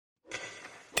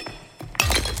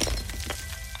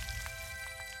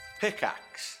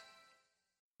Pickaxe.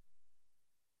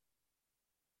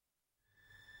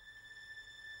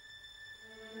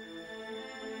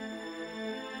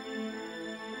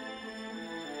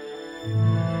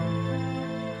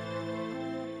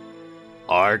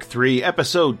 Arc 3,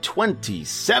 episode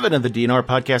 27 of the DNR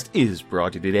podcast is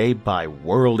brought to you today by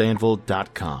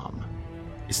WorldAnvil.com.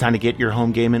 It's time to get your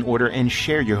home game in order and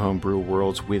share your homebrew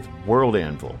worlds with World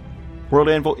Anvil. World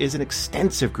Anvil is an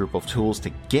extensive group of tools to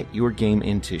get your game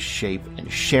into shape and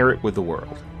share it with the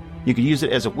world. You can use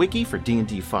it as a wiki for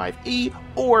D&D 5e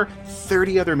or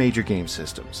 30 other major game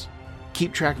systems.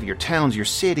 Keep track of your towns, your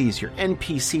cities, your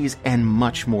NPCs, and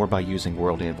much more by using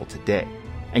World Anvil today.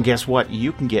 And guess what?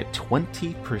 You can get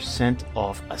 20%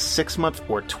 off a 6-month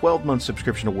or 12-month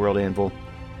subscription to World Anvil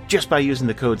just by using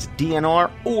the codes DNR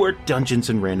or Dungeons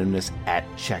and Randomness at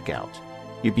checkout.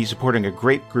 You'd be supporting a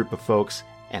great group of folks,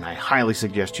 and I highly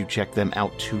suggest you check them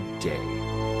out today.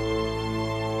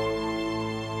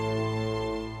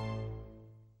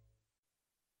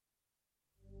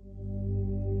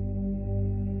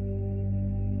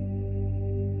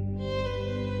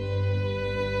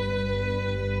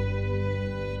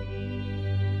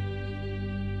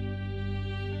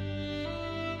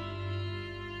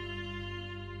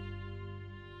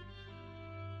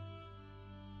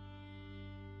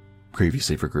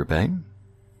 Previously for Group A.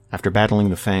 After battling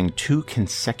the Fang 2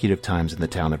 consecutive times in the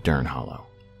town of Durnhollow,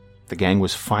 the gang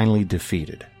was finally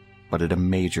defeated, but at a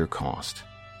major cost,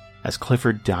 as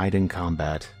Clifford died in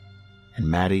combat, and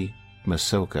Maddie,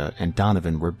 Masoka, and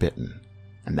Donovan were bitten,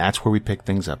 and that's where we pick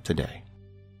things up today.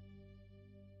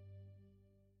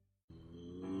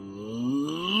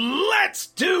 Let's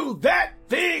do that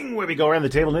thing where we go around the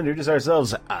table and introduce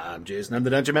ourselves. I'm Jason, I'm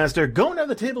the Dungeon Master, going down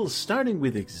the table starting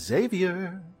with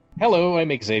Xavier. Hello, I'm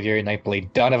Xavier, and I play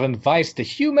Donovan Weiss, the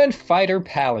human fighter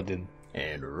paladin.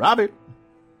 And Robert.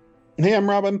 Hey, I'm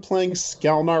Rob. I'm playing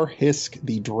Skalnar Hisk,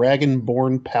 the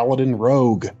dragonborn paladin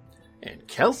rogue. And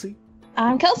Kelsey.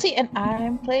 I'm Kelsey, and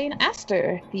I'm playing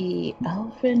Aster, the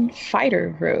elven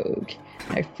fighter rogue.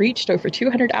 I've reached over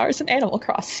 200 hours in Animal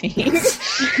Crossing.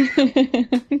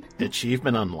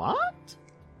 Achievement unlocked?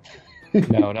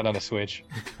 No, not on the Switch.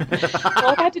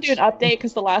 Well, I had to do an update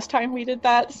because the last time we did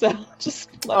that, so just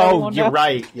let everyone know. You're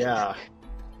right, yeah.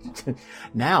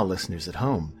 Now, listeners at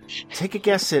home, take a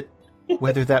guess at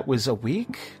whether that was a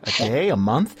week, a day, a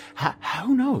month.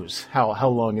 Who knows how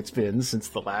long it's been since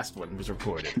the last one was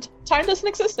recorded. Time doesn't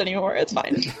exist anymore, it's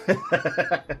fine.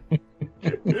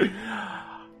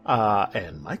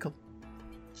 And Michael.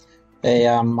 Hey,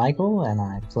 I'm Michael, and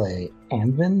I play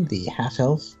Anvin, the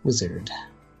half-elf wizard.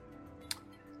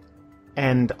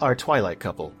 And our Twilight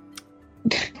couple.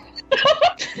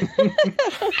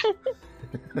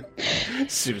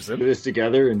 Susan. Do this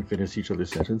together and finish each other's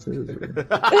sentences?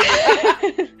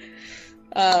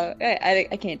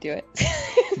 I can't do it.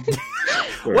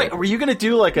 Wait, were you gonna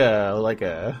do like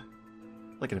an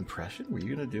impression? Were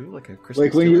you gonna do like a Kristen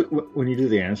like Stewart? when you do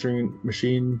the answering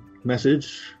machine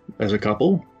message as a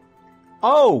couple?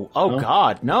 Oh No?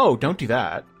 God, no! Don't do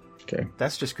that. Okay,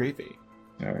 That's just creepy.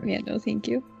 all right. Yeah, no thank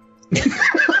you.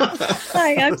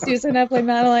 Hi, I'm Susan. I play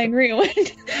Madeline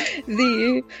Rewind,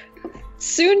 the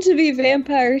soon-to-be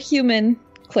vampire human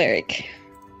cleric.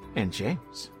 And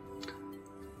James.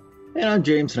 And I'm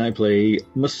James, and I play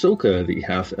Masoka, the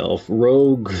half-elf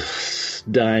rogue,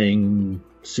 dying,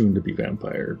 soon-to-be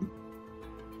vampire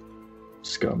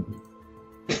scum.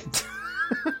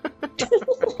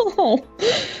 Oh,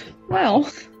 wow.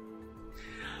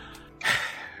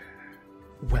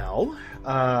 Well,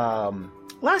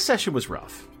 last session was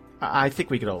rough. I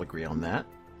think we could all agree on that.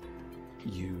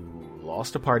 You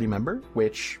lost a party member,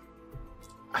 which,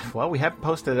 well, we haven't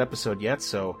posted an episode yet,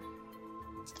 so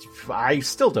I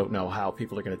still don't know how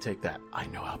people are going to take that. I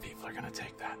know how people are going to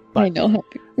take that. But, I know how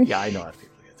people... Yeah, I know how people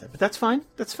are going to take that. But that's fine.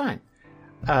 That's fine.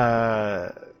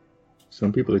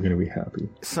 Some people are going to be happy.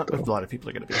 A lot of people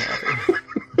are going to be happy.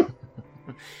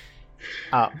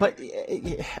 But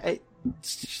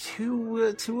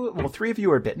three of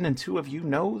you are bitten, and two of you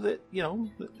know that,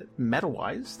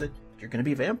 meta-wise, that you're going to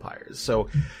be vampires. So,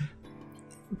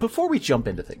 before we jump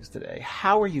into things today,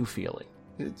 how are you feeling?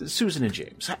 Susan and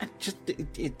James,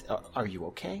 are you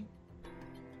okay?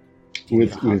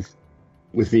 With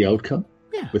the outcome?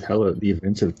 Yeah. With how the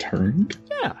events have turned?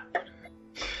 Yeah.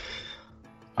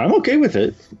 I'm okay with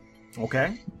it.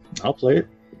 Okay. I'll play it.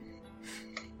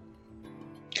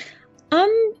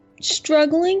 I'm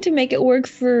struggling to make it work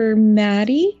for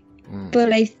Maddie,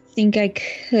 but I think I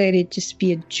could. It'd just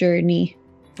be a journey.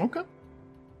 Okay.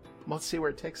 Let's see where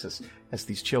it takes us as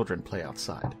these children play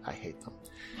outside. I hate them.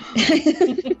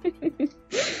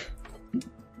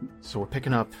 So we're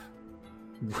picking up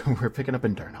we're picking up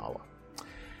in Darnhollow.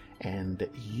 And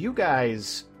you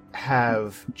guys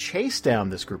have chased down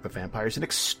this group of vampires and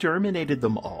exterminated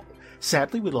them all.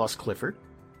 Sadly, we lost Clifford.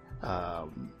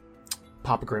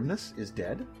 Papa Grimness is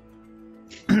dead.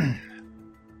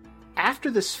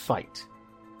 After this fight,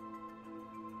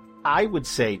 I would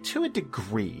say, to a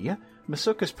degree,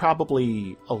 Masuka's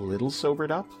probably a little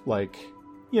sobered up. Like,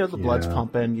 the blood's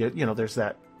pumping. There's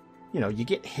that. You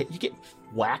get hit, you get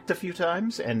whacked a few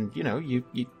times, and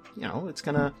it's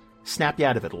gonna snap you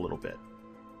out of it a little bit.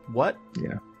 What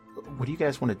do you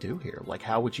guys want to do here? Like,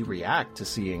 how would you react to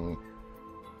seeing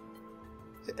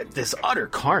this utter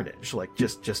carnage, like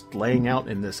just laying out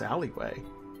in this alleyway?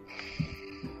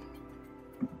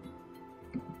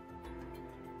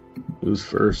 Who's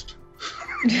first?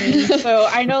 So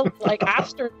I know, like,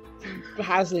 Aster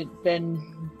hasn't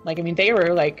been, like, I mean, they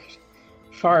were, like,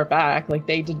 far back, like,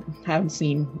 they haven't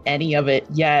seen any of it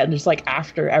yet, and just, like,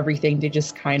 after everything, they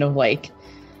just kind of, like,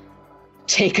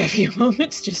 take a few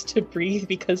moments just to breathe,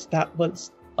 because that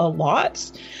was a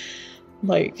lot.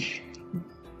 Like,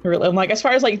 as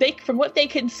far as, like, from what they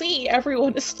can see,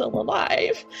 everyone is still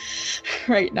alive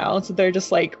right now, so they're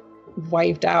just, like,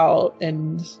 wiped out,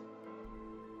 and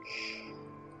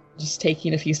just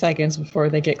taking a few seconds before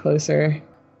they get closer.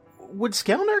 Would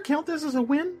Skelnar count this as a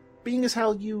win? Being as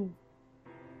how you're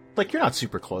not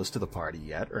super close to the party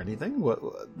yet or anything.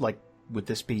 Would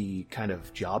this be kind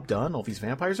of job done? All these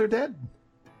vampires are dead?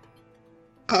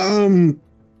 I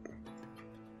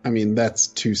mean, that's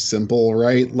too simple,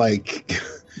 right? Like,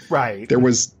 right. There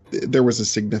was a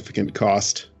significant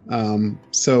cost.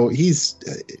 So he's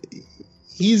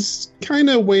kind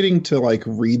of waiting to, like,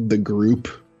 read the group.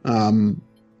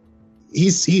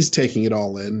 He's taking it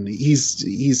all in.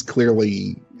 He's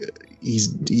clearly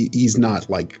he's not,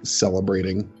 like,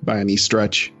 celebrating by any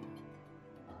stretch.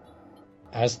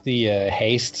 As the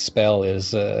haste spell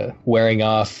is wearing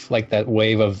off, like, that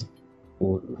wave of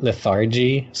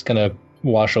lethargy is gonna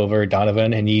wash over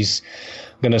Donovan, and he's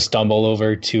gonna stumble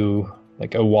over to,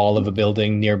 like, a wall of a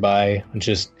building nearby, and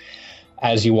just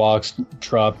as he walks,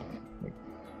 drop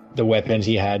the weapons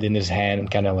he had in his hand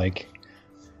and kind of, like,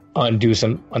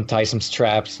 untie some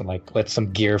straps and, like, let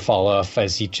some gear fall off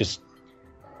as he just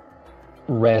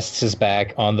rests his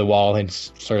back on the wall and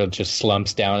sort of just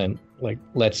slumps down and, like,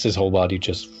 lets his whole body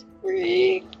just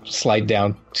slide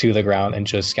down to the ground and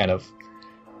just kind of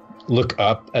look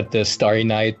up at the starry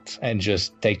night and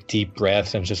just take deep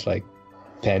breaths and just, like,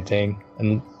 panting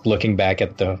and looking back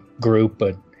at the group,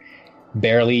 but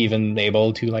barely even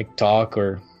able to, like, talk,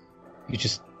 or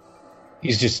he's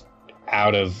just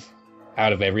out of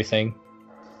everything.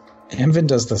 Amvin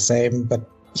does the same, but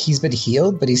he's been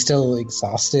healed, but he's still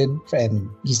exhausted, and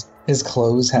his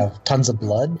clothes have tons of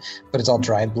blood, but it's all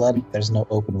dried blood. There's no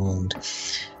open wound.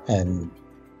 And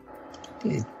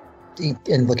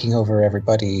looking over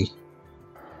everybody,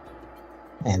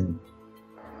 and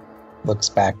looks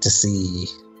back to see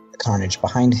the carnage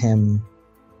behind him.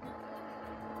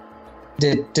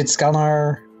 Did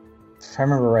Skelnar, if I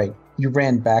remember right, you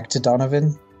ran back to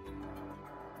Donovan?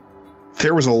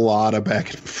 There was a lot of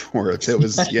back and forth. It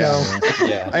was,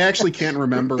 yeah. I actually can't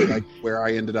remember, like, where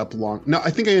I ended up I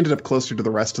think I ended up closer to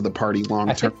the rest of the party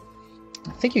long term.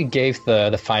 I think you gave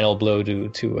the final blow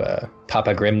to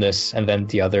Papa Grimness, and then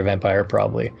the other vampire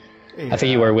probably. Yeah. I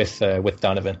think you were with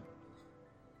Donovan.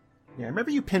 Yeah, I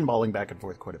remember you pinballing back and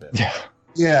forth quite a bit.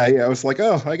 Yeah. I was like,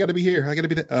 oh, I got to be here. I got to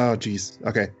be there. Oh, geez.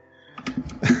 Okay.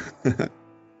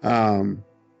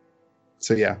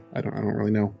 So yeah, I don't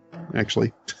really know,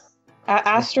 actually.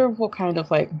 Aster will kind of,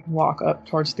 like, walk up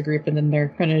towards the group, and then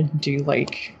they're gonna do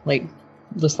like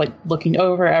just, like, looking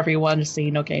over everyone, just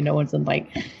seeing, okay, no one's in, like,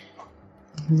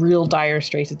 real dire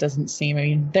straits. It doesn't seem. I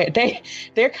mean,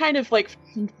 they're kind of, like,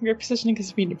 your positioning,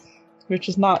 because, I mean, which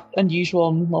is not unusual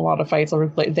in a lot of fights,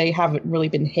 or, like, they haven't really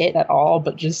been hit at all,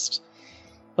 but just,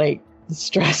 like, the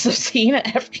stress of seeing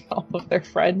all of their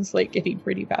friends, like, getting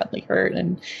pretty badly hurt,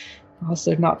 and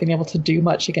also not being able to do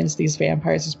much against these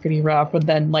vampires is pretty rough. But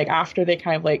then, like, after they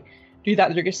kind of, like, do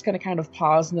that, they're just going to kind of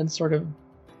pause and then sort of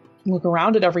look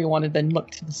around at everyone, and then look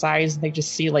to the sides, and they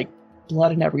just see, like,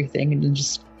 blood and everything, and then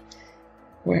just,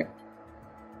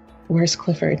 where's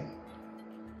Clifford?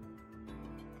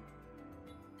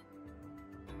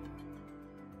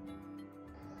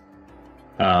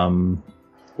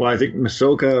 Well, I think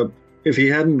Masoka, if he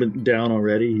hadn't been down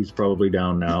already, he's probably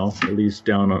down now, at least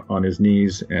down on his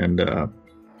knees, and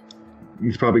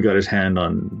he's probably got his hand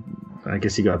on, I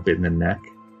guess he got bit in the neck,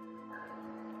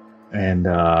 and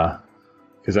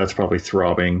because that's probably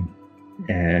throbbing,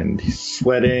 and he's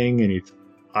sweating, and his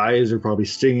eyes are probably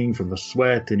stinging from the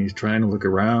sweat, and he's trying to look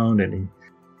around, and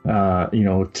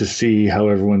to see how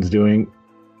everyone's doing.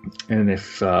 And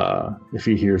if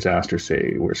he hears Aster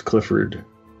say, "Where's Clifford?"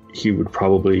 he would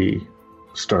probably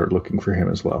start looking for him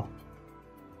as well.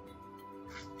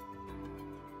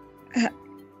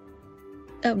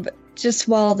 But just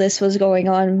while this was going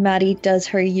on, Maddie does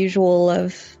her usual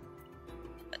of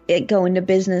it go into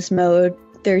business mode.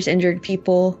 There's injured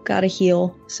people, gotta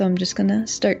heal. So I'm just gonna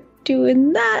start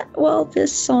doing that while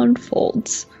this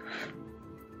unfolds.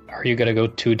 Are you gonna go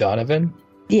to Donovan?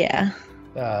 Yeah.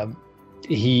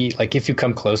 He, like, if you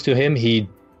come close to him, he'd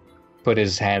put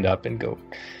his hand up and go,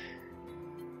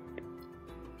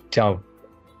 Don't,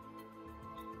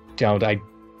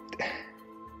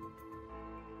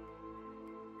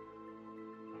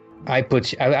 I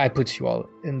put you all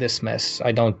in this mess.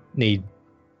 I don't need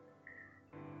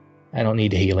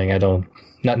healing.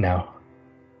 Not now.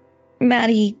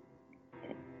 Maddie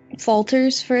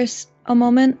falters for a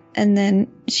moment, and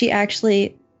then she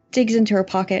actually digs into her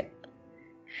pocket.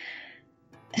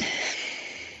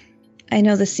 I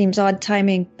know this seems odd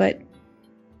timing, but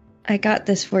I got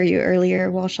this for you earlier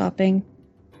while shopping.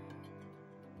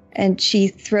 And she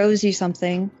throws you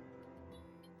something.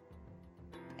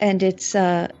 And it's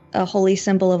a holy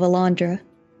symbol of Alondra.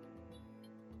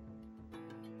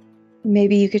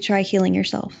 Maybe you could try healing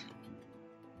yourself.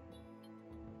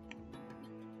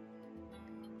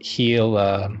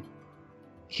 He'll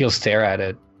stare at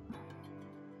it.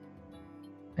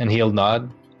 And he'll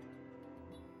nod.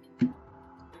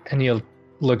 And he'll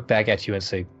look back at you and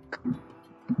say,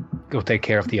 "Go take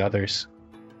care of the others."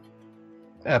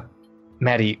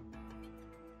 Maddie,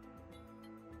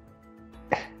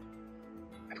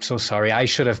 I'm so sorry. I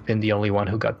should have been the only one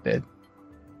who got bit.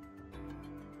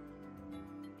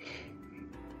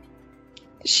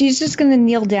 She's just going to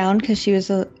kneel down because she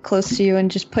was close to you and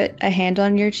just put a hand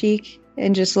on your cheek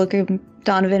and just look at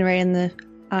Donovan right in the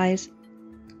eyes.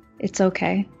 It's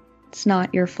okay. It's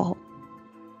not your fault.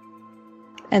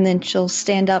 And then she'll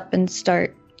stand up and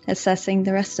start assessing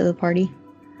the rest of the party.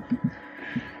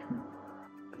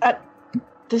 At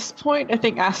this point, I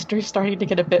think Aster's starting to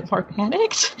get a bit more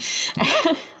panicked.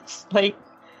 It's like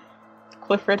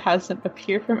Clifford hasn't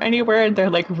appeared from anywhere, and they're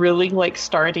like really like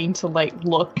starting to like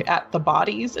look at the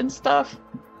bodies and stuff.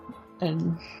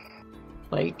 And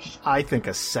like, I think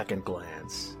a second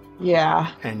glance.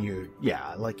 Yeah. And you'd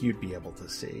be able to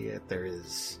see it. There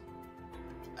is,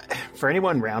 for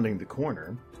anyone rounding the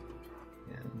corner,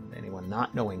 and anyone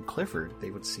not knowing Clifford,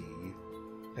 they would see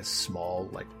a small,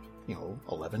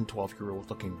 11, 12-year-old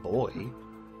looking boy,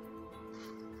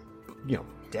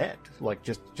 dead,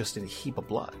 just in a heap of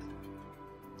blood.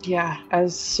 Yeah,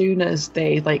 as soon as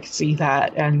they see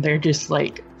that, and they're just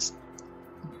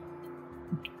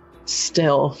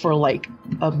still for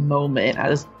a moment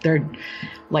as they're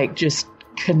just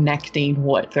connecting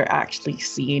what they're actually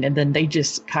seeing, and then they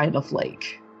just kind of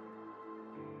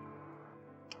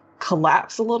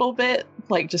collapse a little bit,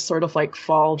 just sort of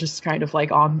fall just kind of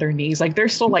on their knees. They're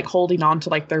still holding on to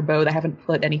their bow. They haven't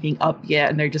put anything up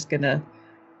yet, and they're just gonna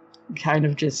kind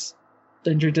of just,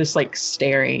 then you're just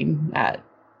staring at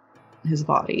his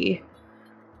body.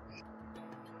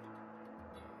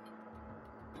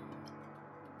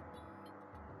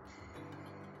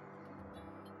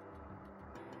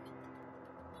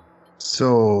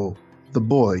 So the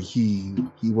boy, he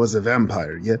was a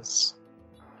vampire, yes?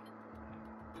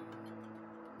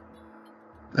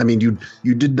 I mean,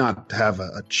 you did not have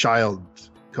a child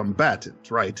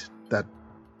combatant, right? That.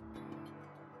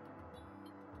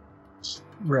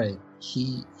 Right.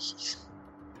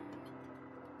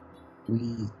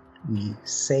 We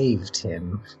saved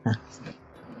him.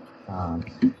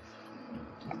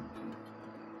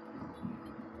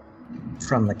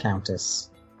 From the Countess.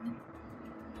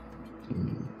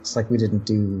 It's we didn't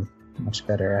do much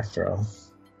better after all.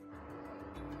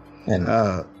 And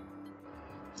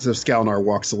so Skalnar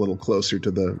walks a little closer to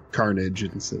the carnage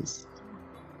and says,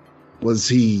 "Was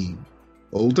he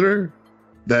older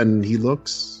than he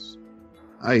looks?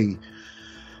 I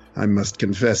must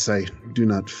confess, I do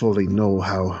not fully know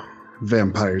how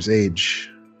vampires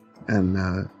age."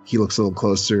 And he looks a little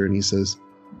closer and he says,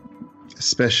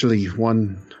 "Especially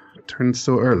one turned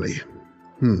so early."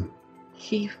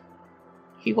 He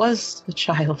was a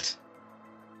child.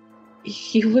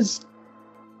 He was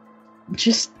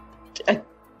just a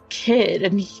kid,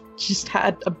 and he just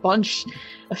had a bunch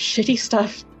of shitty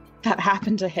stuff that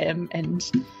happened to him,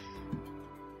 and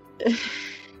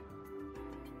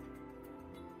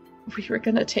we were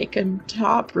gonna take him to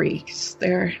Aubrey because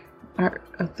there are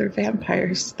other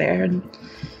vampires there, and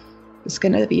it's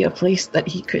gonna be a place that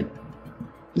he could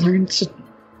learn to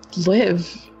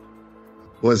live.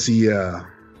 Was he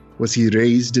Was he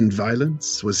raised in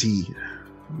violence? Was he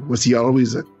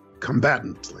always a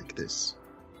combatant like this?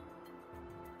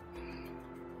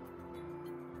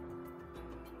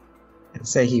 I'd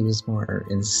say he was more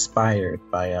inspired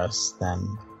by us than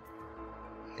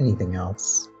anything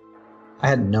else. I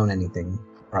hadn't known anything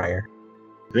prior.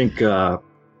 I think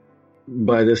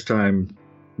by this time,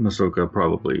 Masoka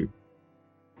probably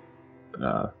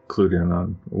clued in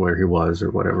on where he was or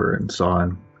whatever and saw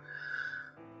him.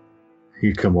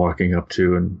 He'd come walking up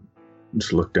to and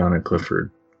just look down at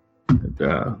Clifford.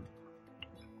 And,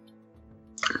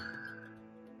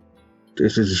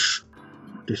 this is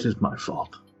my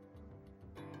fault.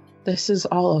 This is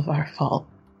all of our fault.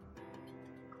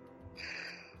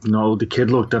 No, the kid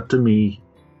looked up to me.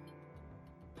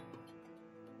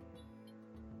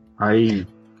 I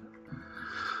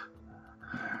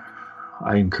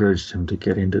encouraged him to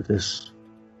get into this.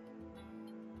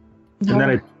 No.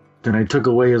 And then I took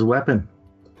away his weapon.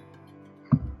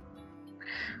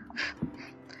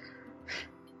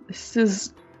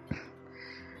 This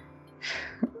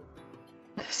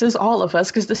is all of us,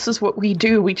 because this is what we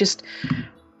do. We just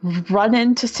run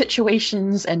into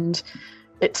situations and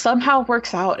it somehow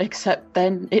works out, except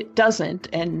then it doesn't,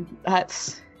 and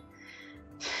that's...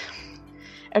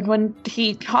 And when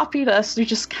he copied us, we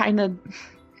just kind of...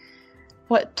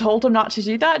 told him not to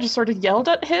do that? Just sort of yelled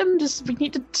at him? We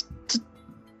need to...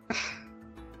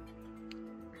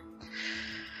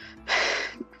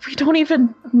 We don't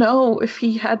even know if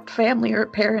he had family or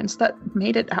parents that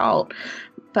made it out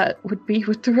that would be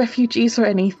with the refugees or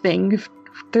anything. If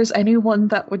there's anyone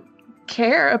that would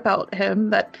care about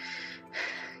him, that...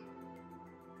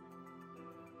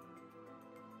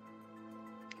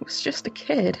 He was just a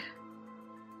kid.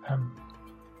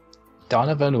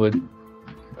 Donovan would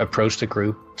approach the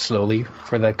group slowly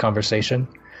for that conversation.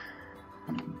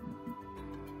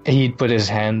 He'd put his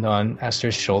hand on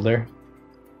Esther's shoulder.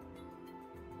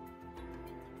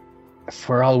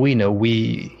 For all we know,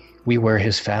 we were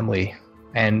his family.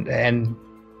 And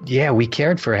yeah, we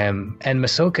cared for him. And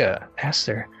Masoka,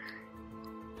 Esther,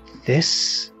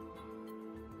 this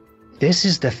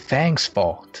is the Fang's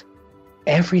fault.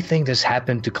 Everything that's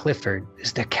happened to Clifford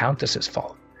is the Countess's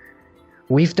fault.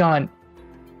 We've done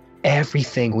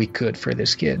everything we could for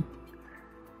this kid.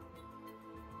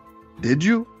 Did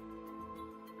you?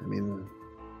 I mean,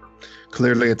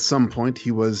 clearly at some point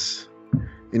he was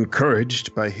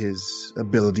encouraged by his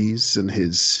abilities and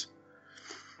his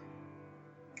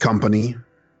company.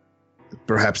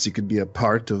 Perhaps he could be a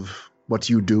part of what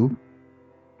you do,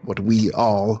 what we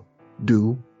all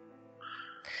do.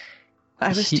 I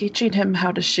was teaching him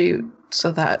how to shoot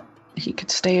so that he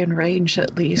could stay in range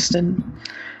at least. And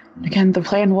again, the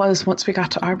plan was once we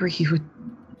got to Aubrey, he would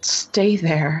stay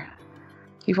there.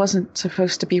 He wasn't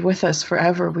supposed to be with us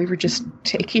forever. We were just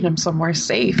taking him somewhere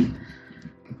safe.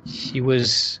 He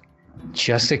was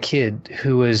just a kid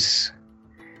who was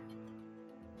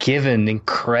given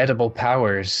incredible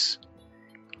powers,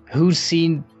 who's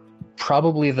seen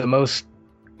probably the most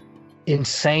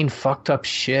insane, fucked up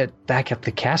shit back at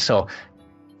the castle.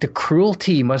 The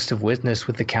cruelty he must have witnessed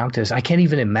with the Countess, I can't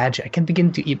even imagine. I can't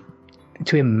begin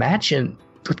to imagine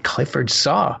what Clifford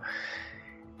saw.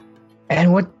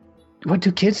 And what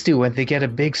do kids do when they get a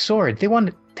big sword? They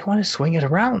want to swing it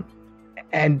around.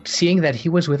 And seeing that he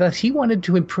was with us, he wanted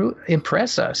to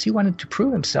impress us. He wanted to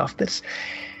prove himself.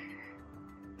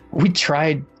 We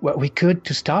tried what we could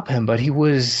to stop him, but he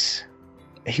was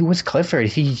Clifford.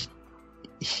 He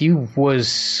was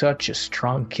such a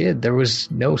strong kid. There was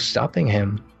no stopping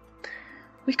him.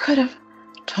 We could have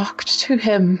talked to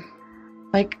him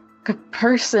like a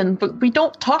person, but we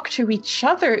don't talk to each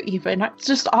other even. It's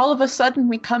just all of a sudden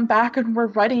we come back and we're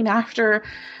running after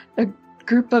a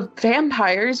group of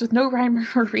vampires with no rhyme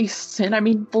or reason. I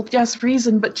mean, well, yes,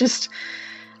 reason, but just...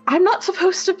 I'm not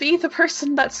supposed to be the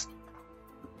person that's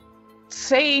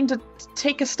saying to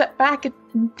take a step back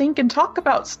and think and talk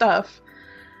about stuff.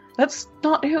 That's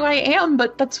not who I am,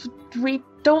 but we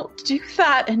don't do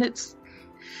that,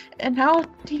 and now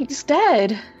he's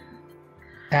dead.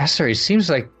 Esther, it seems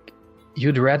like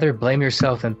you'd rather blame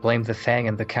yourself than blame the Fang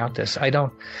and the Countess.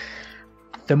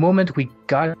 The moment we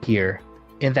got here,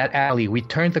 in that alley, we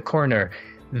turned the corner,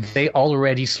 they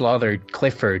already slaughtered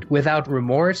Clifford. Without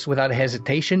remorse, without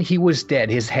hesitation, he was dead.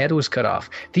 His head was cut off.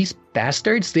 These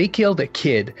bastards, they killed a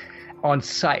kid on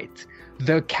sight.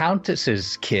 The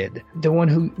Countess's kid, the one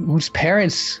whose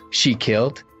parents she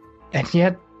killed, and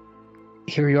yet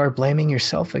here you are blaming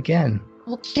yourself again.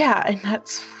 Well, yeah, and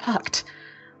that's fucked.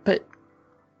 But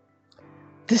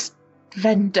this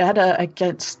vendetta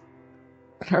against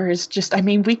her is just, I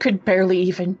mean, we could barely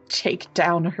even take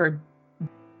down her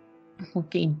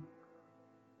fucking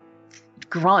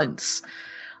grunts,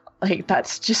 like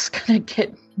that's just gonna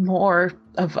get more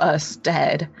of us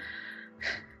dead.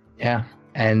 Yeah,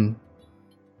 and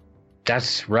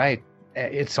that's right.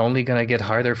 It's only gonna get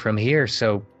harder from here,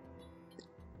 so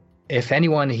if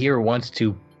anyone here wants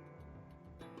to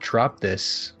drop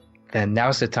this, then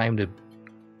now's the time to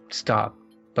stop.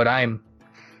 But I'm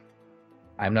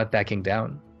not backing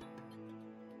down.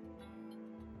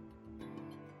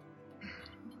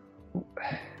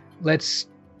 Let's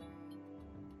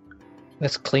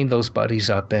clean those bodies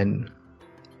up and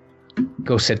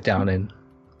go sit down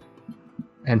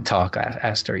and talk.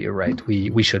 Aster, you're right.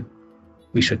 We should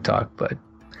talk, but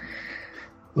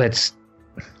let's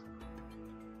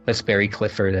bury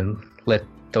Clifford and let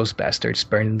those bastards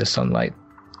burn in the sunlight.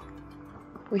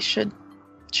 We should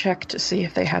check to see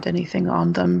if they had anything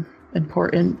on them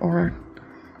important or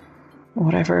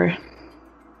whatever.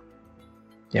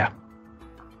 Yeah.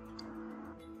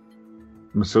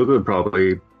 Masoka would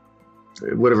probably,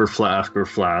 whatever flask or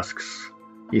flasks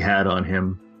he had on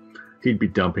him, he'd be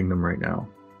dumping them right now.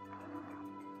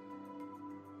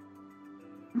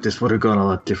 This would have gone a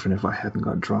lot different if I hadn't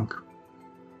got drunk.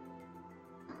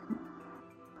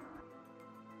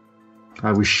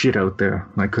 I was shit out there.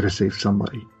 I could have saved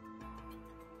somebody.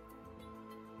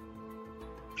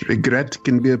 Regret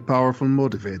can be a powerful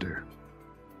motivator.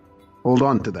 Hold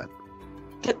on to that.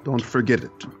 Don't forget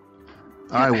it.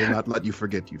 I will not let you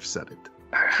forget you've said it.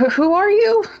 Who are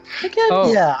you again?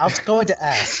 Oh. Yeah, I was going to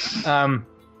ask.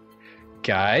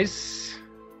 Guys,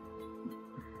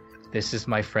 this is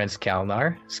my friend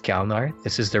Skalnar. Skalnar,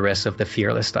 this is the rest of the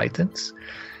Fearless Titans.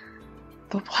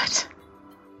 The what?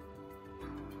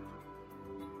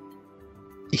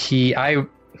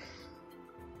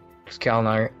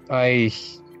 Skalnar,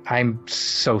 I'm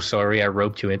so sorry I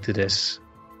roped you into this.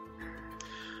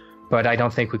 But I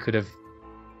don't think we could have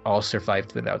all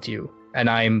survived without you. And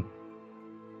I'm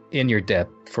in your debt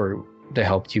for the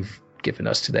help you've given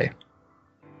us today.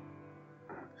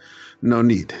 No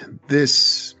need.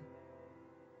 This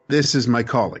is my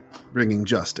calling, bringing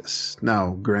justice.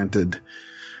 Now, granted,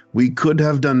 we could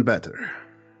have done better.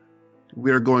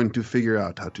 We are going to figure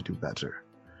out how to do better.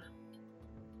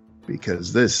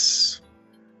 Because this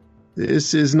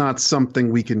is not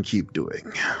something we can keep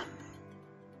doing.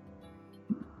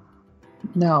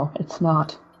 No, it's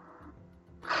not.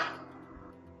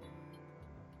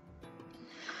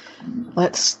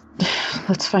 Let's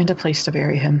find a place to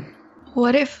bury him.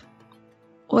 What if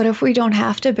we don't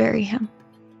have to bury him?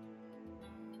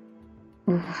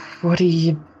 What do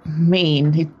you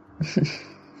mean?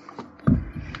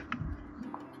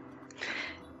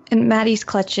 And Maddie's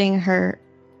clutching her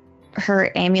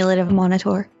amulet of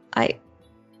Monitor. I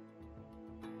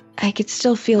could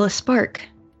still feel a spark.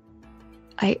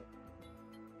 I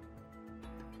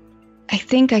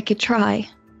think I could try.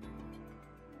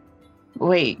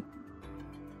 Wait.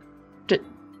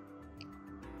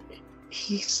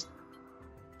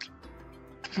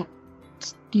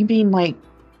 You mean, like,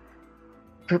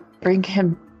 bring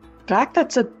him back?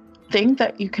 That's a thing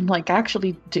that you can, like,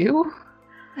 actually do?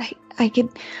 I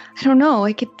don't know.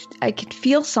 I could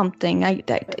feel something.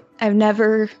 I've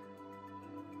never.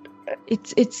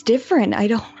 It's different. I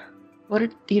don't. Would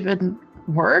it even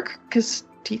work? Because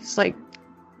he's, like,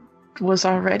 was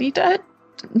already dead?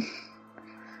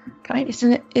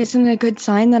 Isn't it a good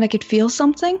sign that I could feel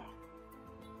something?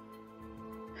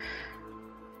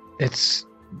 It's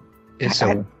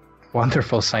a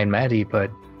wonderful sign, Maddie,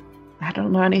 but I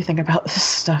don't know anything about this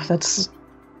stuff. I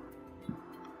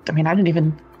didn't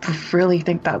even really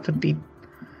think that would be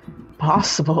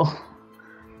possible.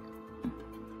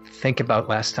 Think about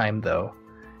last time, though.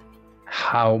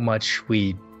 How much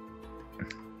we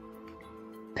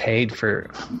paid for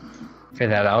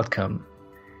that outcome.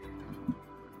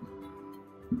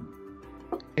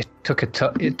 It took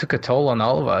a toll on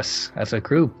all of us as a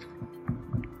group.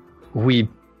 We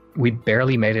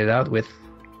barely made it out with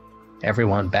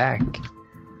everyone back.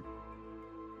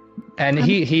 And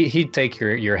he'd take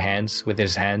your hands with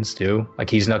his hands too. Like,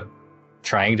 he's not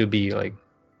trying to be like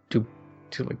to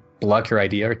like block your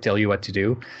idea or tell you what to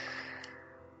do.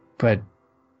 But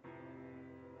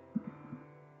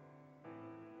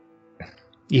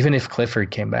even if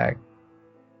Clifford came back,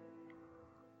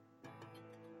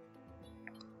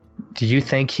 do you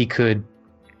think he could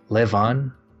live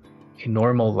on a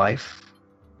normal life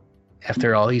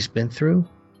after all he's been through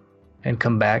and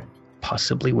come back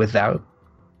possibly without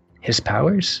his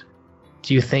powers?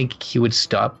 Do you think he would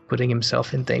stop putting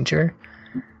himself in danger?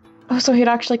 Oh, so he'd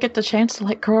actually get the chance to,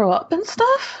 like, grow up and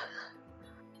stuff?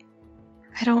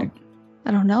 I don't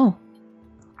know.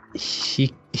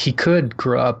 He could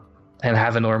grow up and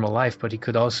have a normal life, but he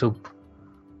could also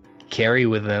carry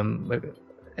with them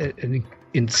an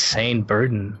insane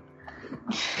burden,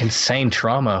 insane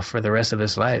trauma for the rest of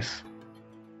his life.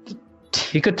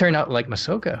 He could turn out like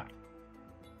Masoka.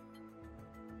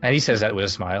 And he says that with a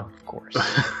smile, of course.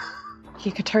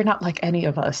 He could turn out like any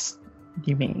of us,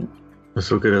 you mean?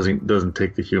 Masoka doesn't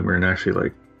take the humor and actually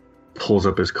like pulls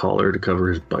up his collar to cover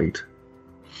his bite.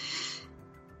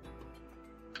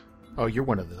 Oh, you're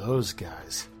one of those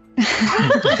guys.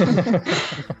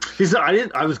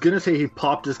 I was gonna say he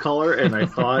popped his collar, and I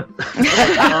thought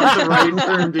not the right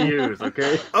term to use.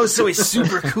 Okay. Oh, so he's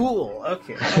super cool.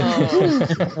 Okay.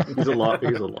 He's a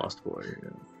lost boy. Yeah.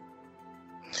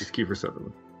 He's Kiefer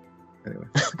Sutherland. Anyway.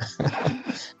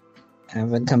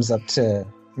 And then comes up to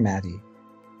Maddie.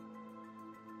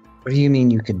 What do you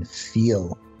mean you can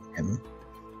feel him?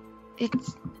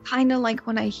 It's kind of like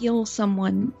when I heal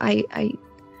someone,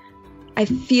 I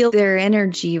feel their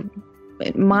energy,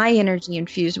 my energy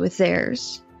infused with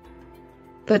theirs.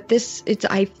 But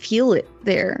I feel it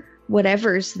there,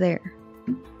 whatever's there.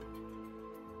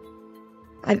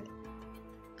 I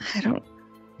don't.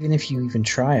 Even if you even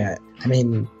try it, I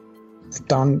mean,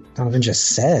 Donovan just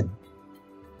said.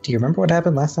 Do you remember what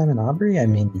happened last time in Aubrey? I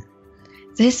mean,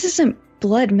 this isn't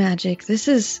blood magic. This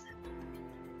is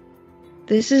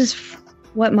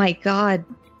what my God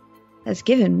has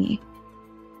given me.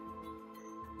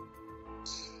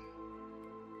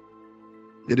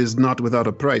 It is not without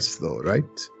a price, though,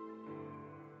 right?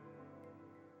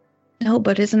 No,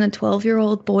 but isn't a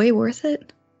 12-year-old boy worth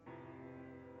it?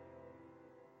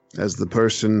 As the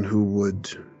person who would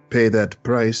pay that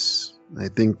price, I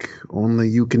think only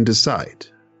you can decide.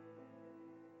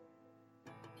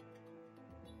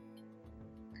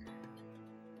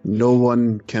 No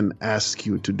one can ask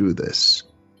you to do this.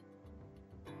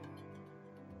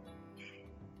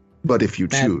 But if you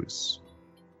choose...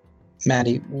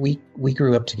 Maddie, we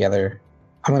grew up together.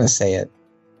 I'm going to say it.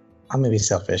 I'm going to be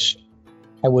selfish.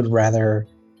 I would rather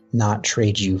not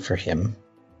trade you for him.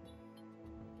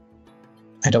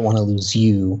 I don't want to lose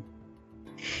you.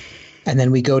 And then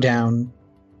we go down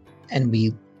and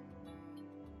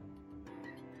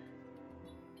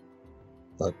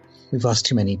look, we've lost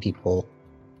too many people.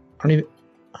 I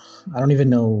don't even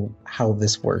know how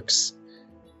this works.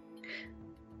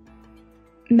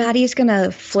 Maddie's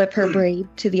gonna flip her braid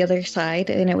to the other side,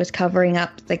 and it was covering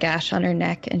up the gash on her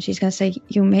neck, and she's gonna say,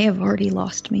 "You may have already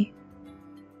lost me."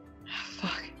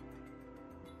 Fuck.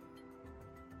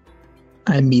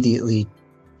 I immediately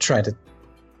try to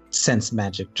sense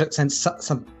magic, do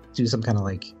some kind of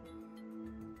like,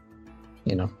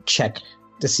 check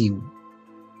to see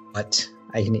what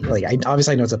I can. Like, I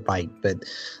obviously know it's a bite, but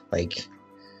like,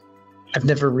 I've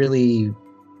never really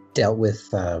dealt with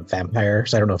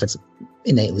vampires. I don't know if it's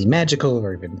innately magical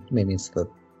or even maybe it's the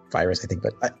virus, I think,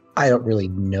 but I don't really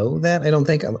know that. I don't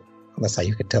think, unless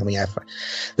you could tell me.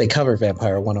 They cover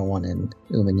Vampire 101 in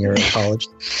Uman College.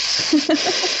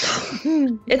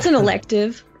 It's an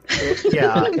elective. It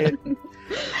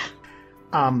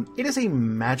is a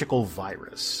magical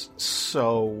virus,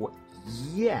 so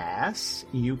yes,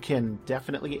 you can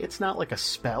definitely. It's not like a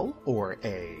spell or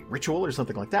a ritual or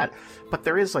something like that, but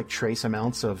there is like trace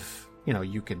amounts of,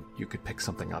 you could pick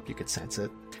something up, you could sense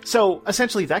it. So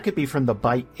essentially, that could be from the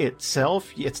bite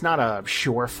itself. It's not a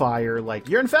surefire like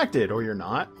you're infected or you're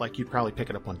not. Like you'd probably pick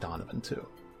it up on Donovan too.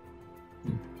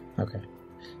 Okay,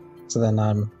 so then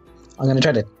I'm gonna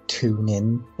try to tune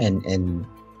in and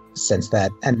sense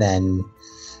that, and then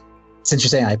since you're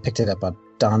saying I picked it up on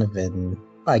Donovan,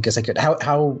 I guess I could. How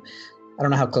I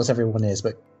don't know how close everyone is,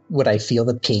 but would I feel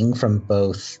the ping from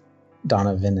both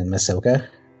Donovan and Masoka?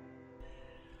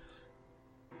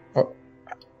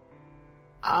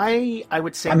 I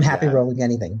would say I'm happy rolling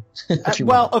anything.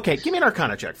 Okay, give me an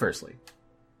Arcana check firstly.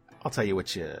 I'll tell you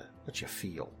what you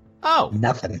feel. Oh,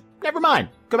 nothing. Never mind.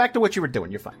 Go back to what you were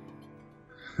doing. You're fine.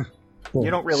 Cool.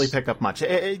 You don't really pick up much.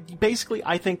 Basically,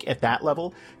 I think at that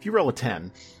level, if you roll a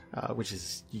 10, which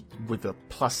is with a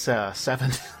plus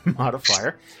 7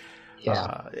 modifier,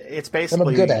 it's basically.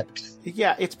 What I'm good at.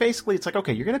 Yeah, it's like,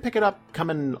 okay, you're going to pick it up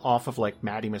coming off of like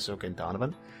Maddie, Masoka, and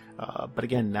Donovan. But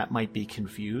again, that might be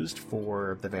confused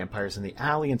for the vampires in the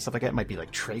alley and stuff like that. It might be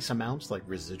like trace amounts, like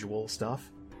residual stuff.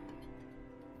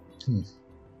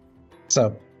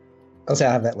 So, I'll say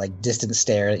I have that like distant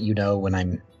stare at when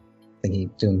I'm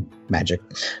thinking doing magic.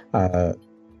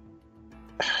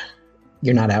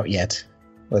 You're not out yet.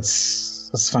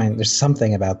 Let's find. There's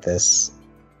something about this.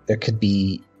 There could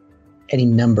be any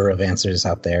number of answers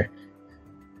out there.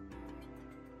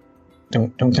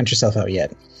 Don't count yourself out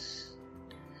yet.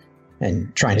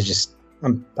 And trying to just,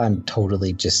 I'm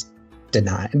totally just in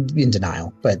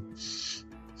denial. But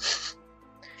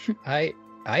I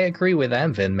I agree with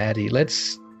Anvin, Maddie.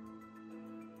 Let's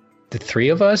the three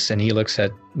of us, and he looks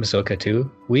at Masoka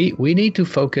too. We need to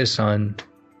focus on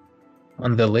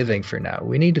the living for now.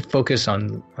 We need to focus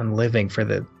on living for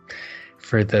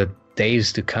the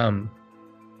days to come.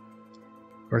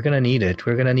 We're gonna need it.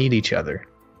 We're gonna need each other.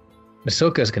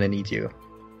 Masoka's gonna need you.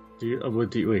 Do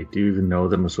you even know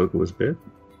that Masoka was bit?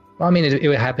 Well, I mean, it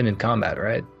would happen in combat,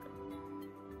 right?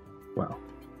 Wow.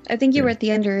 I think you were at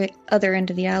the other end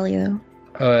of the alley,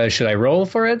 though. Should I roll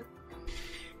for it?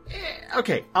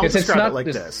 Okay, I'll 'Cause describe it like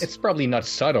this. It's probably not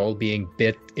subtle being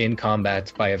bit in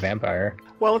combat by a vampire.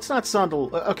 Well, it's not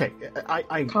subtle. Okay,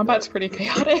 Combat's pretty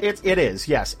chaotic. It is,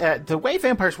 yes. The way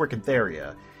vampires work in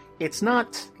Theria, it's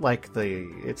not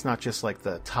just like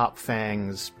the Top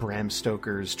Fangs, Bram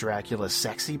Stoker's Dracula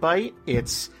sexy bite.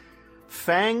 It's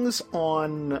fangs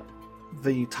on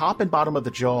the top and bottom of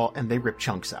the jaw, and they rip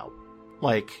chunks out.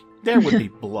 Like, there would be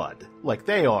blood. Like,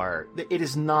 it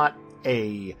is not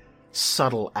a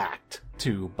subtle act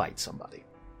to bite somebody.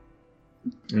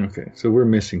 Okay, so we're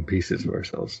missing pieces of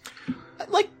ourselves.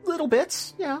 Like, little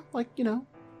bits, yeah, like,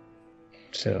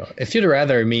 So, if you'd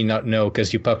rather me not know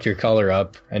because you puffed your collar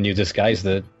up and you disguised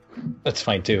it, that's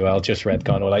fine too. I'll just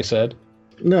retcon what I said.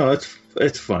 No,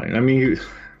 it's fine. I mean,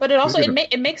 But it also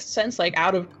it makes sense, like,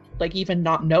 out of like even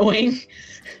not knowing.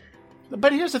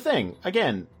 But here's the thing.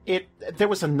 Again, there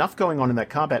was enough going on in that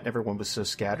combat and everyone was so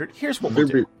scattered. Here's what we'll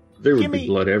do. There would be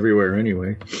blood everywhere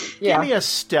anyway. Yeah. Give me a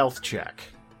stealth check.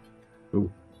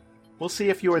 Ooh. We'll see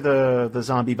if you're the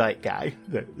zombie bite guy.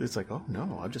 It's like, oh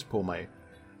no, I'll just pull my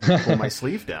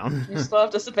sleeve down. You still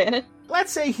have disadvantage.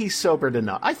 Let's say he's sobered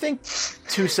enough. I think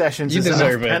 2 sessions You is enough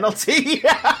deserve it. penalty.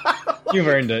 You've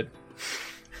earned it.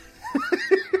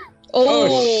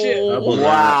 Oh, shit.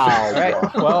 Wow. All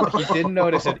right. Well, he didn't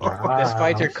notice it,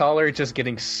 despite your collar just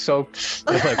getting soaked.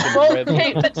 Like, in Well, red.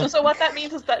 okay, but so what that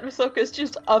means is that Masoka is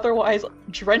just otherwise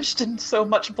drenched in so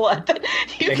much blood that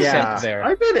you Yeah. There.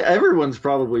 I bet everyone's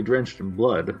probably drenched in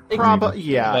blood.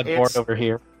 Yeah. Blood board over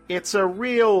here. It's a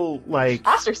real, like...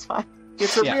 Aster's fine.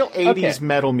 It's a Yeah. real 80s Okay.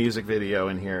 metal music video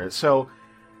in here. So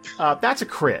that's a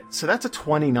crit. So that's a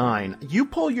 29. You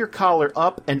pull your collar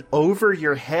up and over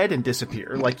your head and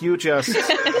disappear. Like you're gone.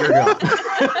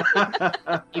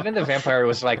 Even the vampire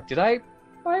was like, "Did I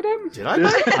bite him?" Did I?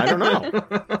 I don't know.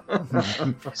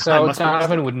 So must be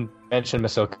Donovan wouldn't mention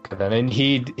Masoka then, and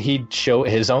he'd show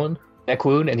his own neck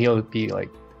wound, and he'll be like,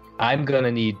 "I'm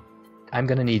gonna need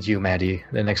you, Maddie,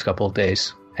 the next couple of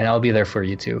days, and I'll be there for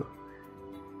you too."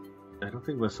 I don't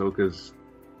think Masoka's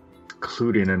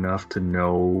clued in enough to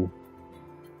know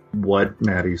what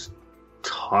Maddie's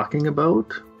talking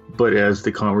about. But as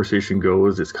the conversation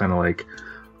goes, it's kind of like,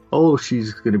 oh,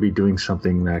 she's going to be doing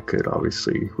something that could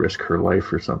obviously risk her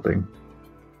life or something.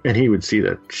 And he would see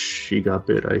that she got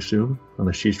bit, I assume,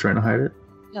 unless she's trying to hide it.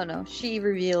 No, she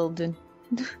revealed. And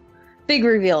big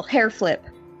reveal, hair flip.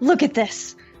 Look at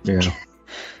this. Yeah.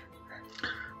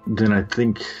 Then I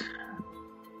think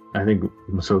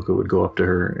Masoka would go up to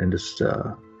her and just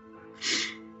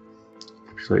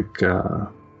she's like,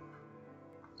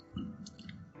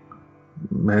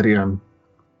 Maddie,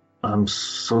 I'm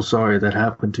so sorry that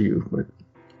happened to you, but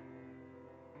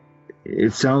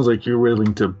it sounds like you're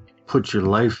willing to put your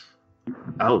life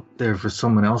out there for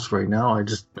someone else right now.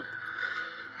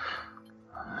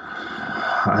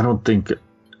 I don't think,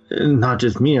 not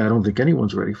just me, I don't think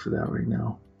anyone's ready for that right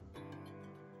now.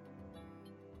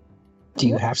 Do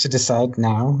you have to decide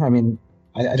now? I mean,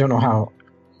 I don't know how.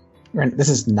 This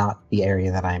is not the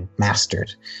area that I'm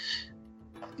mastered.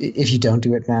 If you don't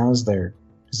do it now, it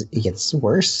gets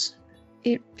worse?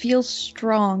 It feels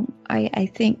strong. I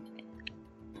think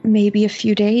maybe a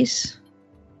few days.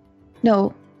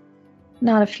 No,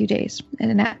 not a few days.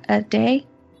 A day?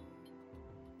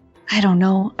 I don't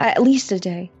know. At least a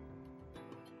day.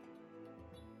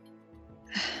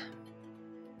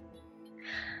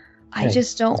 I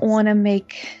just don't want to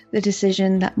make the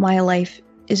decision that my life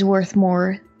is worth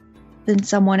more than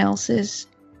someone else's.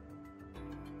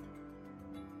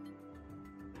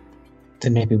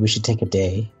 Then maybe we should take a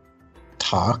day,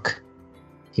 talk,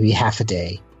 maybe half a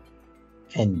day,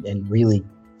 and really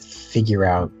figure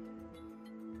out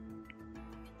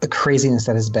the craziness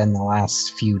that has been the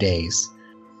last few days.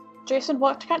 Jason,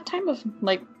 what time of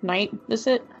like night is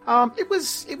it? It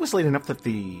was late enough that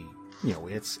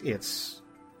it's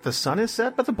the sun is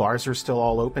set, but the bars are still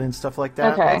all open and stuff like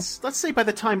that. Okay. Let's say by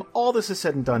the time all this is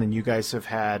said and done, and you guys have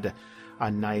had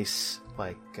a nice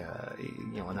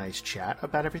a nice chat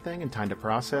about everything and time to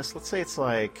process. Let's say it's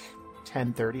like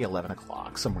 10:30, 11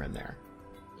 o'clock, somewhere in there.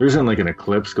 There isn't like an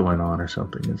eclipse going on or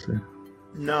something, is there?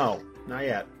 No, not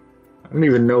yet. I don't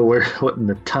even know what in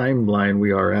the timeline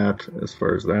we are at as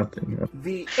far as that thing.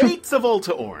 The 8th of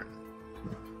Ultaorn.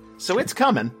 So it's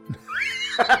coming.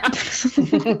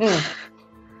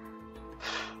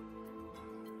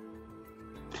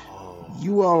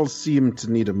 You all seem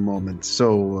to need a moment,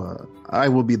 so I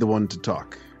will be the one to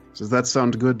talk. Does that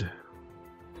sound good?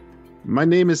 My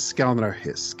name is Skalnar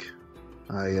Hisk.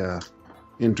 I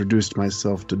introduced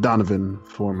myself to Donovan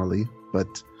formally,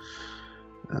 but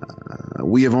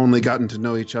we have only gotten to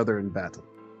know each other in battle.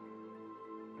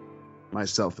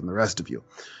 Myself and the rest of you.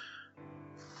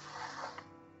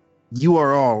 You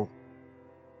are all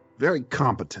very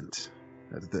competent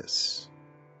at this.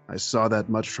 I saw that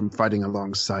much from fighting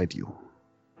alongside you.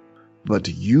 But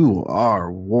you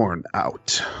are worn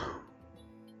out.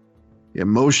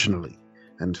 Emotionally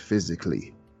and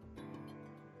physically.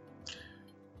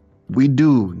 We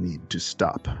do need to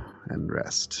stop and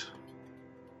rest.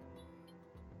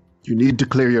 You need to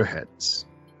clear your heads.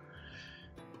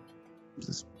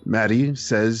 Maddie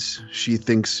says she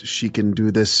thinks she can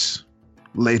do this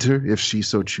later if she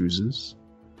so chooses.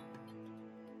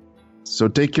 So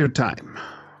take your time.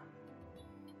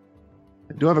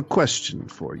 I do have a question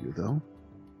for you, though.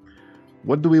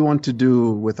 What do we want to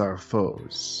do with our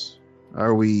foes?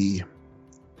 Are we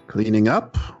cleaning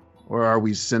up, or are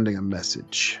we sending a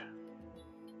message?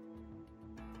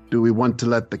 Do we want to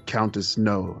let the Countess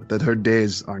know that her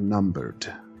days are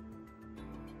numbered?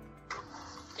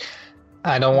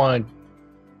 I don't want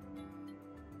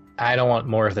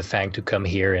more of the Fang to come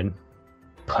here and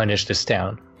punish this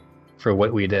town for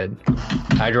what we did.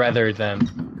 I'd rather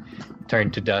them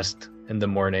turn to dust in the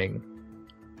morning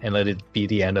and let it be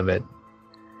the end of it.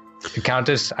 The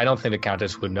Countess, I don't think the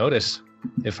Countess would notice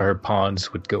if her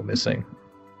pawns would go missing.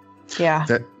 Yeah.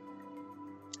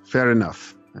 Fair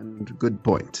enough, and good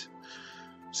point.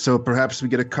 So perhaps we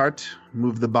get a cart,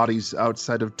 move the bodies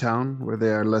outside of town where they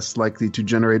are less likely to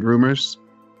generate rumors?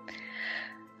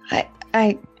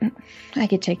 I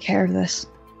could take care of this.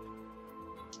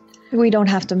 We don't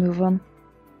have to move them.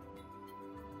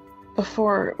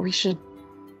 Before, we should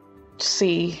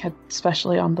see,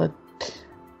 especially on the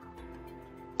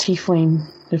tiefling,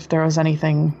 if there was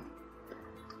anything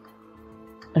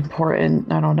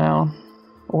important. I don't know.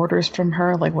 Orders from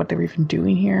her, like what they're even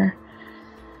doing here.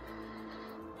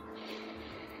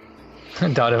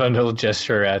 Donovan will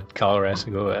gesture at Kalras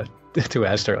and go to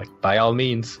Esther, like, by all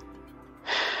means.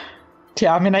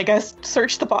 Yeah, I mean, I guess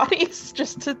search the bodies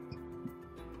just to...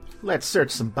 Let's search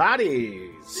some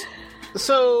bodies.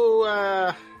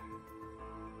 So,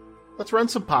 let's run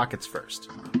some pockets first.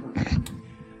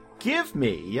 Give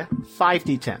me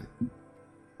 5d10.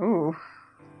 Ooh.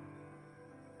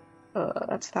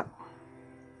 That's that one.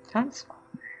 Times 5.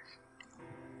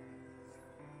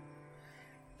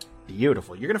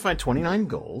 Beautiful. You're going to find 29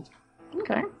 gold.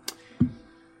 Okay.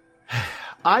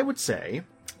 I would say,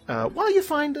 while you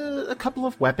find a couple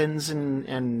of weapons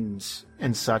and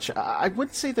such, I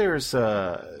wouldn't say there's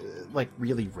like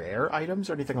really rare items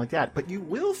or anything like that, but you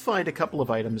will find a couple of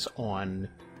items on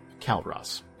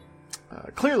Kalras.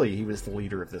 Clearly, he was the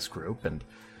leader of this group, and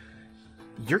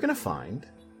you're going to find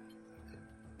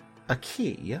a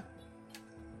key.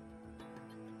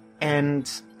 And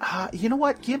you know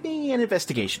what? Give me an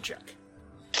investigation check.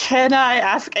 Can I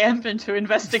ask Ambin to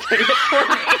investigate it for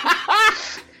me?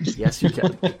 Yes, you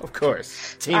can. Of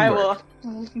course. Teamwork. I will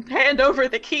hand over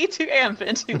the key to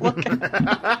Ambin to look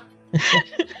at.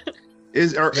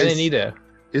 Is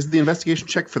the investigation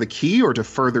check for the key or to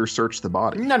further search the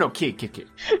body? No, key.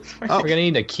 Oh. We're gonna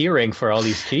need a key ring for all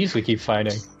these keys we keep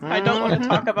finding. I don't want to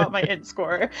talk about my int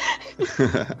score.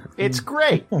 It's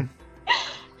great.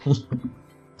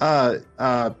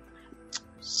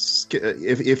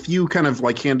 If you kind of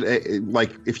like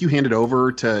if you hand it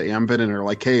over to Ambin and are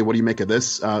like, hey, what do you make of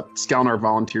this? Skalnar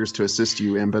volunteers to assist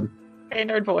you, Ambin. Hey,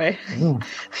 nerd boy.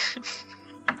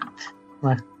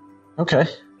 Okay.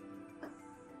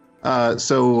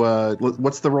 So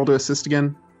what's the roll to assist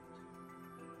again?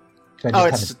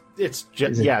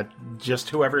 Just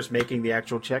whoever's making the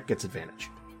actual check gets advantage.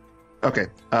 Okay,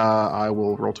 I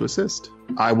will roll to assist.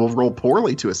 I will roll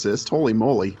poorly to assist. Holy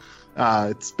moly!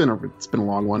 It's been a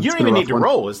long one. You don't even need to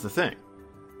roll, is the thing.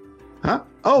 Huh?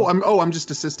 I'm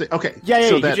just assisting. Okay. Yeah.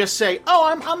 So you just say,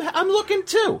 I'm looking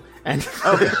too, and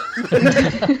okay. So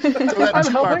that's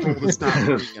powerful. That's not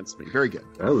working against me. Very good.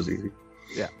 That was easy.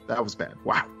 Yeah, that was bad.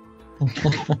 Wow.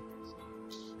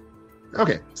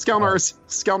 Okay,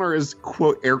 Skalnar is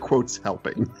quote air quotes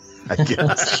helping, I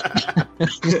guess.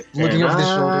 Looking over the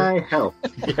shoulder. I help.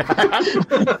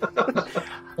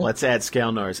 Let's add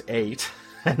Skalnar's 8.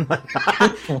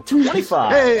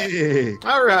 25. Hey!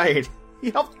 All right. He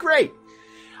helped great.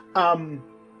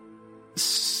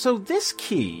 So this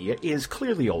key is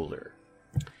clearly older.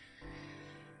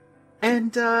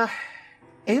 And,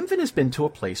 Amvin has been to a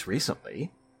place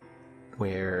recently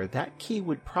where that key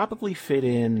would probably fit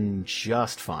in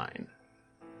just fine.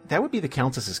 That would be the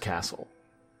Countess's castle.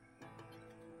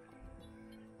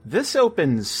 This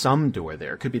opens some door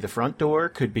there. Could be the front door,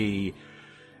 could be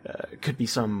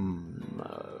some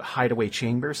hideaway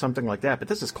chamber, something like that, but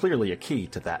this is clearly a key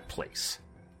to that place.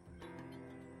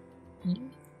 You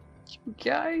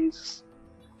guys.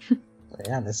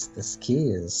 Yeah, this key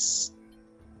is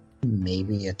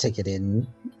maybe a ticket in,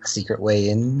 a secret way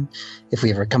in, if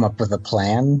we ever come up with a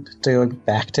plan to go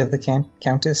back to the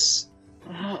Countess.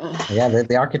 Yeah,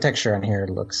 the architecture on here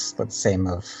looks the same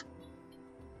of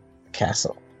the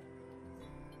castle.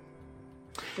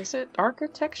 Is it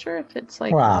architecture if it's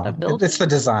like not a building? It's the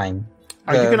design.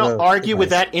 Are you going to argue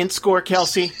with that int score,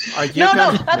 Kelsey? Are you No,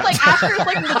 that's like Aster's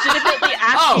like legitimately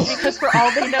asking because for all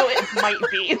they know it might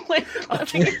be.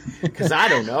 Because I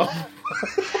don't know.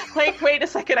 Like, wait a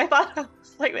second, I thought I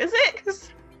was like, is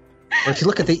it? Or if you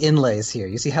look at the inlays here,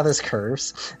 you see how there's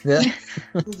curves?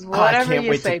 Whatever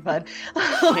you say, bud.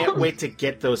 Can't wait to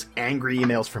get those angry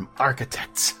emails from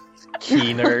architects.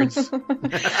 Key nerds.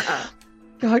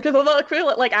 God,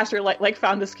 like Aster like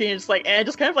found this key and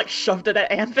just kind of like shoved it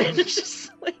at Amvin. It's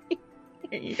just like,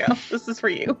 here you go. This is for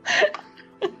you.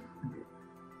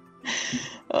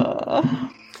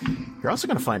 You're also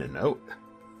going to find a note.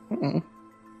 Mm-mm.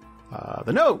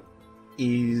 The note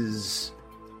is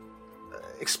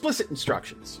explicit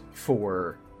instructions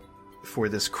for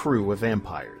this crew of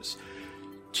vampires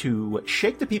to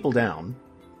shake the people down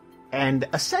and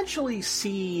essentially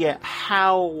see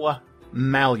how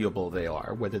malleable they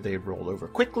are, whether they roll over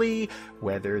quickly,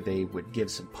 whether they would give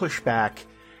some pushback,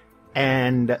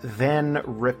 and then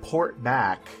report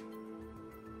back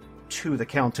to the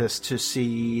Countess to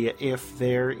see if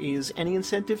there is any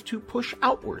incentive to push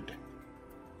outward.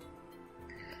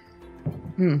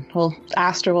 Well,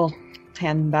 Aster will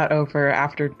hand that over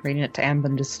after reading it to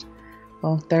Amvin.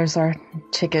 Well, there's our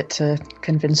ticket to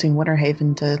convincing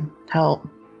Winterhaven to help.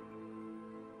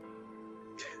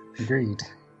 Agreed.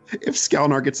 If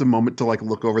Skalnar gets a moment to like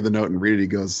look over the note and read it, he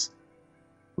goes,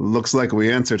 "Looks like we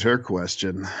answered her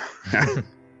question."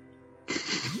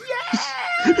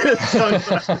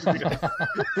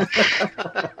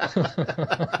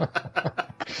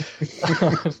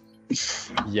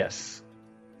 Yes.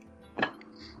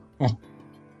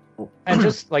 And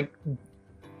just like,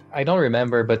 I don't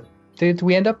remember, but did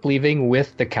we end up leaving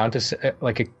with the Countess,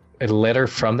 like a letter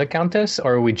from the Countess,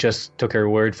 or we just took her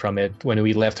word from it when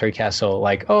we left her castle?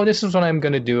 Like, oh, this is what I'm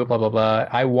gonna do, blah blah blah.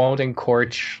 I won't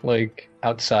encourage like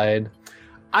outside.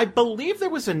 I believe there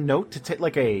was a note to take,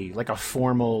 like a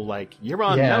formal, like, you're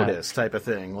on notice type of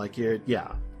thing. Like,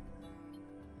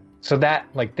 So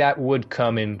that would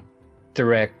come in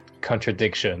direct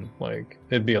contradiction. Like,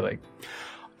 it'd be like,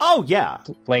 oh yeah,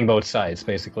 playing both sides,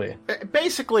 basically.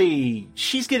 Basically,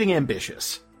 she's getting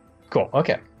ambitious. Cool.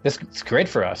 Okay, it's great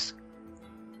for us.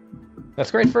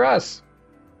 That's great for us.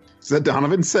 Is that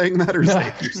Donovan saying that, or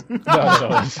is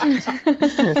No.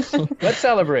 Let's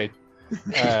celebrate.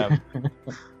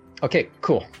 Okay,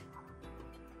 cool.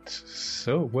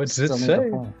 So what does it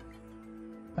say? All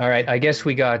right, I guess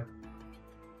we got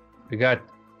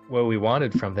what we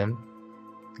wanted from them.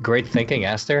 Great thinking,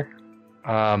 Aster.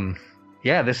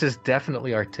 Yeah, this is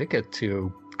definitely our ticket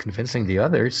to convincing the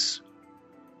others.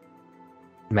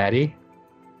 Maddie?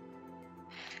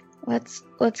 Let's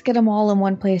get them all in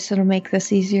one place. It'll make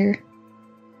this easier.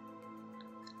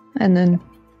 And then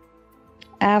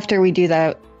after we do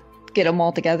that, get them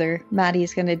all together,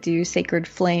 Maddie's gonna do Sacred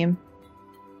Flame.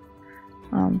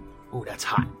 Ooh, that's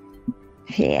hot.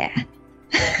 Yeah.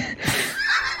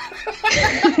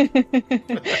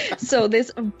 So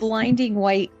this blinding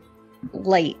white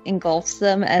light engulfs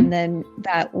them, and then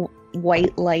that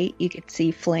white light, you could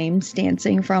see flames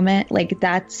dancing from it. Like,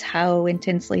 that's how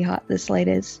intensely hot this light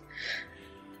is.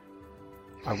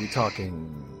 Are we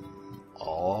talking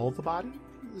all the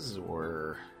bodies,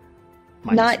 or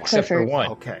not one? Except for Clifford? one.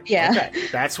 Okay. Yeah. Okay.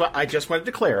 That's what I just wanted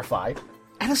to clarify.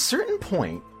 At a certain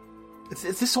point,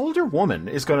 this older woman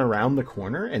is going to round the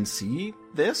corner and see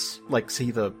this, like see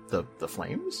the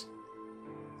flames,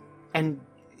 and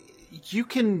you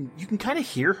can kind of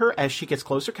hear her as she gets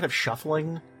closer, kind of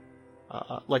shuffling,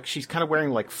 like she's kind of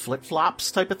wearing like flip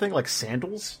flops type of thing, like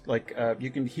sandals. Like you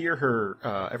can hear her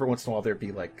every once in a while. There'd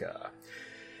be like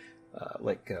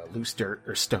loose dirt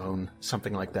or stone,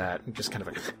 something like that, and just kind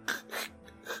of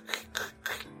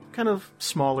kind of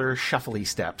smaller, shuffly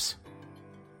steps.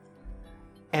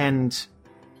 And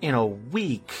in a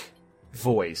weak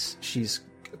voice,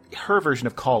 her version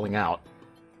of calling out,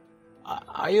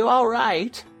 Are you all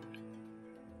right?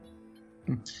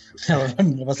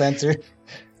 None of us answer.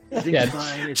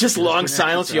 Yeah, Just long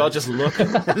silence. You all just look.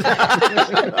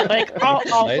 Like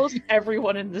almost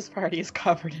everyone in this party is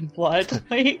covered in blood.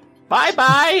 Like,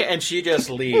 Bye-bye, and she just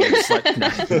leaves. Like, no.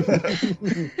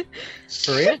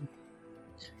 For real?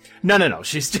 No.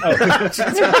 She's that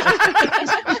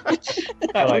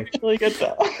would be really good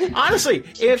though. honestly,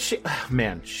 if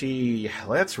she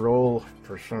let's roll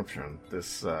perception.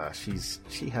 This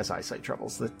she has eyesight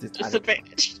troubles.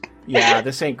 Disadvantage. Yeah,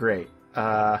 this ain't great.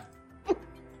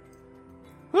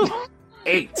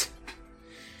 8.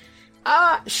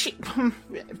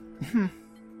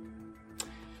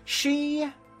 She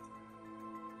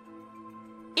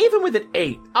even with an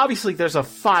 8, obviously there's a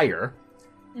fire,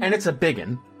 and it's a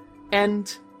biggin,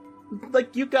 and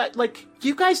like you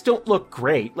guys don't look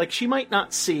great. Like she's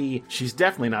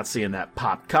definitely not seeing that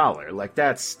popped collar. Like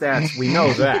that's we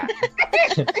know that.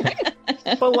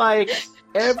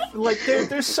 But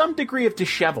there's some degree of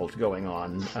disheveled going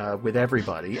on with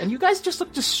everybody, and you guys just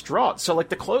look distraught. So like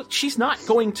the clothes, she's not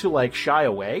going to like shy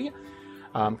away,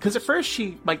 because at first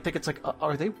she might think it's like,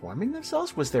 are they warming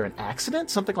themselves? Was there an accident?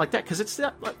 Something like that? Because it's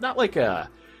not like a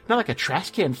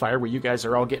trash can fire where you guys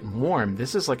are all getting warm.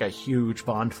 This is like a huge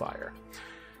bonfire.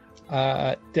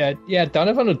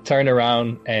 Donovan would turn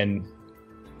around and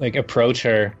like approach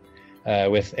her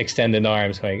with extended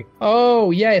arms, going,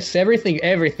 "Oh yes,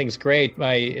 everything's great,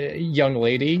 my young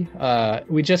lady.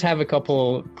 We just have a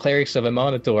couple clerics of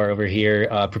Amaunator over here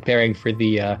preparing for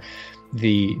the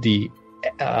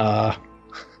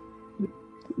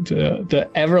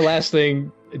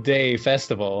Everlasting Day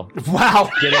Festival." Wow,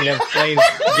 getting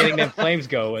them flames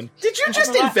going. Did you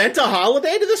just invent a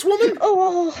holiday to this woman?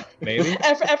 Oh, Maybe.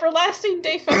 Everlasting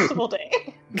Day Festival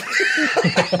Day.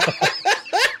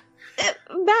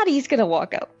 Maddie's gonna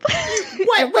walk up.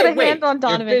 Wait. Hand on You're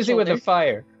Donovan's busy with shoulder. the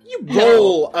fire. You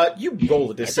roll a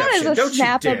deception. That is a Don't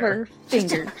snap you of dare. her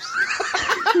fingers.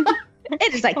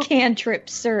 It is a cantrip,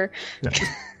 sir.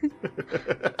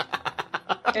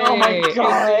 Oh my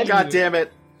god. God damn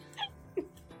it.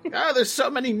 There's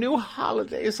so many new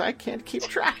holidays, I can't keep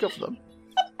track of them.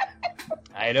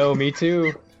 I know, me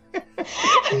too.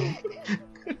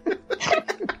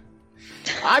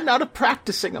 I'm not a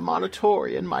practicing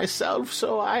Amaunatorian myself,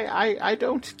 so I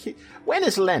don't keep... When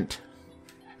is Lent?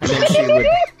 And then she would...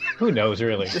 Who knows,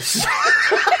 really?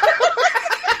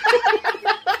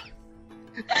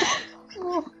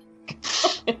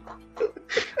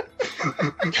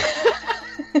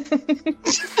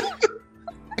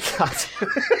 God.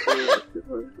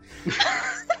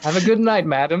 Have a good night,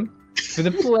 madam. It's been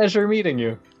a pleasure meeting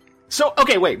you. So,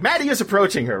 okay, wait. Maddie is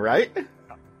approaching her, right?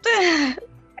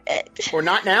 Or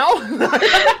not now?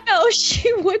 No,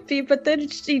 she would be, but then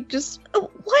she just... Oh,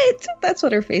 what? That's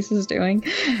what her face is doing.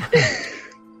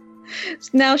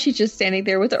 Now she's just standing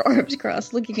there with her arms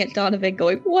crossed, looking at Donovan,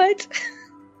 going, what?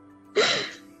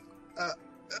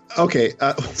 Okay,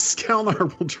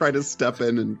 Skalnar will try to step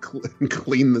in and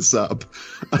clean this up.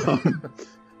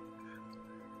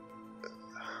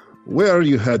 Where are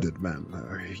you headed, ma'am?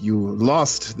 You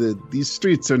lost? These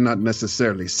streets are not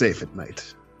necessarily safe at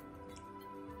night.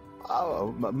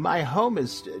 Oh, my home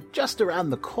is just around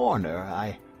the corner.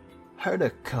 I heard a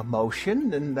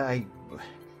commotion, and I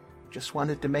just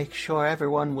wanted to make sure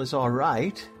everyone was all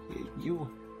right.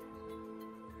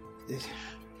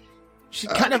 She's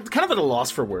kind of at a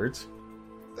loss for words.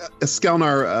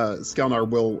 Skalnar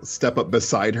will step up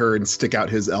beside her and stick out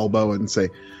his elbow and say,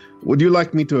 "Would you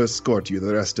like me to escort you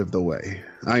the rest of the way?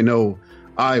 I know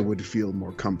I would feel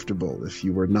more comfortable if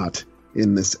you were not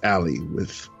in this alley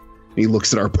with..." He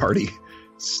looks at our party.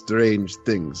 Strange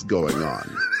things going on.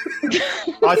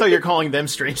 Oh, I thought you were calling them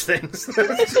strange things.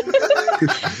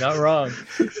 Not wrong.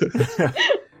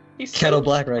 He's Kettle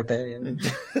black right there. Yeah.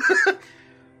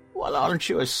 Well, aren't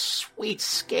you a sweet,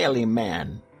 scaly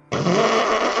man?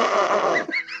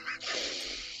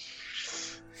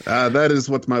 That is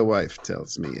what my wife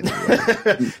tells me.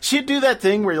 Anyway. She'd do that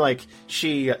thing where, like,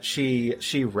 she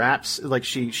wraps, like,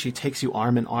 she takes you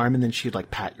arm in arm, and then she'd,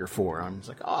 like, pat your forearms,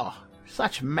 like, oh,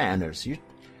 such manners.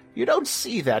 You don't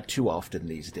see that too often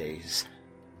these days.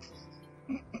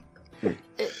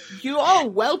 You are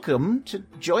welcome to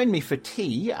join me for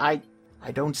tea. I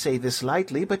don't say this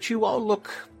lightly, but you all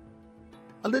look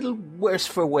a little worse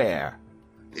for wear.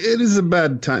 It is a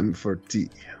bad time for tea,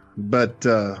 but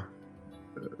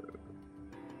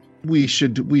we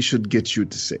should get you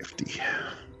to safety.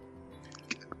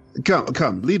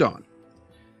 Come, lead on.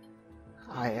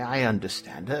 I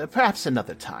understand. Perhaps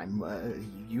another time.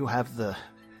 You have the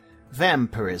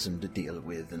vampirism to deal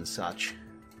with and such.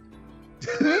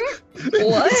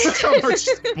 What? Skelnar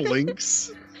just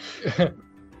blinks.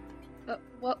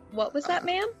 What was that,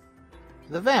 ma'am?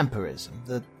 The vampirism.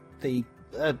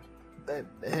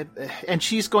 And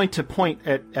she's going to point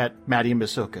at Maddie and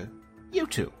Masoka. You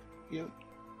two.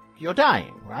 You're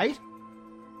dying, right?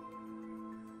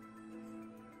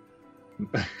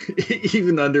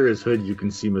 Even under his hood, you can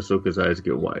see Masoka's eyes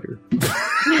get wider.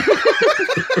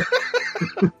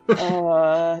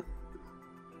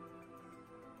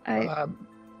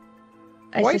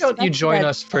 Why don't you join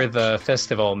us for the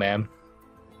festival, ma'am?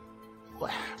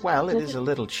 Well, it is a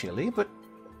little chilly, but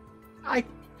a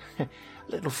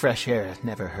little fresh air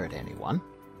never hurt anyone.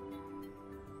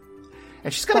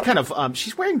 And she's gonna kind of,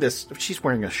 she's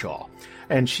wearing a shawl,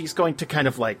 and she's going to kind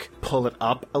of like pull it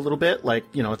up a little bit, like,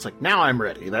 you know, it's like, now I'm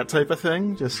ready, that type of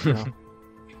thing, just, you know.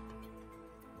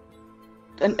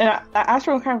 And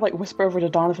Astro will kind of like whisper over to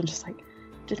Donovan, just like,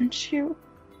 didn't you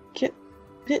get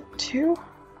bit too?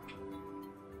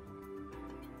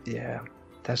 Yeah,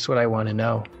 that's what I want to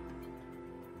know.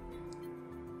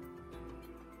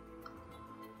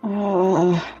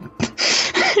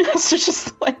 So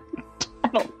just like,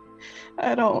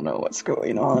 I don't know what's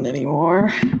going on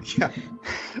anymore. Yeah.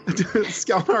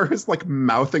 Skelnar is like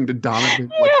mouthing to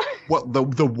Donovan, like, what the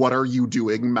what are you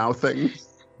doing mouthing?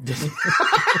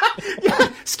 Yeah,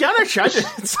 Skelnar tried to.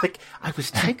 It's like, I was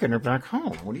taking her back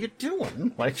home. What are you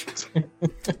doing? Like,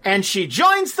 and she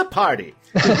joins the party.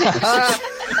 All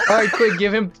right, quick,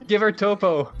 give her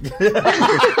Topo.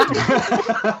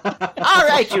 All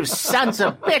right, you sons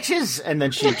of bitches! And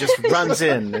then she just runs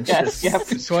in and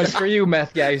This one's for you,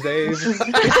 meth guys, Dave. This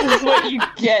is what you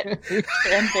get,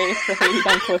 fan base for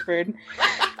hating on Clifford.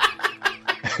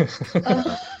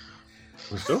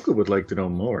 Masoka would like to know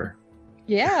more.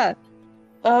 Yeah.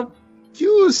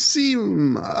 You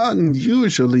seem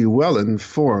unusually well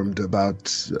informed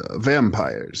about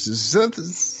vampires. Is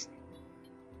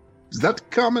that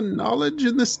common knowledge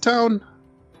in this town?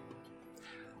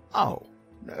 Oh,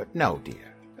 no,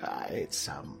 dear. It's,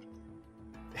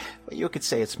 you could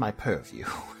say it's my purview.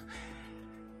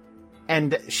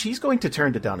 And she's going to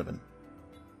turn to Donovan.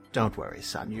 Don't worry,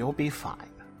 son, you'll be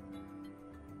fine.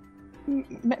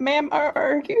 Ma'am,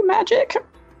 are you magic?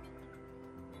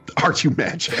 Are you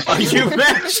magic? Are you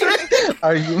magic?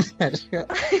 Are you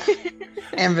magic?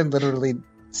 Anvin literally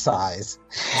sighs.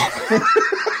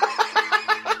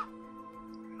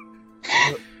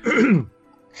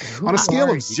 On a scale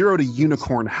of 0 to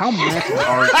unicorn, how magic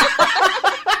are you?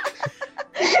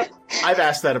 I've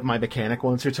asked that of my mechanic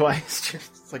once or twice.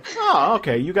 It's like, oh,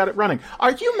 okay, you got it running.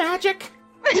 Are you magic?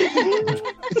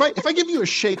 If I give you a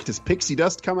shake, does pixie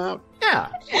dust come out? Yeah.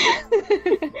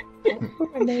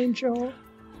 An angel.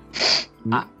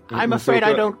 I'm afraid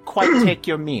I don't quite take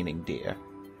your meaning, dear.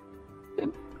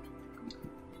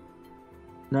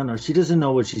 No, she doesn't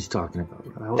know what she's talking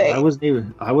about. I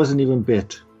wasn't even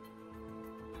bit.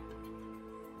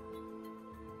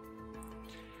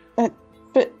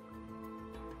 But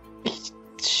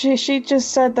she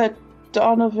just said that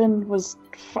Donovan was.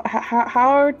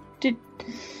 How did?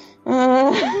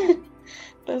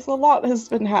 There's a lot has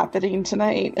been happening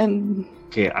tonight, and.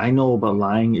 Okay, I know about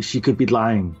lying. She could be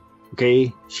lying.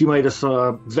 Okay, she might have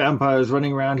saw vampires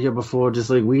running around here before, just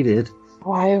like we did.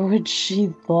 Why would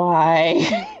she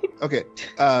lie? Okay,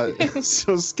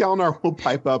 so Skelnar will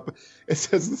pipe up. It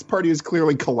says this party has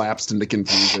clearly collapsed into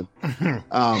confusion,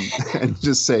 and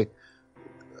just say,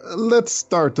 "Let's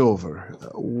start over.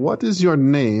 What is your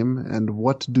name, and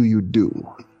what do you do?"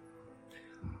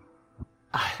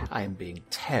 I am being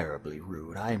terribly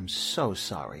rude. I am so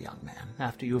sorry, young man.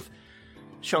 After you've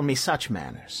shown me such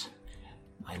manners.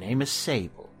 My name is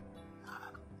Sable.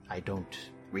 I don't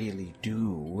really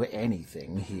do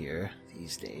anything here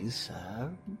these days.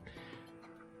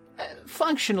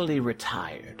 Functionally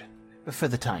retired, for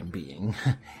the time being.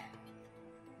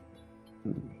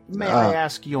 May I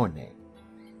ask your name?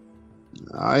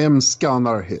 I am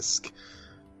Skelnar Hisk,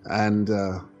 and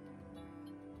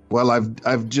well,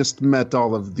 I've just met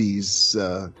all of these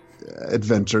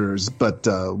adventurers, but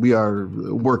we are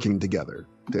working together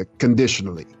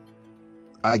conditionally,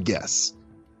 I guess.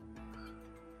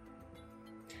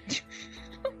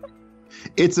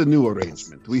 It's a new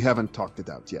arrangement. We haven't talked it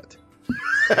out yet.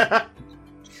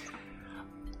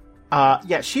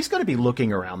 Yeah, she's going to be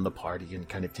looking around the party and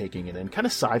kind of taking it in, kind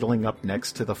of sidling up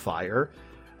next to the fire,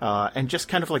 and just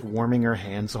kind of like warming her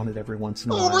hands on it every once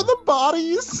in a while. Over the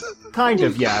bodies? Kind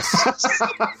of, yes.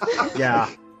 Yeah.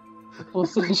 Well,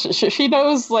 she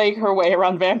knows like her way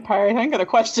around vampire. I ain't gonna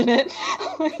question it.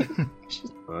 She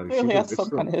clearly has some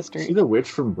kind of history. She's the witch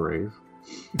from Brave.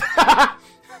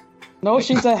 No,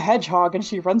 she's a hedgehog and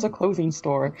she runs a clothing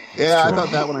store. Yeah, I thought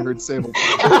that when I heard Sable.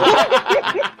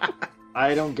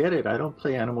 I don't get it. I don't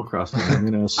play Animal Crossing. I'm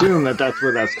going to assume that that's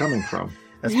where that's coming from.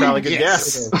 That's probably a good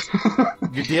Yes. guess.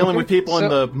 You're dealing with people in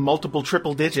the multiple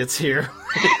triple digits here.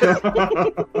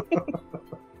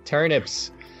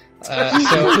 Turnips. So,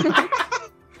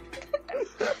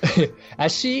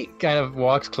 as she kind of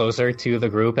walks closer to the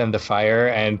group and the fire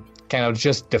and kind of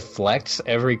just deflects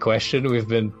every question we've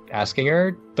been asking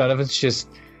her, Donovan's just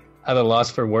at a loss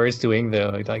for words, doing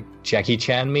the like Jackie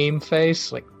Chan meme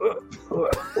face, like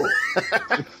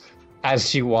as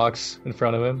she walks in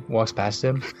front of him, walks past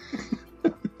him.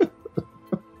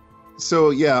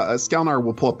 So yeah, Skalnar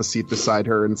will pull up a seat beside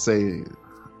her and say,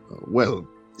 "Well,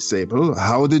 Sable,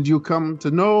 how did you come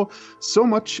to know so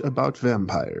much about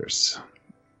vampires?"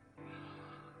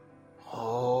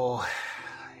 Oh,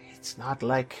 it's not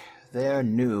like they're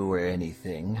new or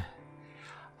anything.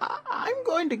 I'm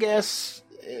going to guess,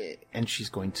 and she's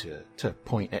going to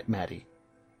point at Maddie.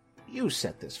 You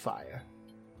set this fire.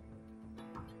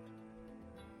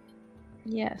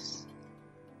 Yes.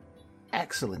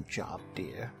 Excellent job,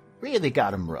 dear. Really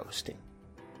got him roasting.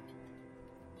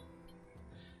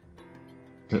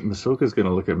 Masoka's going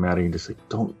to look at Maddie and just say,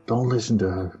 don't listen to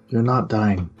her. You're not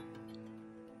dying.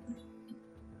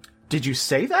 Did you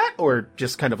say that, or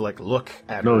just kind of like look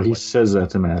at her? No, he like- says that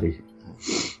to Maddie.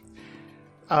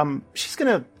 She's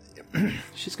gonna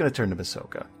turn to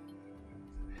Masoka.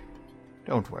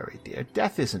 Don't worry, dear.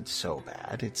 Death isn't so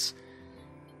bad. It's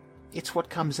what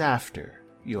comes after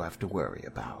you have to worry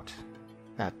about.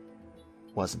 That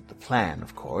wasn't the plan,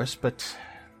 of course, but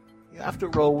you have to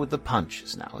roll with the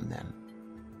punches now and then.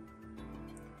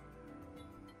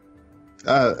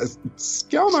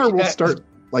 Skalnar will start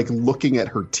like looking at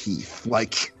her teeth,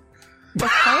 like,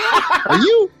 are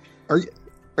you a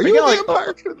like,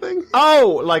 vampire kind of thing?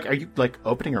 Oh, like, are you like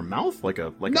opening her mouth like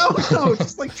No,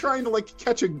 just like trying to like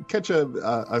catch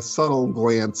a subtle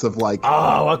glance of like,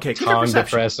 Oh, okay. Give me Tongue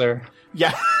perception. depressor.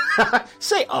 Yeah.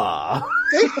 Say ah.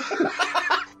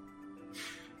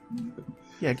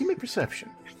 Yeah, give me perception.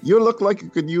 you look like you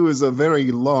could use a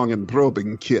very long and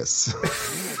probing kiss.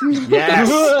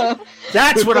 Yes.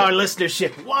 That's what our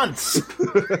listenership wants.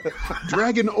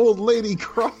 Dragon old lady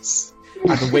cross.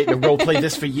 I've been waiting to roleplay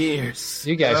this for years.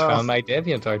 You guys found my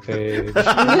DeviantArt page.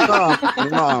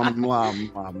 Nom,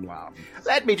 nom, nom, nom.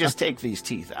 Let me just take these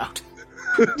teeth out.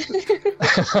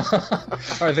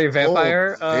 Are they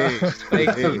vampire? Hey, fake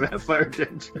hey. teeth? Vampire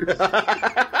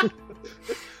dentures.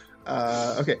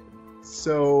 Okay,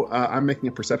 so I'm making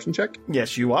a perception check.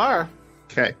 Yes, you are.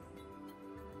 Okay.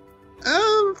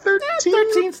 13.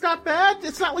 13's not bad.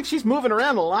 It's not like she's moving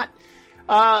around a lot.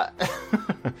 You're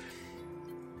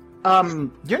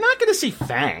not going to see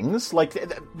fangs. Like,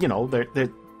 you know,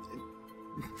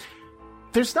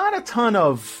 there's not a ton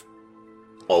of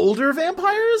older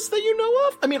vampires that you know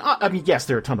of. I mean, yes,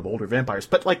 there are a ton of older vampires,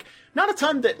 but like, not a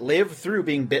ton that live through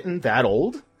being bitten that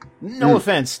old. No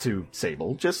offense to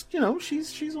Sable, just, you know,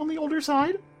 she's on the older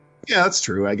side. Yeah, that's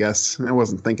true, I guess. I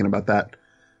wasn't thinking about that.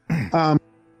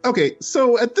 Okay,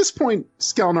 so at this point,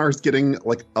 Skalnar's getting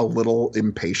like a little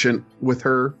impatient with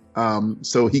her.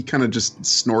 So he kind of just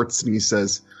snorts and he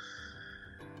says,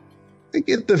 I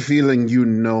get the feeling you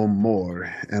know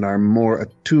more and are more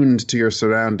attuned to your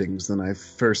surroundings than I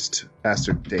first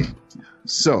ascertained.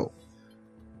 So,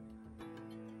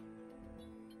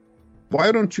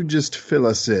 why don't you just fill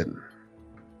us in?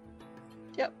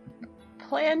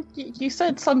 Plan? You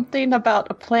said something about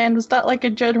a plan. Was that like a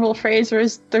general phrase, or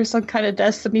is there some kind of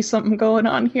destiny, something going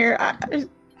on here?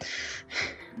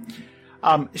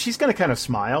 She's gonna kind of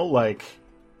smile, like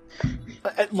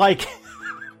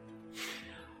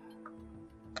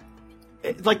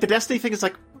the destiny thing is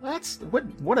like, that's what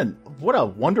a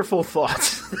wonderful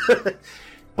thought.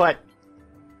 But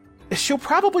she'll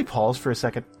probably pause for a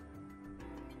second.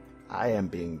 I am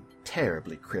being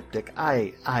terribly cryptic.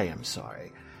 I am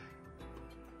sorry.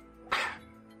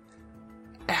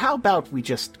 How about we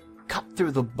just cut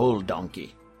through the bull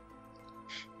donkey?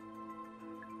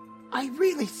 I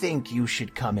really think you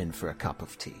should come in for a cup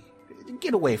of tea.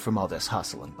 Get away from all this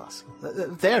hustle and bustle.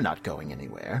 They're not going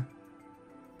anywhere.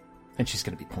 And she's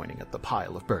going to be pointing at the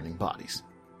pile of burning bodies.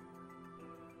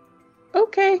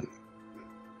 Okay.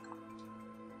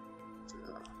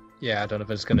 Yeah,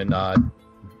 Donovan's gonna nod.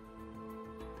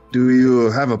 Do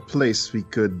you have a place we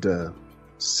could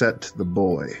set the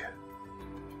boy?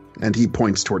 And he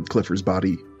points toward Clifford's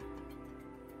body.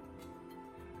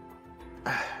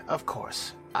 Of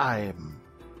course. I am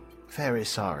very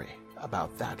sorry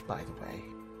about that, by the way.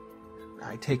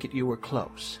 I take it you were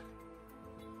close.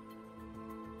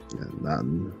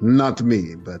 Not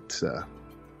me, but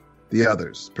The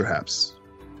others, perhaps.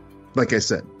 Like I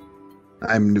said,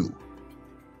 I'm new.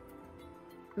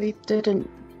 We didn't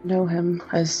know him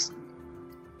as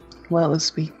well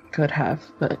as we could have,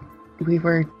 but we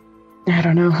were, I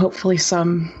don't know, hopefully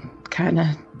some kind of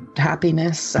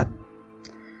happiness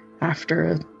after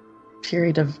a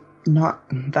period of not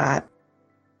that.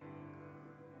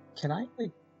 Can I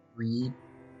read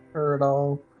her at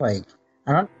all? I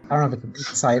don't know if it's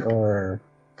insight or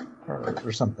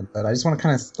something, but I just want to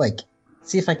kind of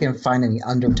see if I can find any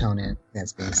undertone in it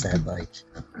that's being said,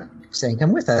 saying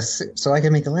 "Come with us, so I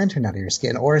can make a lantern out of your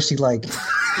skin," or is she "Come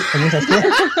with us"?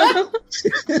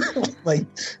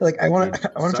 I want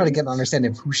to try to get an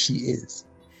understanding of who she is.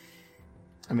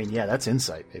 I mean, yeah, that's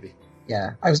insight, baby.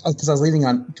 Yeah, because I was leaning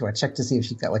on. Do I check to see if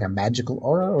she's got a magical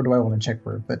aura, or do I want to check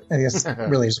for? But I guess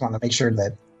really just want to make sure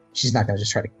that she's not going to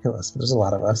just try to kill us. But there's a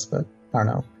lot of us, but I don't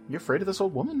know. You're afraid of this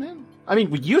old woman, man? I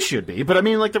mean, you should be, but I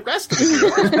mean, the rest of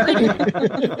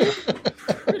it is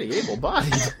pretty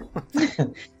able-bodied.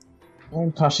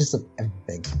 I'm cautious of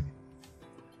everything.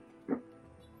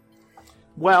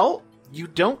 Well, you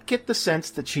don't get the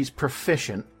sense that she's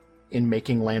proficient in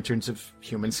making lanterns of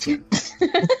human skin.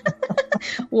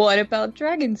 What about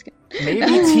dragon skin? Maybe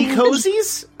tea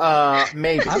cozies?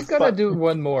 Maybe. I'm gonna do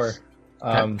one more.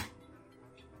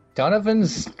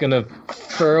 Donovan's gonna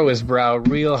furrow his brow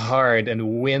real hard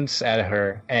and wince at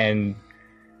her, and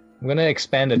I'm gonna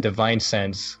expand a divine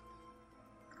sense.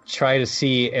 Try to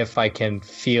see if I can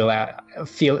feel out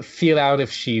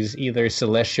if she's either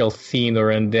celestial, fiend, or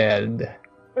undead.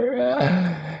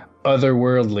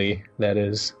 Otherworldly, that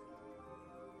is.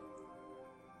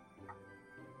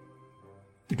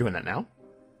 You're doing that now?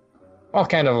 Well,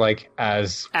 kind of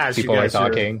as people are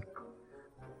talking.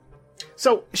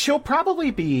 So she'll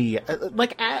probably be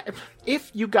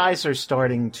if you guys are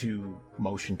starting to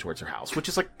motion towards her house, which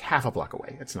is half a block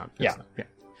away. It's not.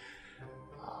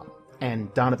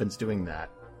 And Donovan's doing that.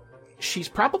 She's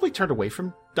probably turned away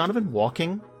from Donovan,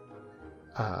 walking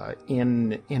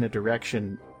in a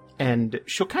direction, and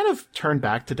she'll kind of turn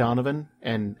back to Donovan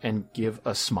and give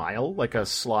a smile, a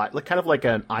sly, kind of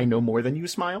an "I know more than you"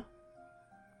 smile.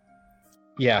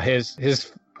 Yeah,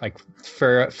 his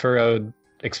furrowed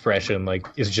expression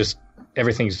is just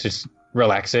everything's just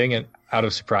relaxing and out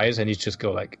of surprise, and he's just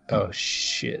go "Oh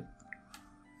shit,"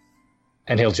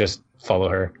 and he'll just follow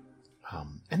her.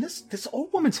 And this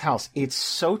old woman's house, it's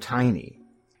so tiny.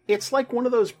 It's like one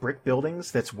of those brick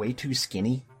buildings that's way too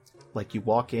skinny. You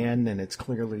walk in and it's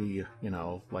clearly,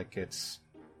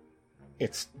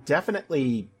 it's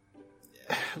definitely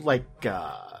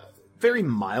very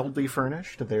mildly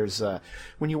furnished. There's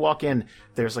when you walk in,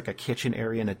 there's a kitchen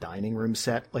area and a dining room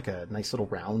set, a nice little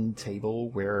round table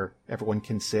where everyone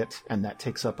can sit, and that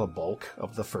takes up a bulk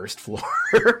of the first floor.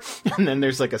 And then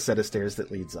there's a set of stairs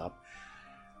that leads up.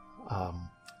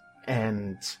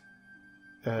 And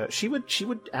she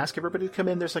would ask everybody to come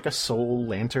in. There's a soul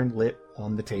lantern lit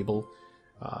on the table,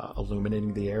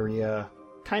 illuminating the area,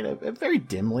 kind of very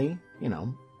dimly.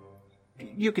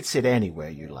 You could sit anywhere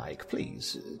you like.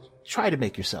 Please try to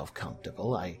make yourself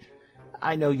comfortable.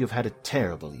 I know you've had a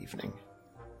terrible evening.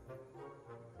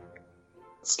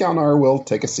 Skalnar will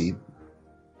take a seat.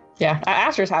 Yeah,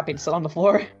 Aster's happy to sit on the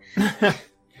floor.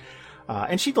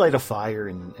 And she'd light a fire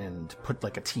and put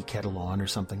a tea kettle on or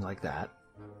something like that.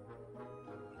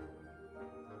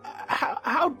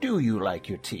 How do you like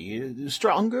your tea?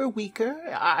 Stronger, weaker?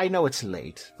 I know it's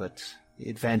late, but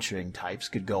adventuring types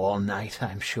could go all night,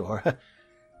 I'm sure.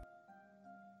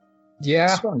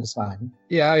 Yeah. Strong is fine.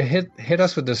 Yeah, hit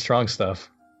us with the strong stuff.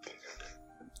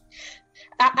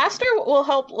 Aster will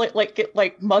help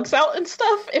get mugs out and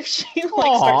stuff if she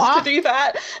starts to do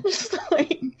that. Just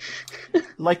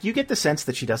you get the sense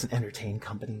that she doesn't entertain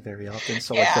company very often.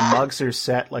 So yeah. The mugs are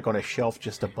set on a shelf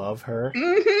just above her.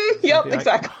 Mm-hmm. Yep,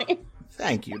 exactly.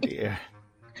 Thank you, dear.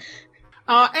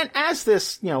 And as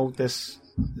this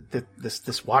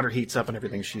water heats up and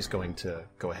everything, she's going to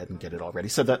go ahead and get it all ready.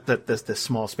 So that this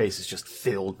small space is just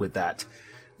filled with that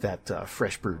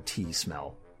fresh brewed tea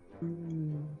smell.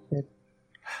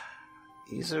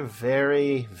 These are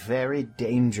very, very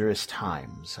dangerous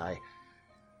times. I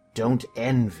don't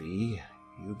envy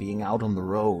you being out on the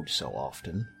road so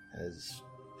often, as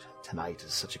tonight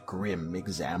is such a grim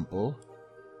example.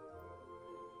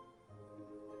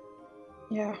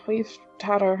 Yeah, we've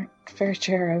had our fair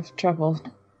share of trouble.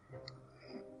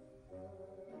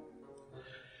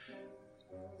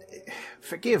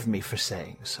 Forgive me for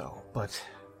saying so, but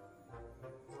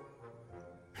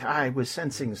I was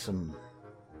sensing some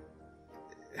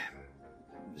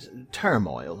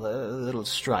turmoil, a little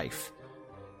strife.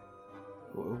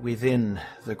 within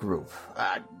the group.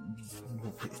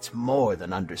 It's more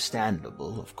than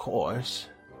understandable, of course.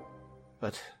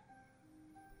 But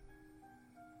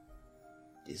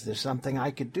is there something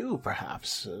I could do,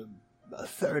 perhaps? A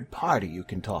third party you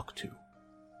can talk to?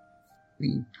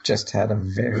 We just had a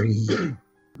very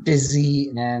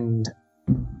busy and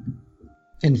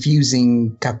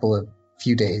confusing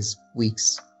few days,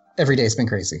 weeks. Every day's been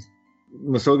crazy.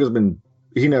 Masoka's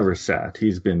he never sat.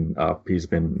 He's been up. He's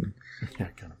been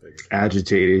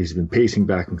agitated. He's been pacing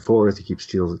back and forth. He keeps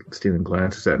stealing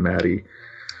glances at Maddie.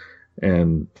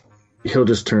 And he'll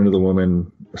just turn to the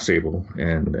woman, Sable,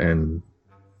 and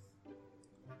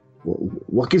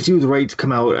what gives you the right to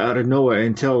come out of nowhere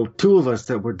and tell two of us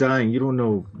that we're dying? You don't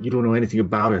know anything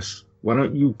about us. Why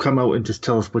don't you come out and just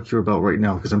tell us what you're about right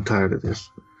now? Because I'm tired of this.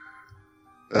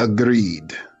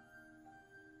 Agreed.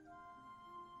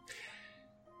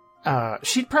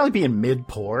 She'd probably be in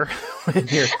mid-pour.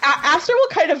 Aster will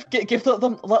kind of give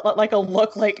them like a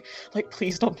look like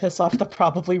please don't piss off the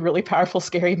probably really powerful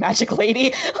scary magic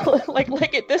lady.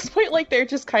 like at this point, like they're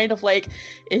just kind of like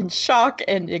in shock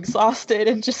and exhausted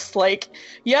and just like,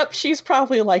 yep, she's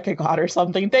probably like a god or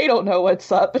something. They don't know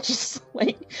what's up, but just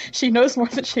like she knows more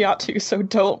than she ought to, so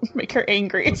don't make her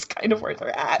angry. It's kind of where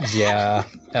they're at. Yeah.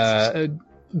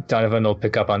 Donovan will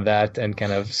pick up on that and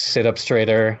kind of sit up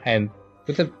straighter and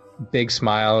with a big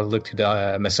smile look to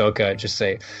Masoka and just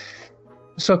say,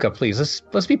 Masoka, please,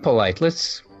 let's be polite.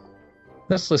 Let's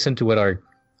listen to what our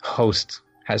host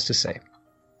has to say.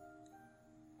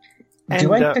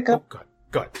 Do I pick up?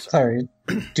 Go ahead. Sorry.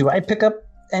 Do I pick up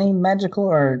any magical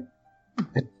or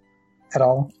at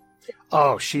all?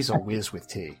 Oh, she's a whiz with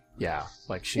tea. Yeah,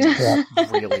 like she's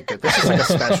really good. This is like a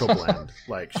special blend.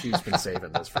 Like she's been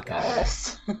saving this for college.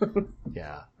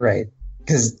 Yeah. Right.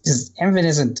 Because Envin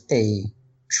isn't a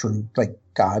true like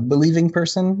God believing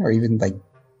person, or even like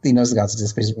he knows the gods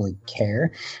exist, but he doesn't really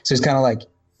care. So he's kind of like,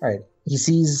 all right, he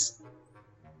sees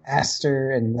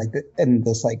Aster and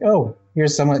this like, oh,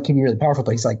 here's someone that can be really powerful,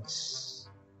 but he's like,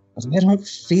 I don't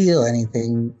feel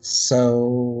anything,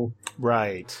 so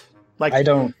right. Like I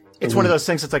don't. It's one of those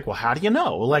things. It's like, well, how do you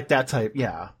know? Like that type,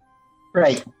 yeah.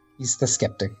 Right. He's the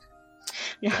skeptic.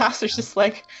 Yeah, Aster's just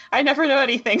like, I never know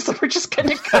anything, so we're just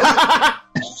gonna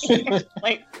go.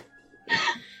 Like.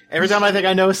 Every time I think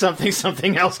I know something,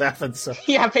 something else happens. So.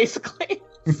 Yeah, basically.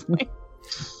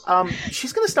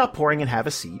 She's going to stop pouring and have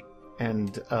a seat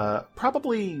and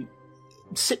probably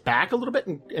sit back a little bit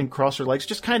and cross her legs,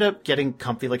 just kind of getting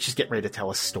comfy, like she's getting ready to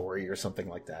tell a story or something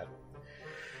like that.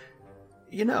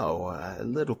 You know, a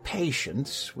little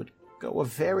patience would go a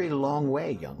very long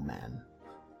way, young man.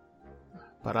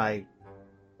 But I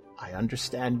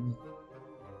understand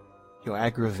your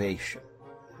aggravation,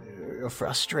 your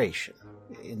frustration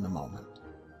in the moment.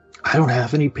 I don't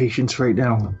have any patience right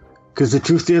now, because the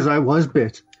truth is I was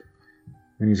bit.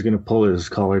 And he's going to pull his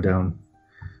collar down.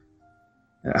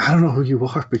 I don't know who you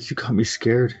are, but you got me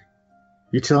scared.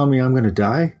 You telling me I'm going to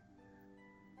die?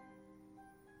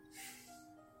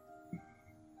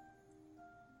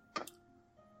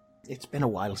 It's been a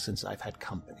while since I've had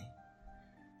company.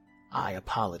 I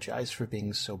apologize for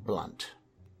being so blunt.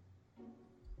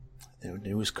 The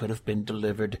news could have been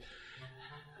delivered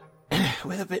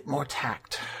with a bit more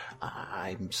tact.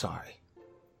 I'm sorry.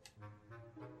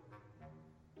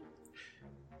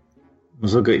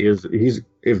 Masoka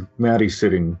if Maddie's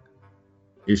sitting,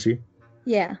 is she?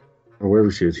 Yeah. Or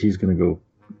wherever she is, he's gonna go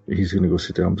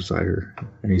sit down beside her,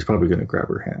 and he's probably gonna grab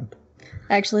her hand.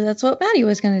 Actually, that's what Maddie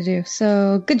was going to do,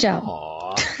 so good job.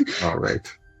 Aww. All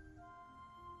right.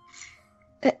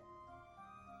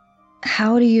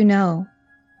 How do you know?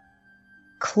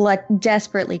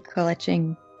 Desperately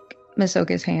clutching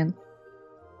Masoka's hand,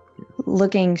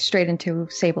 looking straight into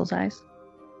Sable's eyes.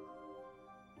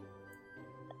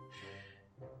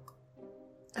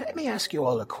 Let me ask you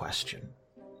all a question.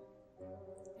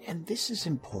 And this is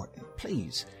important.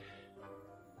 Please,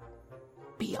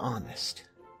 be honest.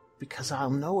 Because I'll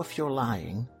know if you're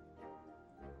lying.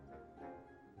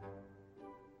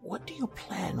 What do you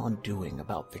plan on doing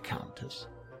about the Countess?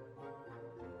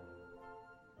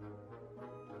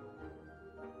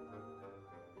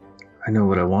 I know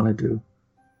what I want to do.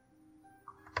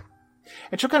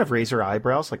 And she'll kind of raise her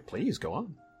eyebrows, like, please, go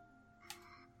on.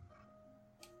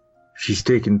 She's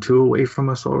taken 2 away from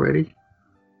us already.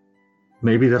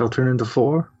 Maybe that'll turn into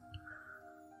 4.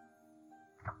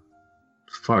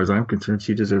 As far as I'm concerned,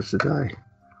 she deserves to die.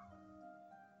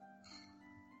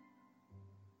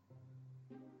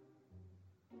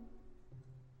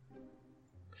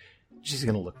 She's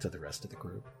going to look to the rest of the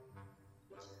group.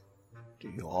 Do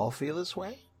you all feel this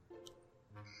way?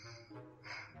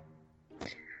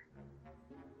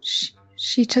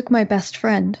 She took my best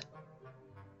friend.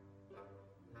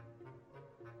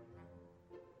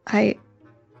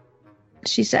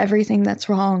 She's everything that's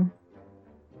wrong.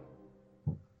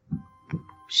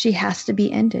 She has to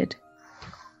be ended.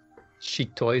 She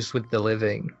toys with the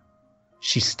living.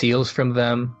 She steals from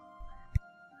them,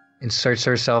 inserts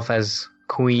herself as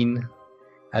queen,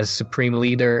 as supreme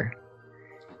leader.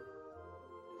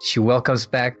 She welcomes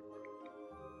back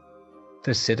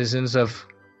the citizens of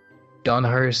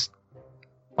Dawnhurst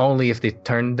only if they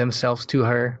turn themselves to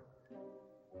her.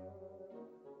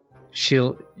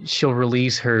 She'll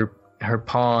release her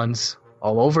pawns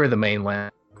all over the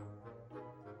mainland.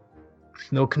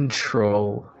 With no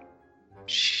control.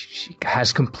 She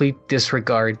has complete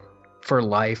disregard for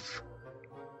life.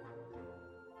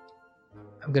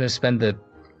 I'm gonna spend the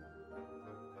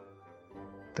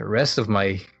rest of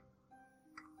my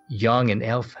young and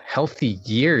healthy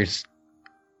years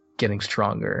getting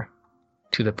stronger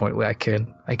to the point where I can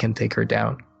take her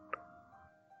down.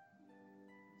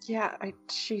 Yeah,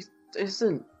 she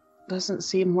doesn't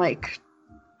seem like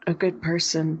a good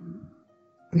person.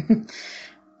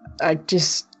 I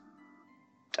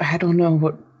don't know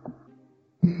what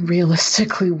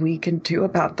realistically we can do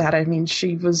about that. I mean,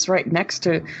 she was right next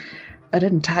to an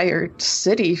entire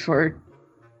city for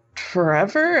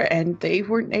forever, and they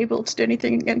weren't able to do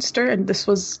anything against her. And this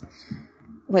was,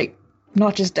 like,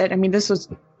 not just dead. I mean, this was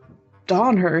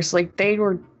Dawnhurst. Like, they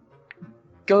were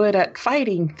good at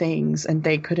fighting things, and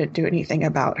they couldn't do anything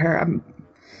about her.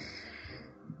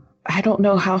 I don't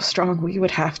know how strong we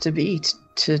would have to be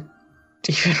to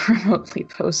even remotely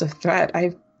pose a threat.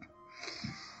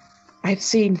 I've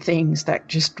seen things that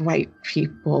just wipe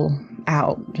people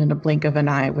out in a blink of an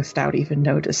eye without even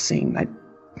noticing.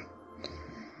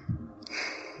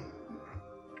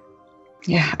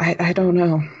 I don't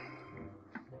know.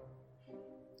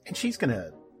 And she's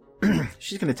gonna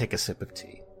take a sip of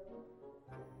tea.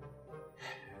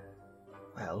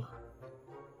 Well,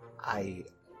 I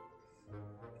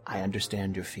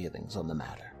understand your feelings on the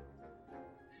matter.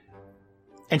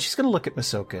 And she's gonna look at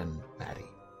Masoka and Maddie.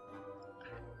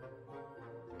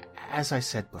 As I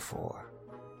said before,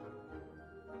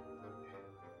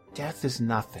 death is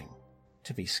nothing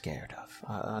to be scared of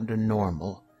under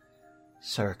normal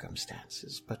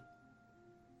circumstances, but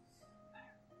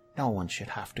no one should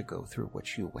have to go through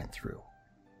what you went through,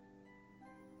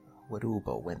 what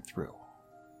Ubo went through,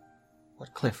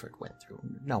 what Clifford went through.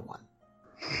 No one.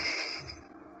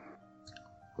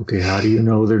 Okay, how do you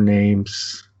know their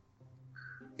names?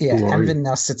 Yeah, Who are you? Envin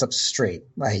now sits up straight.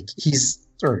 Like, he's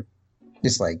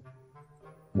just like,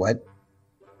 what?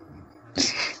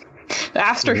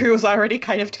 Aster, who was already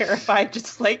kind of terrified,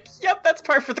 just like, yep, that's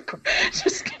par for the course.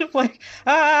 Just kind of like,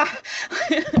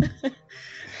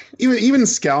 Even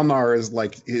Skalnar is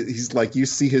like, he's like, you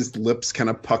see his lips kind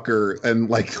of pucker, and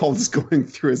like all this going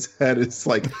through his head. It's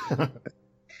like,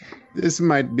 this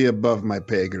might be above my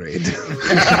pay grade.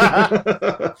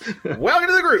 Welcome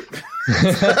to the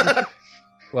group.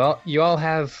 Well, you all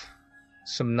have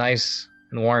some nice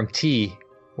and warm tea.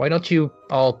 Why don't you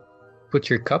all put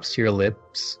your cups to your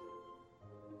lips?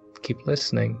 Keep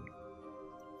listening.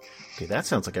 Okay, that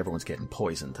sounds like everyone's getting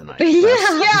poisoned tonight.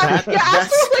 yeah.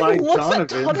 That's Like, like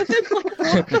what's Donovan.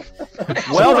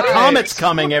 well, the comet's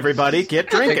coming, everybody. Get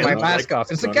drinking. Take my mask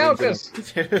off. It's the Countess.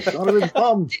 Donovan's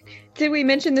bum. Did we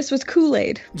mention this was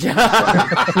Kool-Aid?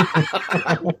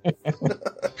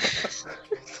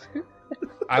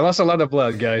 I lost a lot of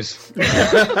blood, guys.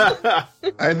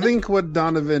 I think what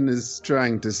Donovan is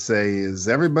trying to say is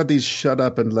everybody shut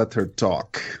up and let her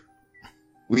talk.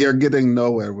 We are getting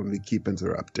nowhere when we keep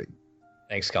interrupting.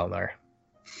 Thanks, Kalnar.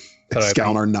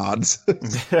 Skalnar nods.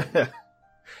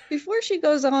 Before she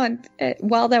goes on,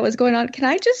 while that was going on, can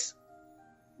I just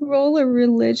roll a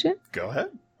religion? Go ahead.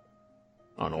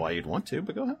 I don't know why you'd want to,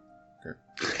 but go ahead.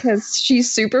 Because she's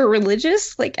super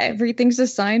religious? Like everything's a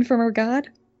sign from her god?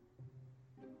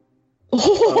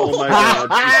 Oh my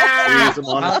god. She's a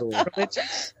monitor.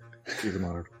 She's a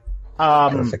monitor.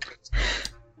 Perfect.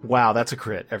 Wow, that's a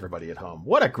crit, everybody at home.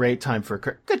 What a great time for a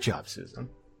crit. Good job, Susan.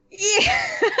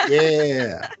 Yeah.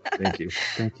 Yeah. Thank you.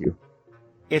 Thank you.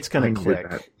 It's gonna I did click.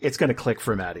 that. It's gonna click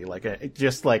for Maddie, like a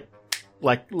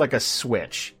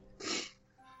switch.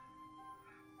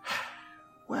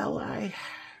 Well, I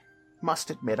must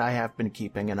admit I have been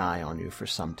keeping an eye on you for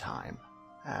some time.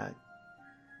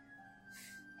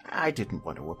 I didn't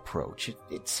want to approach.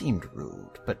 It seemed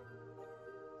rude, but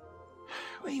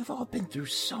we've all been through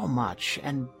so much,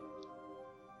 and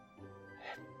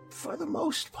for the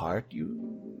most part,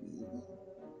 you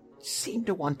seem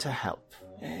to want to help,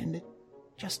 and it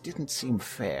just didn't seem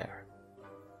fair.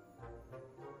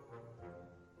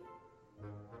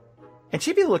 And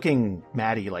she'd be looking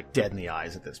Maddie like dead in the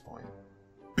eyes at this point.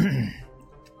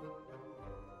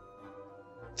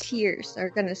 Tears are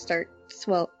gonna start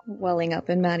welling up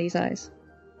in Maddie's eyes.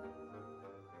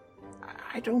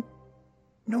 I don't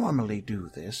normally do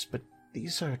this, but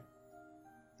these are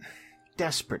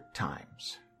desperate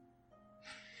times.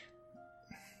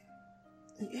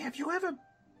 Have you ever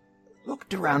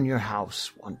looked around your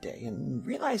house one day and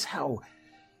realized how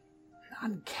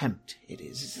unkempt it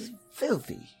is? It's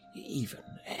filthy, even.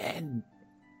 And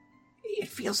it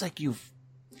feels like you've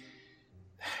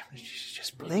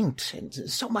just blinked and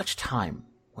so much time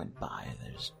went by.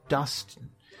 There's dust and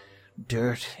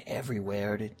dirt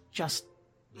everywhere.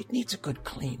 It needs a good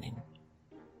cleaning.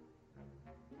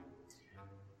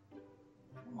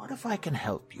 What if I can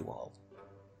help you all?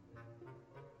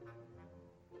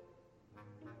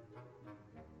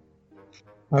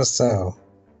 How so?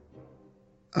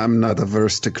 I'm not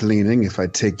averse to cleaning, if I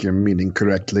take your meaning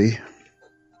correctly.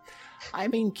 I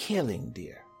mean killing,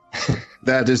 dear.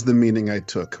 That is the meaning I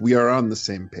took. We are on the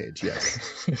same page,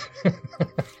 yes.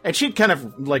 And she'd kind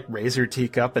of like raise her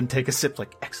teacup and take a sip,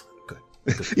 like, excellent, good.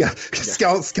 Yeah,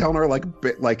 Skalnar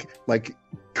like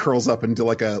curls up into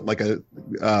like a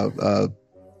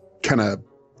kind of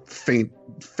faint,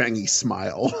 fangy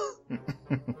smile.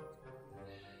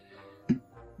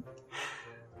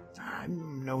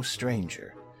 I'm no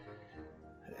stranger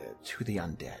to the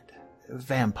undead,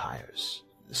 vampires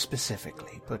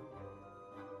specifically, but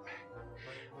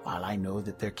while I know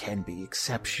that there can be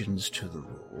exceptions to the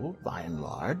rule, by and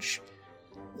large,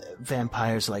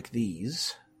 vampires like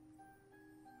these,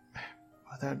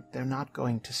 well, they're not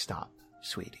going to stop,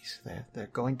 sweeties. They're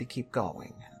going to keep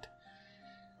going, and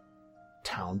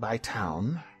town by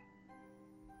town,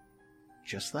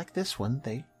 just like this one,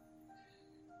 they,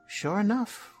 sure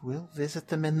enough, will visit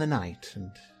them in the night,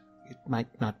 and it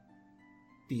might not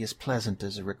be as pleasant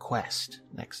as a request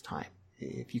next time,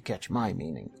 if you catch my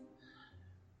meaning.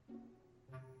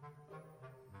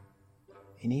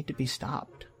 They need to be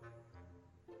stopped.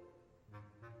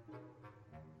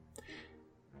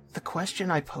 The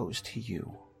question I pose to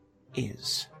you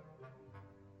is,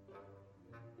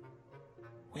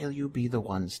 will you be the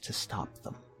ones to stop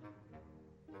them?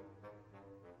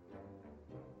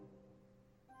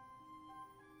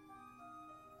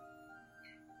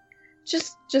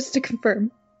 Just to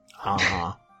confirm.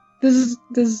 Uh-huh. This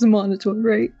is a monitor,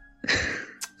 right?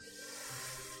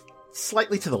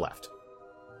 Slightly to the left.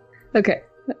 Okay.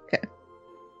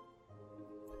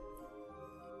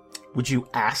 Would you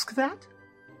ask that?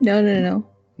 No.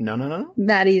 No.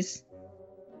 Maddie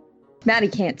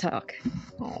can't talk.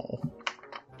 Oh.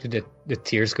 Did the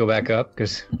tears go back up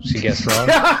because she guessed wrong?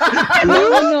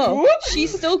 No.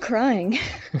 She's still crying.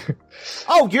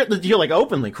 Oh, you're like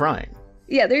openly crying.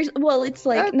 Yeah, it's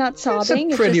like not sobbing.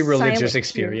 It's a pretty just religious silent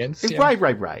experience. tears. Yeah.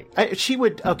 Right. She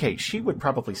would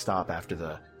probably stop after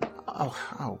the,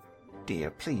 oh dear,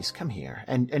 please come here.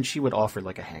 And she would offer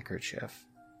like a handkerchief.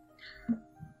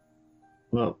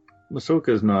 Well,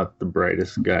 Masoka's not the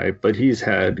brightest guy, but he's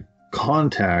had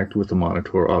contact with the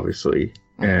Monitor, obviously.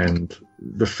 And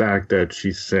the fact that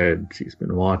she said she's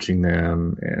been watching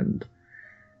them, and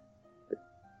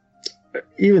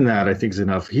even that I think is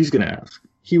enough. He's going to ask.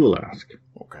 He will ask.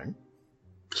 Okay.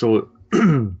 So,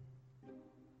 and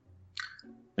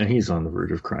he's on the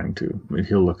verge of crying too. I mean,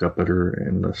 he'll look up at her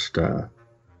and just,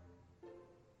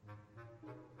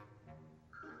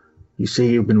 you say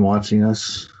you've been watching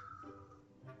us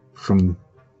from,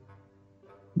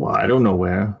 well, I don't know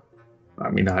where. I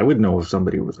mean, I would know if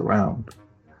somebody was around.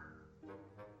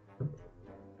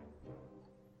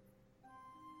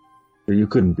 But you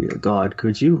couldn't be a god,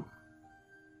 could you?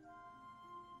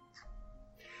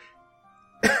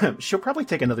 She'll probably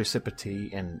take another sip of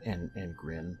tea and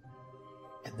grin,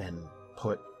 and then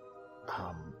put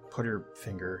her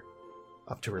finger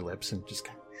up to her lips and just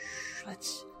kind of,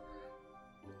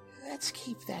 let's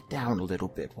keep that down a little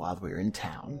bit while we're in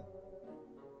town.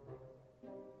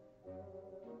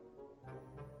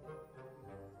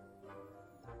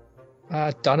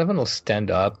 Donovan will stand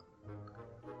up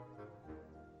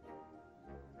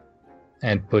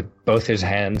and put both his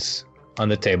hands on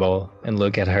the table and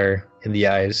look at her in the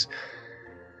eyes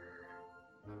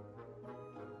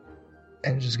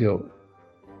and just go,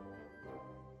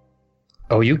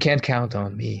 oh, you can't count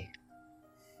on me.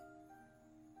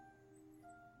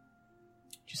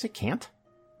 Did you say can't?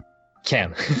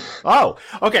 Can. Oh,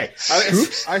 okay.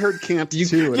 Oops, I heard can't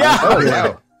too. And Yeah. I was like,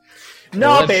 Oh, wow. No,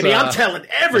 Well, baby, I'm telling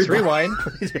Let's everybody. rewind.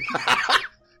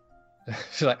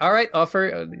 She's like, all right,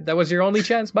 offer. That was your only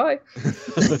chance. Bye.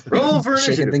 Roll for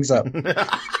Shaking initiative. things up.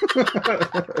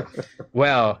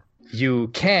 Well, you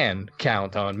can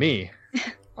count on me.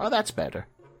 Oh, that's better.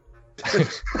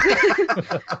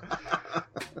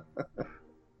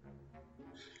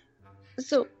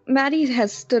 So Maddie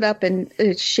has stood up and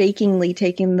shakingly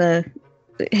taken the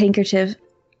handkerchief.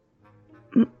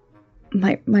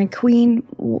 My queen,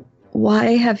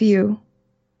 why have you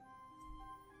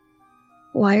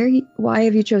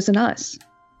chosen us?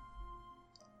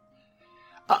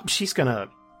 She's gonna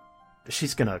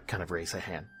kind of raise a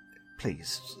hand.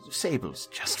 Please, Sable's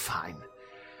just fine.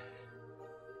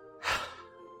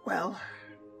 Well,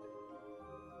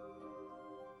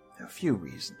 there are a few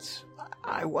reasons.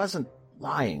 I wasn't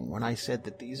lying when I said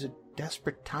that these are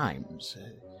desperate times,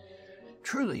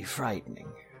 truly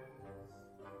frightening.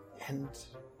 And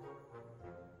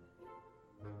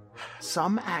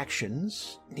some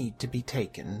actions need to be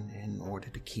taken in order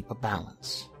to keep a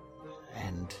balance.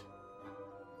 And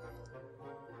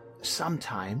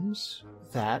sometimes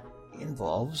that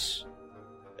involves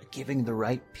giving the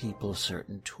right people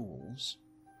certain tools.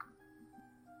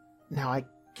 Now, I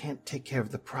can't take care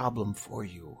of the problem for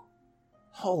you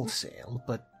wholesale,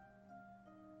 but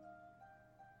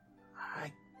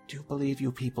I do believe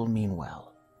you people mean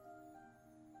well.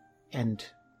 And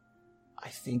I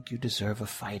think you deserve a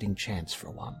fighting chance for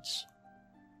once.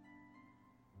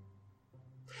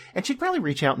 And she'd probably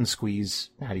reach out and squeeze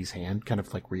Maddie's hand, kind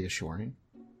of like reassuring.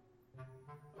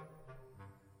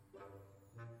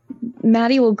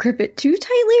 Maddie will grip it too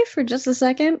tightly for just a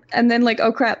second, and then like,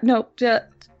 oh crap, no, just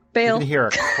bail. You can hear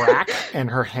a crack,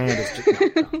 and her hand is just...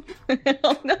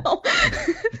 Oh no.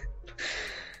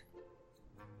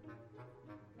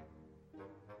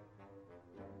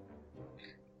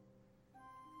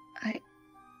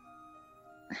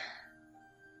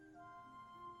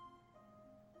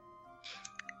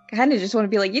 I kind of just want to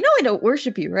be like, I don't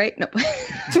worship you, right? No.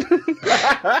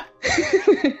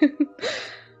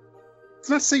 It's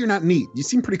not to say you're not neat. You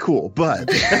seem pretty cool, but...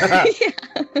 Yeah.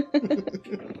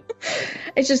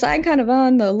 It's just I'm kind of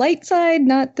on the light side,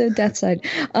 not the death side.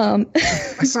 I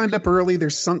signed up early.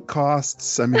 There's sunk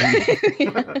costs. I mean...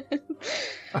 Yeah.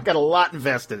 I've got a lot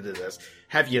invested into this.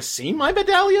 Have you seen my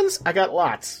medallions? I got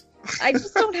lots. I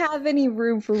just don't have any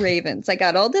room for ravens. I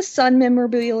got all this sun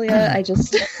memorabilia. I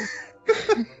just...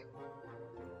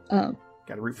 Got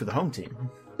to root for the home team.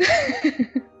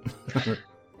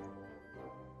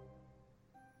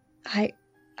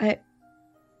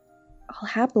 I'll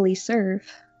happily serve.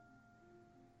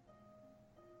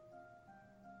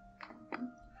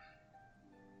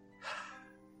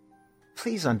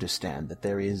 Please understand that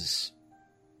there is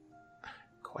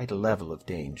quite a level of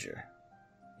danger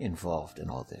involved in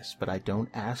all this, but I don't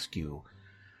ask you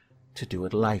to do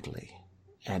it lightly,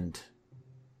 and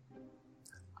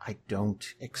I don't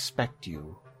expect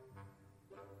you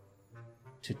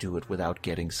to do it without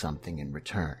getting something in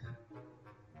return.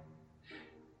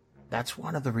 That's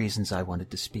one of the reasons I wanted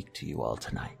to speak to you all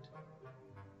tonight.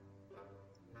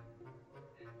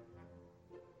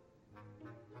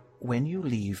 When you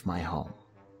leave my home,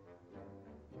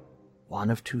 one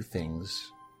of two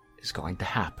things is going to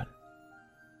happen.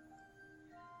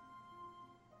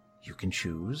 You can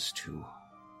choose to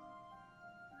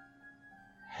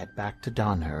head back to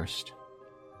Donhurst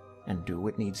and do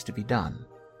what needs to be done.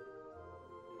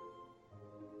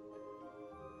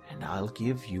 And I'll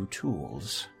give you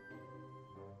tools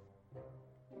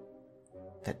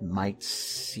that might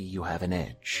see you have an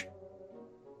edge.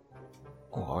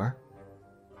 Or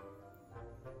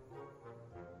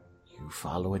you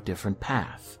follow a different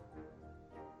path,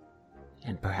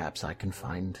 and perhaps I can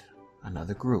find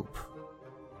another group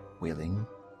willing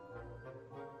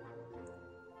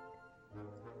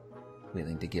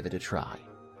to give it a try.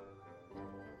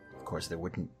 Of course, there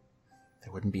wouldn't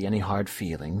be any hard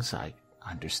feelings. I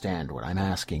understand what I'm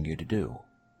asking you to do.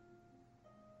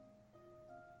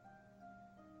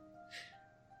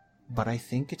 But I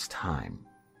think it's time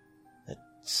that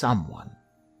someone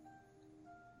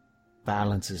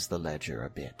balances the ledger a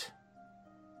bit.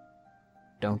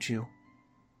 Don't you?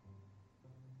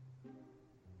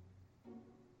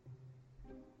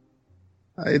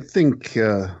 I think,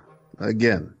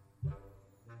 again,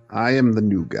 I am the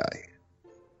new guy.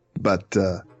 But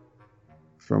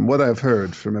from what I've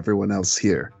heard from everyone else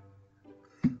here,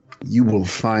 you will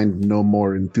find no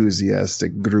more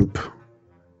enthusiastic group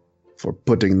for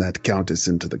putting that countess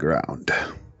into the ground.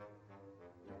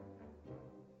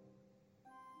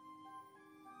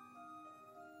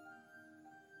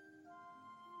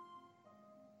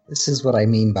 This is what I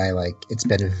mean by, it's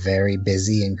been very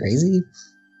busy and crazy.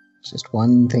 Just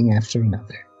one thing after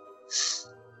another.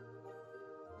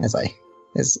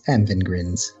 As Anvin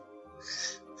grins.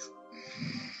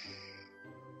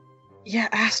 Yeah,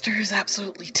 Aster is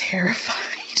absolutely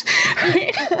terrified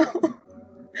right now.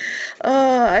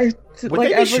 Would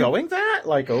they be showing that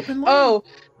like openly? Oh,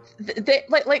 they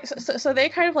so they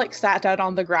kind of like sat down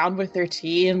on the ground with their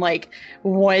tea, and like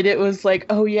when it was like,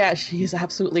 oh yeah, she's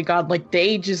absolutely God, like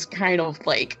they just kind of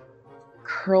like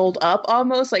curled up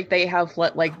almost, like they have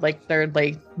like their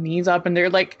like knees up, and they're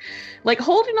like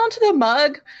holding onto the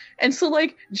mug, and so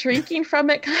like drinking from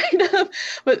it kind of,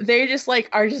 but they just like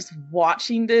are just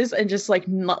watching this and just like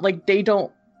not like they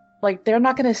don't like they're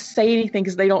not gonna say anything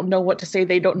because they don't know what to say,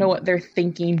 they don't know what they're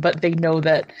thinking, but they know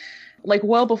that like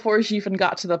well before she even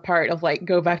got to the part of like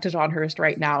go back to Dawnhurst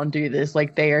right now and do this,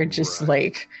 like they are just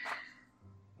like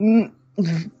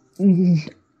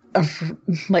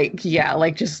like yeah,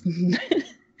 like just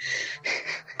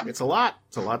it's a lot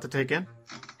to take in.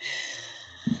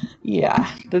 Yeah,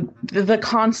 the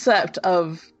concept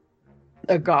of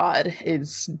a god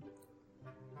is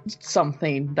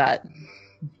something that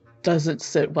doesn't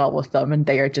sit well with them, and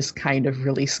they are just kind of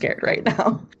really scared right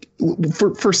now.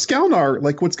 For Skalnar,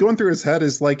 like what's going through his head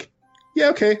is like, yeah,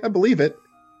 okay, I believe it.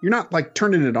 You're not like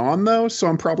turning it on though, so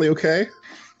I'm probably okay.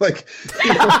 Like,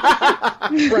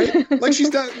 right? Like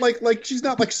she's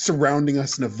not like surrounding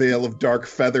us in a veil of dark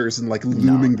feathers and like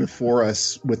looming before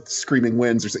us with screaming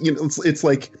winds or something. You know, it's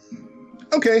like,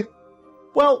 okay,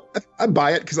 well, I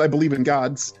buy it because I believe in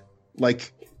gods.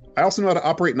 Like, I also know how to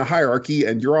operate in a hierarchy,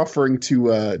 and you're offering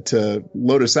to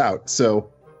load us out. So,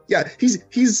 yeah,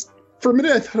 he's for a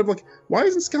minute I thought of like, why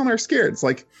isn't Skalnar scared? It's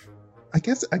like, I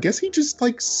guess he just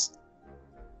likes.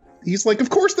 He's like, of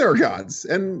course there are gods,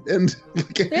 and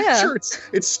like, sure,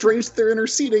 it's strange that they're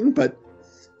interceding, but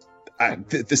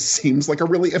this seems like a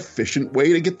really efficient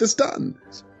way to get this done.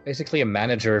 It's basically a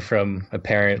manager from a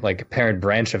parent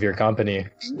branch of your company.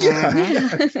 Yeah.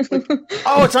 Like,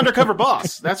 oh, it's undercover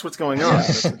boss. That's what's going on.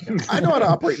 I know how to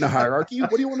operate in a hierarchy.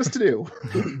 What do you want us to do?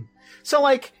 So,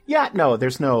 like, yeah, no,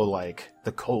 there's no, like,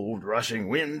 the cold rushing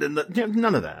wind and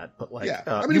none of that. But, like, yeah.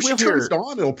 I mean, if she turns it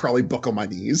on, it'll probably buckle my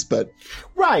knees, but.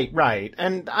 Right.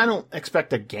 And I don't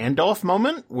expect a Gandalf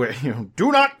moment where,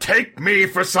 do not take me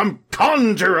for some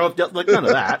conjurer. Like, none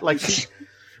of that. Like,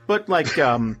 but, like,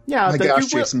 yeah. My gosh,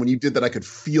 Jason, when you did that, I could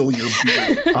feel your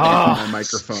beard on my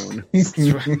microphone.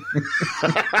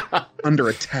 Under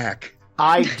attack.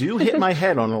 I do hit my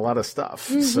head on a lot of stuff,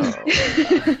 so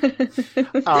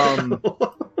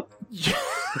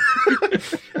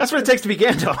that's what it takes to be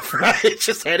Gandalf, right?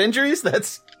 Just head injuries. I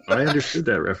understood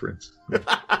that reference.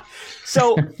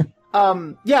 So,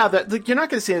 yeah, you're not going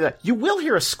to see that. You will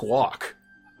hear a squawk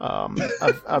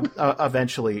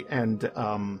eventually, and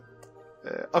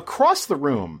across the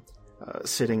room,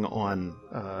 sitting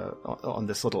on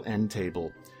this little end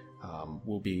table.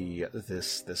 Will be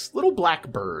this little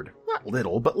black bird. Not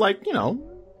little, but like, a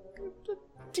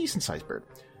decent-sized bird.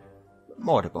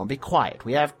 Mortimer, be quiet.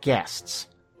 We have guests.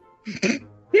 Mortimer!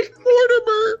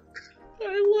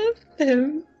 I love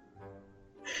him.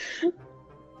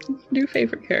 New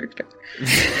favorite character.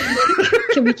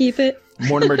 Can we keep it?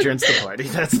 Mortimer joins the party.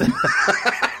 That's the...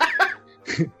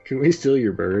 Can we steal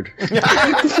your bird?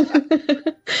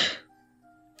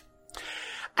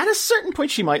 At a certain point,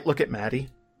 she might look at Maddie.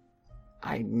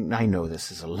 I know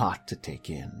this is a lot to take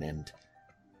in, and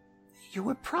you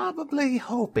were probably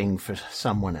hoping for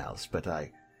someone else, but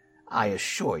I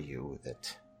assure you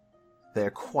that they're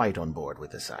quite on board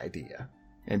with this idea.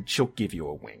 And she'll give you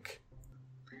a wink.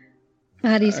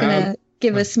 Maddie's gonna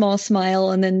give a small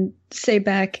smile and then say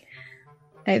back,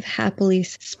 I've happily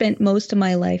spent most of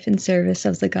my life in service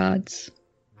of the gods.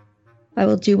 I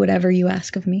will do whatever you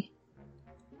ask of me.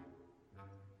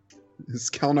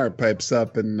 Skalnar pipes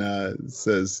up and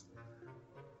says,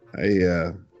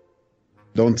 I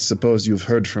don't suppose you've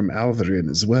heard from Alvarin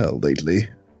as well lately.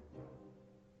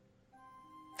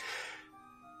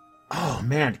 Oh,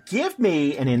 man. Give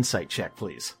me an insight check,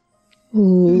 please.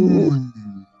 Ooh.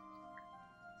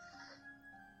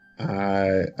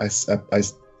 I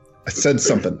said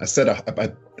something. I said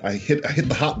I hit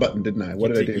the hot button, didn't I?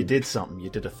 What did I do? You did something. You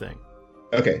did a thing.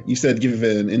 Okay. You said give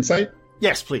an insight?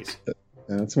 Yes, please.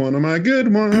 That's one of my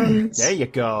good ones. There you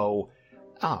go.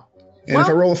 Oh. And if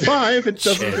I roll a 5, it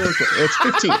doesn't go. It's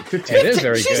 15. 15. It is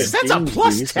very Jesus, good. that's a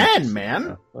plus 10,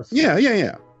 man. Yeah.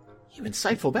 You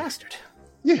insightful bastard.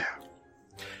 Yeah.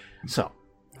 So,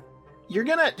 you're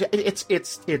gonna.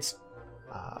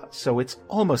 So it's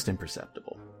almost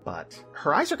imperceptible, but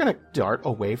her eyes are gonna dart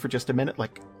away for just a minute.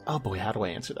 Like, oh boy, how do I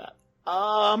answer that?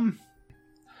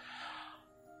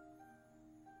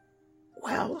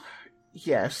 Well,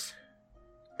 yes.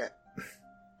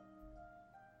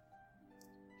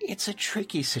 It's a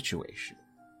tricky situation,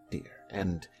 dear,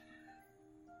 and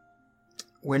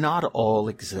we're not all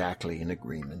exactly in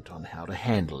agreement on how to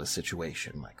handle a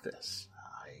situation like this.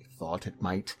 I thought it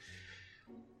might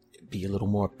be a little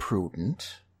more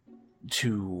prudent,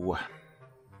 to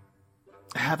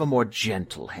have a more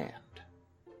gentle hand.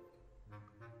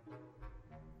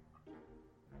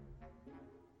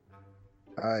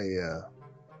 I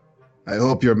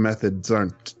hope your methods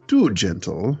aren't too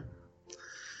gentle.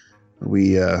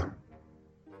 When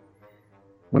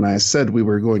I said we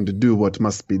were going to do what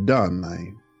must be done,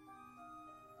 I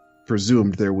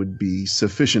presumed there would be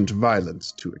sufficient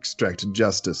violence to extract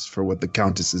justice for what the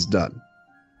Countess has done.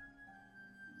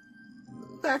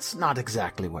 That's not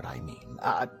exactly what I mean.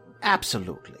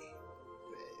 Absolutely.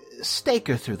 Stake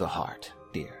her through the heart,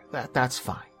 dear. That's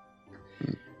fine.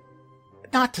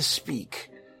 Not to speak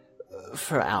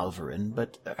for Alvarin,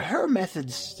 but her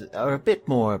methods are a bit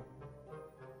more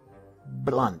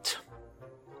blunt.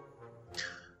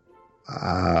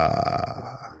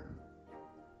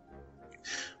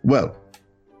 Well,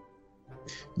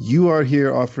 you are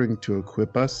here offering to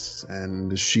equip us,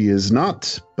 and she is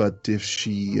not, but if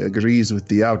she agrees with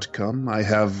the outcome, I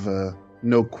have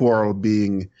no quarrel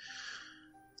being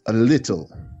a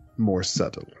little more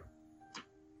subtle.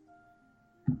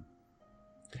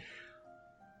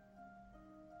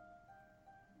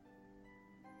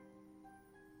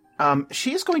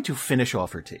 She is going to finish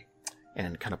off her tea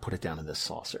and kind of put it down in this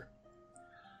saucer.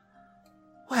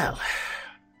 Well,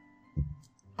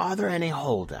 are there any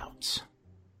holdouts?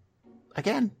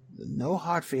 Again, no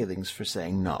hard feelings for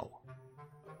saying no.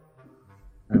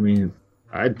 I mean,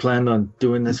 I'd planned on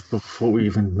doing this before we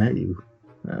even met you.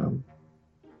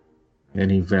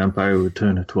 Any vampire who would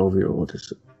turn a 12-year-old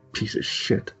is a piece of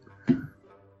shit.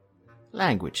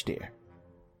 Language, dear.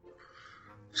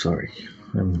 Sorry,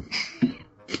 I'm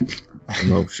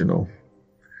emotional.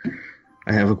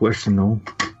 I have a question, though.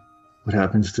 What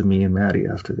happens to me and Maddie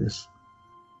after this?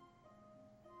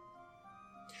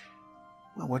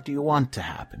 Well, what do you want to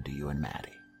happen to you and Maddie?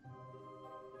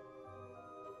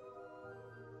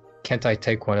 Can't I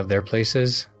take one of their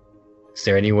places? Is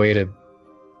there any way to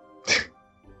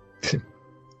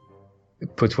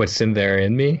put what's in there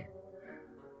in me?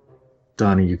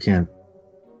 Donnie, you can't.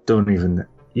 Don't even.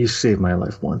 You saved my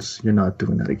life once. You're not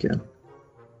doing that again.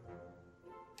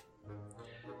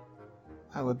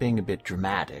 We're being a bit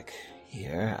dramatic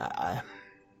here.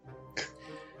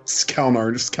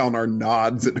 Skalnar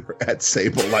nods at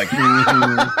Sable like,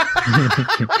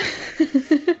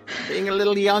 Being a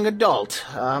little young adult.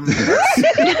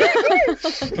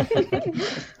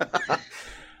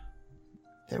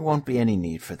 There won't be any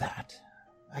need for that.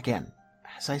 Again,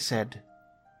 as I said,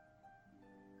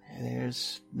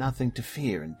 there's nothing to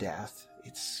fear in death.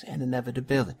 It's an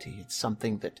inevitability. It's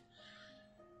something that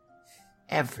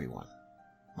everyone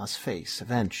must face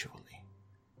eventually.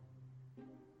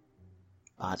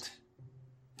 But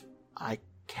I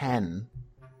can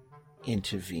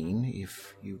intervene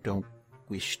if you don't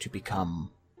wish to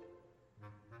become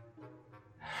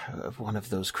one of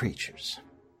those creatures.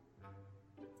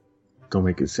 Don't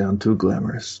make it sound too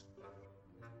glamorous.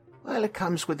 Well, it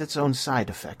comes with its own side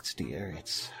effects, dear.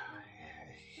 It's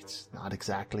not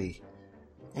exactly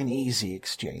an easy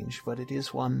exchange, but it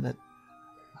is one that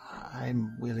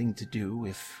I'm willing to do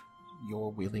if you're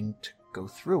willing to go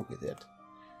through with it.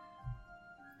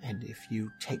 And if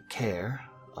you take care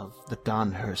of the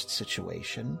Donhurst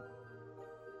situation,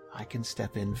 I can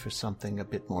step in for something a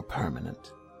bit more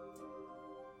permanent.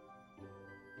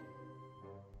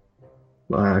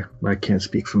 Well, I can't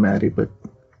speak for Maddie, but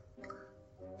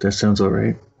that sounds all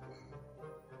right.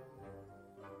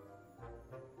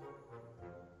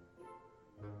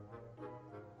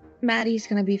 Maddie's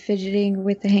gonna be fidgeting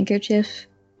with the handkerchief,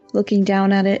 looking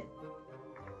down at it.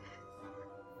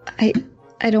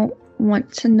 I don't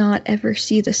want to not ever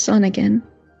see the sun again.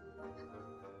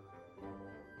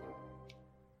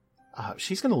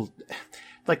 She's gonna,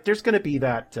 like, there's gonna be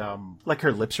that, like,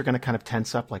 her lips are gonna kind of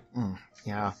tense up, like,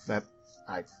 yeah, that,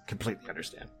 I completely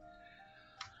understand.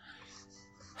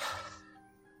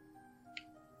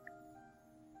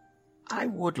 I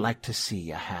would like to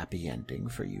see a happy ending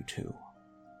for you two.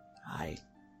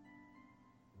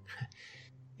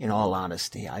 In all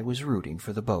honesty, I was rooting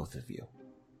for the both of you.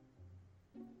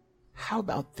 How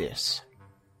about this?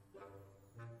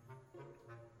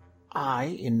 I,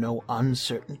 in no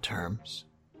uncertain terms,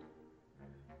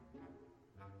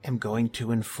 am going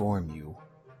to inform you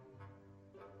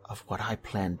of what I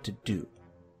plan to do.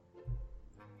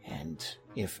 And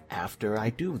if after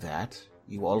I do that,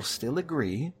 you all still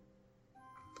agree,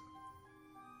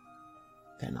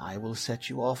 then I will set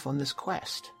you off on this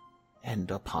quest.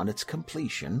 And upon its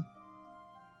completion,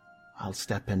 I'll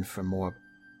step in for more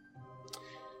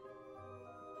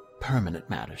permanent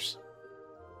matters.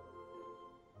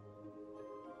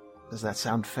 Does that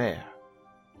sound fair?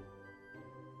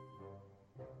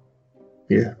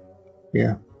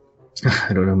 Yeah.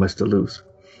 I don't have much to lose.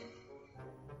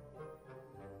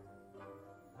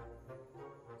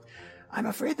 I'm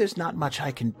afraid there's not much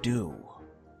I can do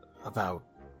about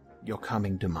your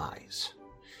coming demise.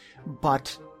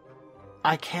 But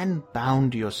I can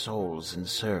bound your souls in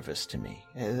service to me.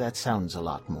 That sounds a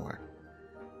lot more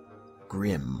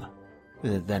grim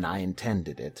than I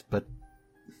intended it, but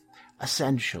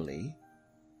essentially,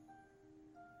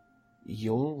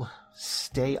 you'll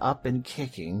stay up and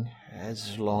kicking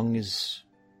as long as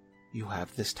you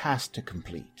have this task to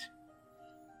complete.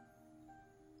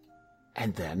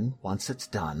 And then, once it's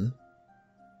done,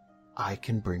 I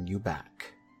can bring you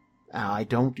back. I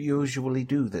don't usually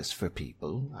do this for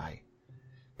people. I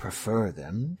prefer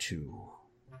them to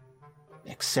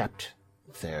accept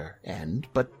their end,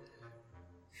 but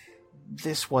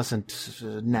this wasn't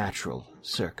natural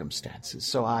circumstances,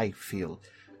 so I feel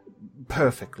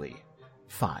perfectly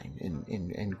fine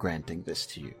in granting this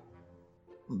to you.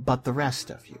 But the rest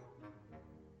of you,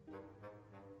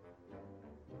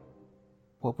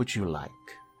 what would you like?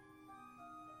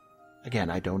 Again,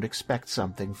 I don't expect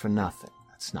something for nothing.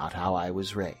 That's not how I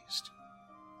was raised.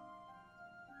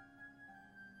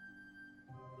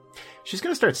 She's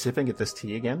going to start sipping at this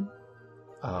tea again.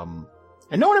 And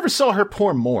no one ever saw her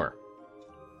pour more.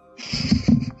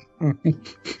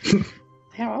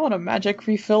 Damn, I want a magic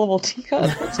refillable teacup.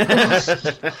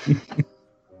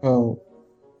 Well,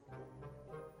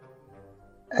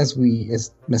 as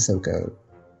Masoka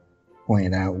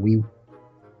pointed out, we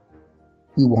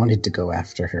wanted to go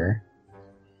after her.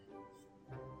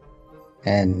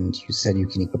 And you said you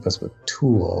can equip us with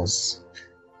tools,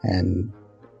 and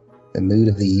the mood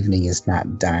of the evening is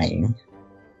not dying.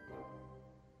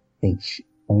 I think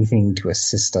anything to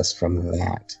assist us from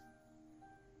that.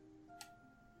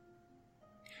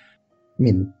 I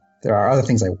mean, there are other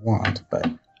things I want, but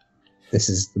this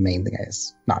is the main thing,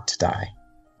 is not to die.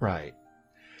 Right.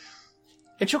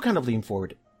 And she'll kind of lean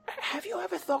forward. Have you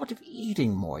ever thought of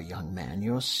eating more, young man?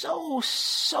 You're so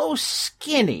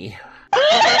skinny.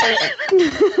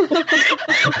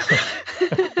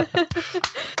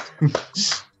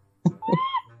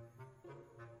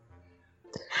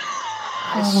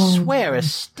 I swear a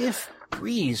stiff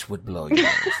breeze would blow you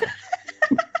over.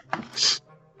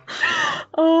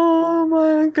 Oh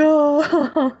my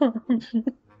god.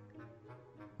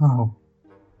 Oh,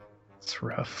 It's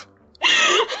rough.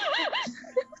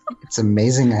 it's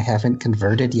amazing I haven't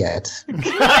converted yet.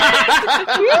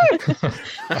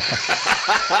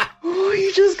 Oh,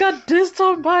 you just got dissed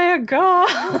on by a god.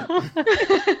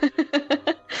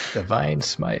 Divine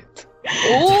smite.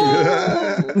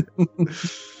 Oh.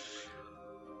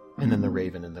 And then the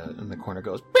raven in the corner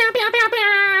goes,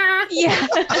 Yeah.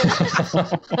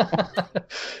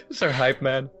 It's our hype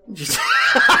man.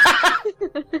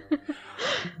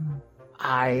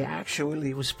 I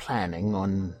actually was planning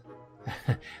on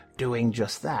doing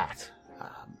just that.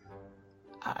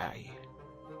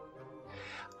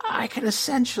 I can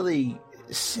essentially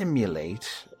simulate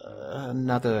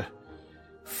another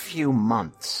few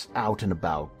months out and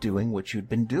about doing what you'd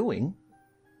been doing,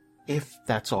 if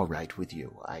that's all right with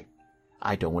you.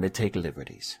 I don't want to take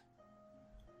liberties.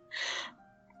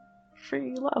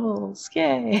 Free levels,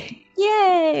 yay.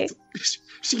 Yay.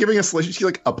 She giving us, she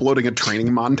like uploading a training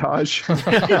montage.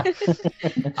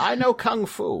 I know Kung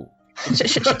Fu.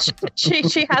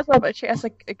 She has one, but she has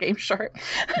like a game shark.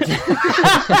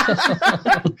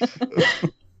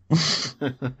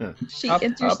 She Up,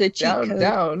 enters up, the cheat down, code.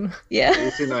 down. Yeah.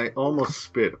 Casey and I almost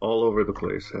spit all over the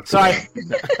place. After Sorry.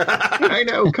 that. I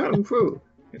know, Kung Fu.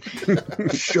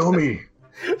 Show me.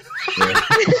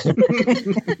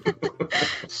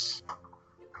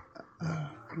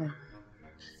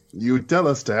 You tell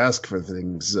us to ask for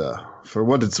things, for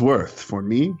what it's worth. For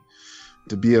me,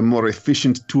 to be a more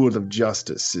efficient tool of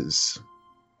justice is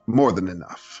more than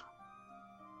enough.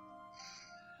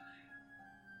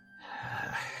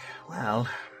 Well,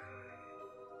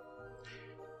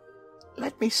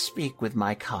 let me speak with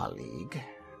my colleague,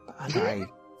 but I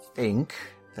think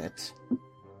that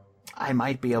I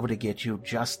might be able to get you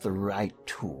just the right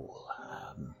tool.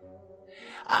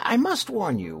 I must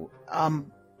warn you,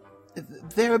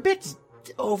 they're a bit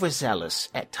overzealous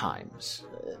at times.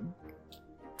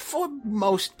 For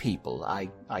most people, I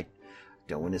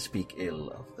don't want to speak ill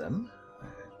of them.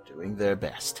 They're doing their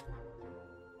best.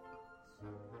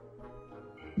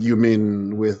 You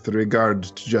mean with regard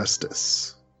to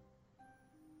justice?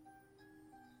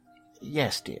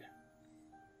 Yes, dear.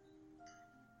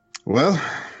 Well,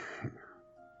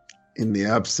 in the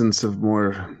absence of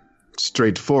more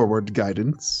straightforward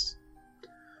guidance,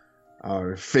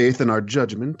 our faith and our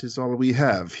judgment is all we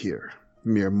have here,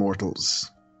 mere mortals.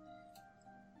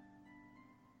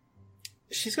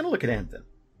 She's going to look at Anvin.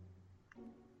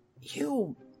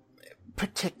 You,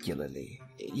 particularly,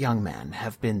 young man,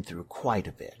 have been through quite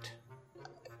a bit.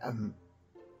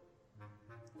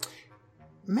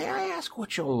 May I ask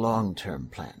what your long-term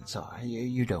plans are?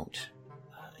 You don't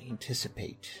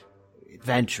anticipate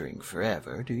adventuring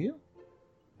forever, do you?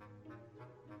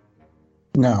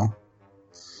 No,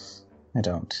 I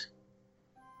don't.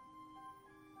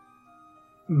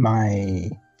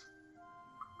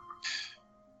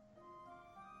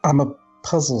 I'm a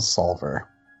puzzle solver.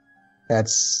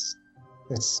 That's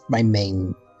my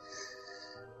main.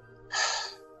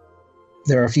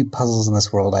 There are a few puzzles in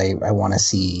this world I want to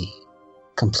see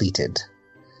completed.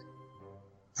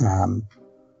 Some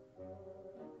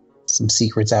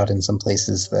secrets out in some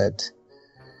places that,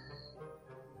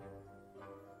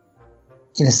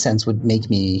 in a sense, would make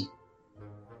me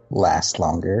last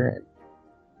longer.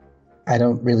 I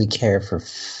don't really care for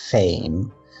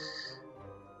fame.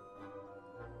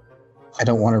 I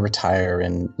don't want to retire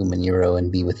in Umanuro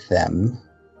and be with them.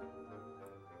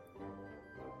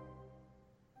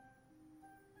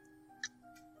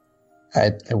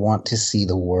 I want to see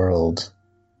the world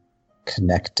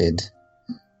connected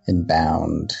and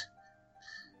bound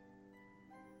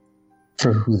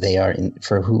for who they are,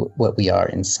 what we are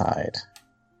inside.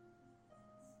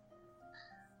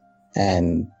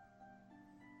 And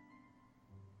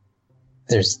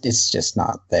it's just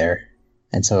not there.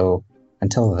 And so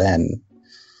until then,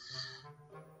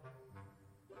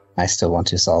 I still want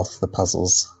to solve the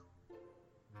puzzles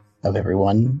of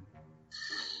everyone.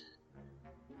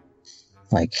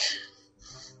 Like,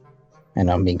 I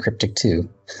know I'm being cryptic too.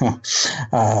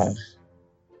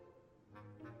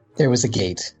 There was a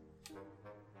gate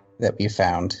that we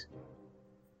found.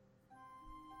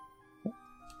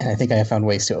 And I think I have found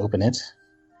ways to open it.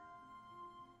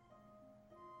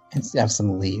 And have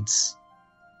some leads.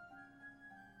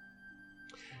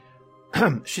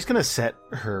 She's going to set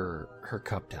her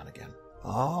cup down again.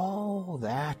 Oh,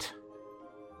 that.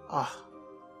 Ah,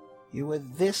 you were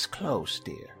this close,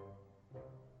 dear.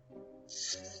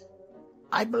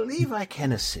 I believe I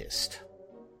can assist,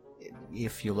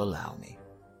 if you'll allow me.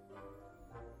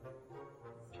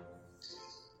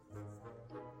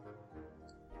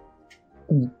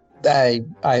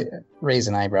 I raise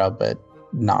an eyebrow, but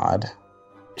nod.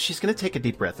 She's going to take a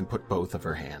deep breath and put both of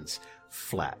her hands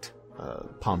flat,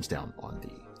 palms down on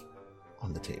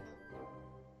the table.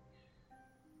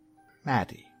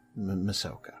 Maddie,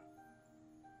 Masoka,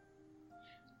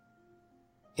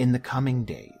 in the coming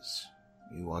days,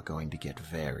 you are going to get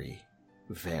very,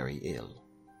 very ill.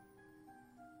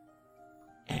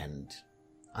 And,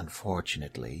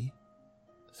 unfortunately,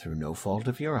 through no fault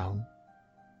of your own,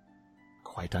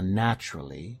 quite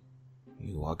unnaturally,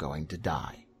 you are going to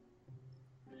die.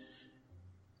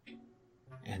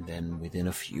 And then within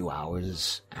a few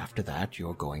hours after that,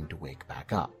 you're going to wake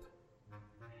back up.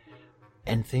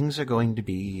 And things are going to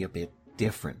be a bit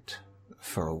different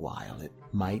for a while. It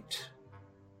might...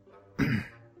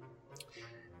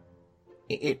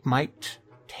 it might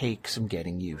take some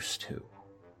getting used to.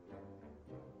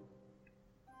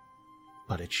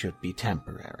 But it should be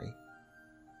temporary.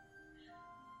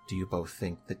 Do you both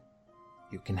think that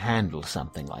you can handle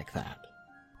something like that?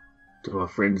 Do our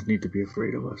friends need to be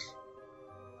afraid of us?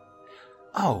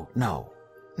 Oh, no.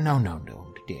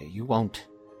 No, dear. You won't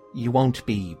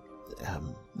be,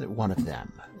 one of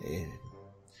them.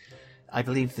 I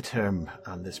believe the term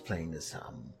on this plane is,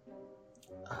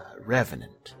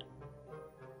 revenant.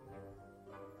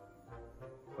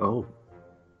 Oh.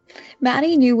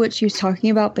 Maddie knew what she was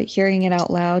talking about, but hearing it out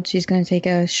loud, she's going to take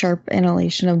a sharp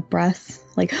inhalation of breath.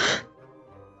 Like,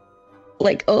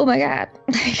 oh my god.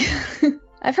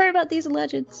 I've heard about these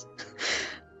legends.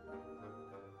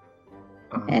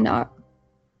 And our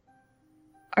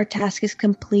task is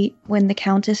complete when the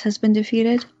Countess has been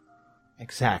defeated?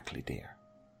 Exactly, dear.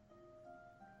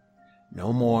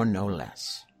 No more, no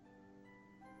less.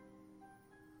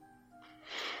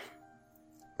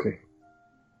 Okay.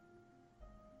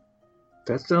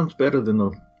 That sounds better than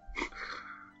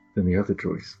the other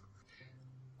choice.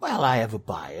 Well, I have a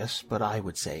bias, but I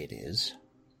would say it is.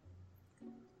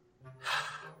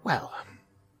 Well,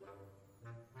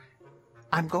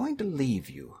 I'm going to leave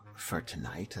you for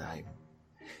tonight. I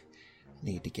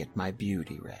need to get my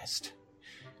beauty rest.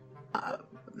 A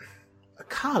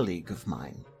colleague of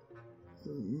mine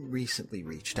recently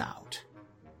reached out.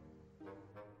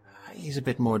 He's a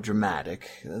bit more dramatic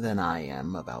than I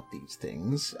am about these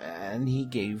things, and he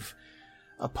gave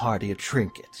a party a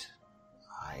trinket.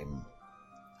 I'm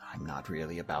not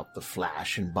really about the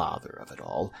flash and bother of it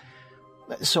all,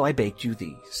 so I baked you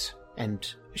these. And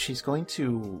she's going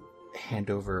to hand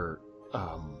over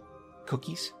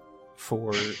cookies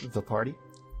for the party.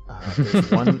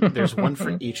 There's one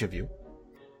for each of you.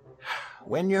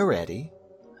 When you're ready,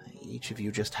 each of you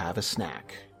just have a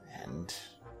snack, and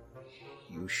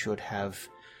you should have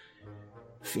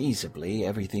feasibly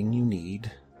everything you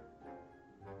need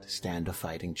to stand a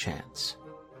fighting chance.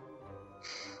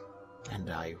 And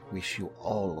I wish you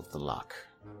all of the luck.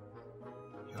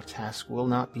 Your task will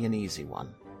not be an easy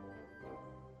one.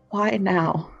 Why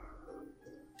now?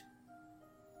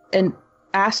 And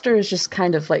Aster is just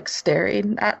kind of like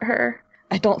staring at her.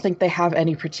 I don't think they have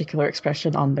any particular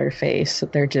expression on their face.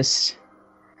 They're just...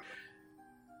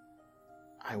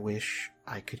 I wish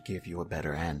I could give you a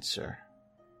better answer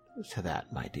to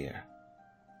that, my dear.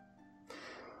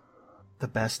 The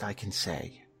best I can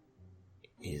say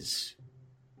is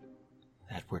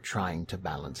that we're trying to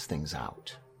balance things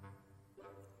out.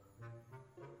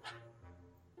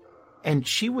 And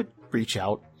she would reach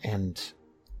out and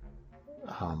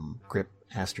grip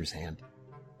Aster's hand.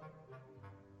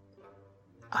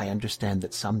 I understand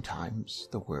that sometimes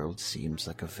the world seems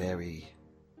like a very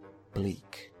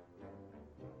bleak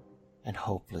and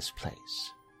hopeless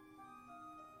place.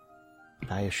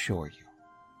 But I assure you,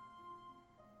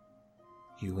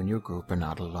 you and your group are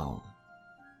not alone.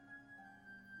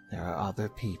 There are other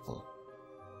people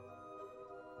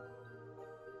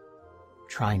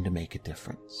trying to make a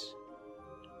difference.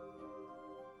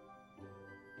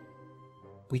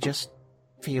 We just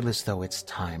feel as though it's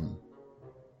time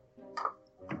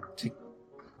to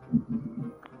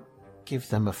give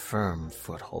them a firm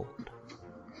foothold.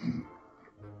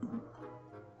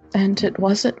 And it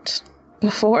wasn't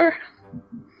before?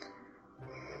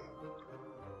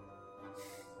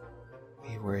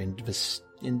 We were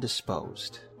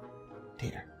indisposed,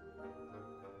 dear.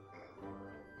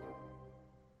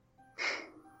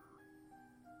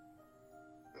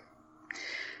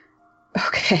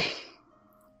 Okay.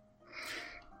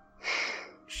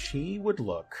 She would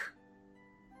look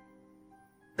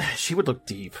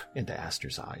deep into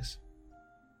Aster's eyes.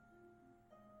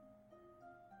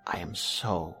 I am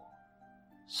so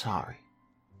sorry.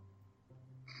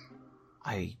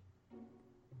 I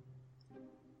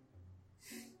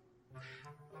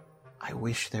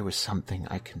wish there was something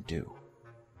I can do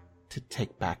to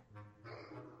take back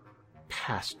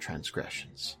past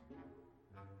transgressions.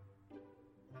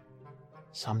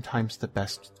 Sometimes the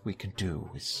best we can do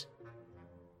is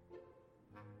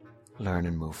learn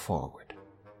and move forward.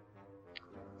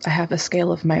 I have a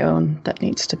scale of my own that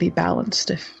needs to be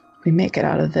balanced if we make it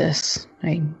out of this.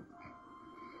 I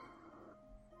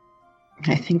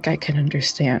think I can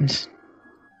understand.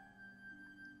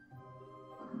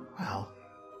 Well,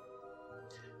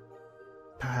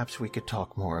 perhaps we could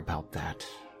talk more about that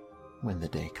when the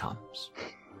day comes.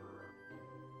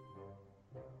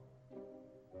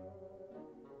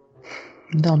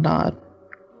 They'll nod.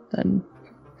 Then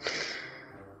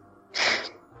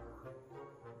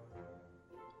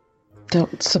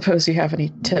don't suppose you have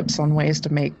any tips on ways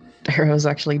to make arrows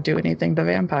actually do anything to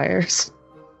vampires?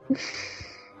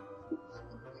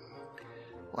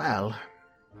 Well,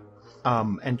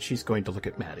 and she's going to look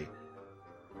at Maddie.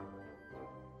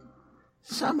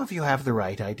 Some of you have the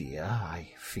right idea.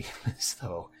 I feel as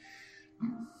though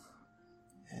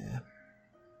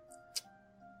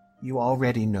you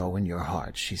already know in your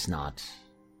heart she's not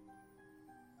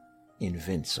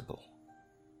invincible.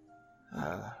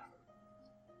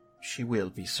 She will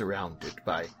be surrounded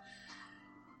by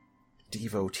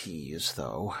devotees,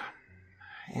 though,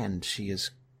 and she is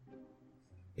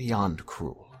beyond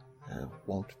cruel. There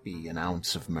won't be an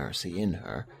ounce of mercy in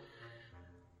her.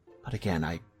 But again,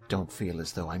 I don't feel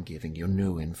as though I'm giving you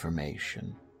new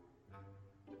information.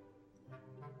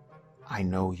 I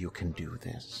know you can do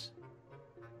this.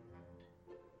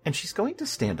 And she's going to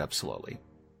stand up slowly.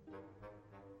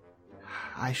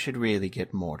 I should really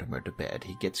get Mortimer to bed.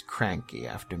 He gets cranky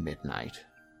after midnight.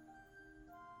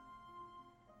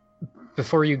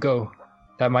 Before you go,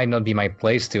 that might not be my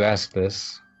place to ask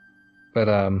this, but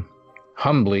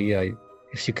humbly,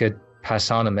 if you could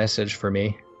pass on a message for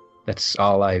me, that's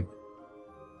all I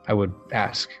would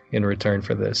ask in return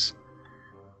for this.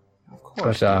 Of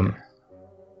course. But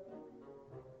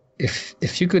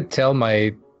if you could tell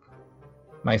my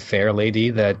fair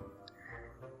lady that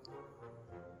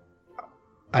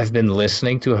I've been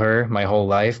listening to her my whole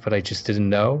life, but I just didn't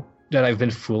know that I've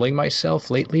been fooling myself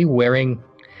lately, wearing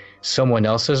someone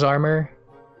else's armor,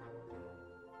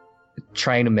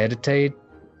 trying to meditate,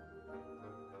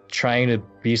 trying to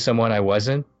be someone I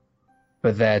wasn't,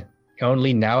 but that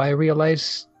only now I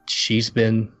realize she's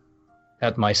been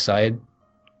at my side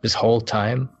this whole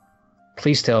time.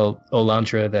 Please tell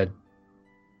Olandra that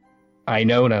I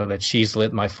know now that she's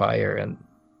lit my fire, and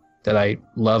that I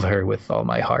love her with all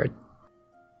my heart.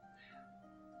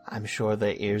 I'm sure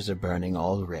their ears are burning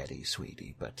already,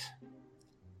 sweetie, but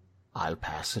I'll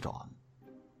pass it on.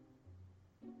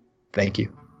 Thank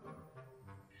you.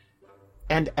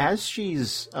 And as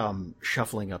she's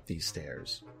shuffling up these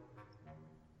stairs,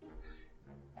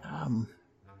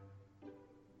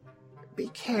 be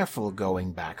careful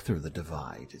going back through the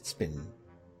divide. It's been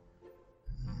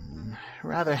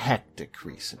rather hectic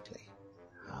recently.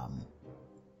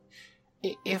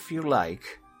 If you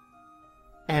like,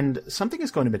 and something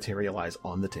is going to materialize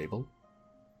on the table,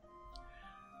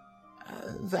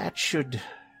 that should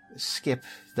skip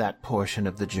that portion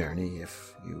of the journey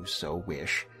if you so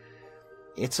wish.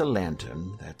 It's a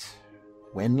lantern that,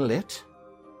 when lit,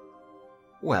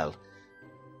 well,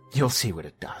 you'll see what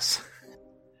it does.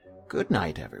 Good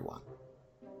night, everyone.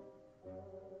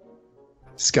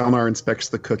 Skalnar inspects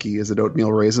the cookie. Is it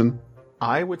oatmeal raisin?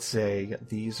 I would say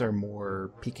these are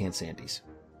more pecan sandies.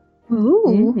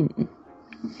 Ooh.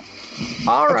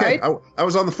 All Okay, right. I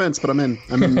was on the fence, but I'm in.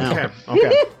 I'm in now.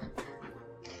 Okay.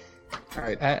 All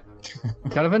right.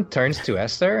 Donovan turns to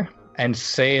Esther and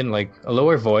say in like a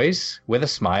lower voice with a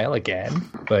smile again,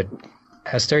 but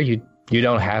Esther, you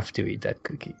don't have to eat that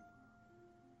cookie.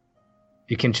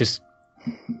 You can just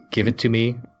give it to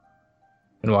me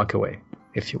and walk away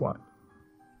if you want.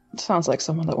 Sounds like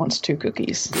someone that wants 2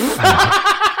 cookies.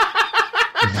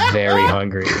 Very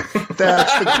hungry.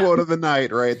 That's the quote of the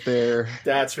night right there.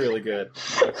 That's really good.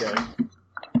 Okay.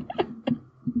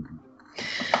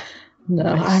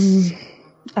 No,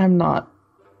 I'm not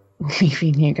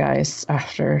leaving you guys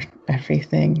after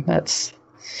everything.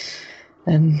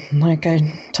 And like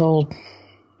I told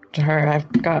her, I've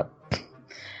got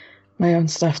my own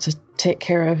stuff to take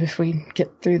care of if we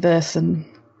get through this, and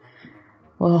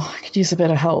well, I could use a bit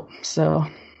of help, so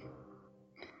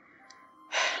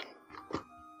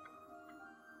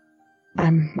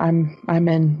I'm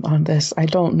in on this. I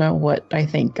don't know what I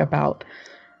think about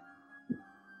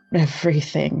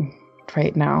everything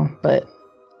right now, but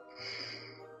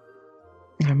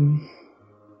I'm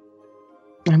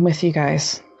with you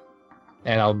guys.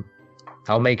 And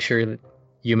I'll make sure that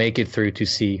you make it through to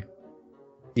see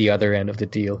the other end of the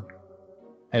deal,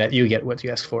 and that you get what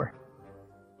you asked for.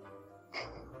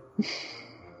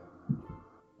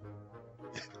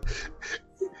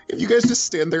 If you guys just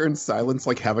stand there in silence,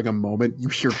 like having a moment, you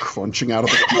hear crunching out of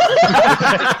the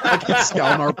like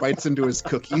Skalnar bites into his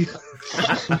cookie.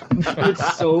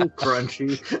 It's so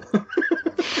crunchy.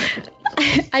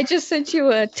 I just sent you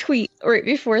a tweet right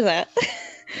before that.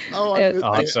 Oh,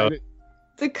 Awesome.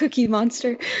 The cookie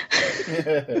monster.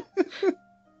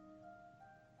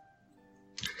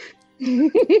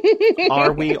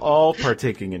 Are we all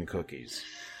partaking in cookies?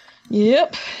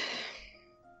 Yep.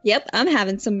 Yep, I'm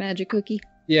having some magic cookie.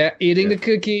 Yeah, eating the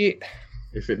cookie.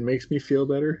 If it makes me feel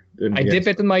better, then I dip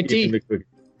it in my eating tea. the cookie.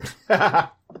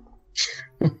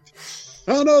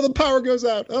 Oh no, the power goes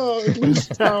out. Oh, it loses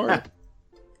power.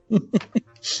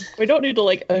 We don't need to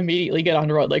like immediately get on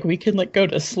the road. Like we can like go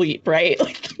to sleep, right?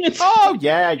 Like it's Oh,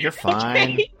 yeah, you're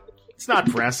fine. okay. It's not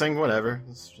pressing, whatever.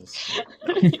 It's just...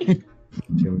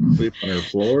 Can we sleep on our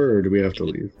floor, or do we have to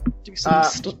leave? Do some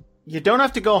You don't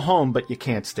have to go home, but you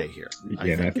can't stay here. I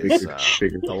Yeah, think I is,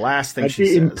 figured. the last thing I'd she be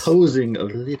says. imposing a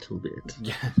little bit.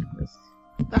 Yeah.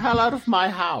 The hell out of my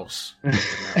house.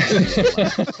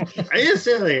 Are you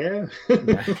still here?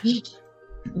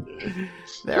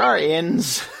 There are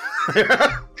inns.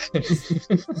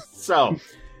 So,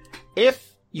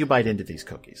 if you bite into these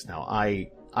cookies, now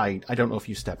I don't know if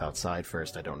you step outside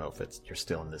first. I don't know if you're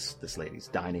still in this lady's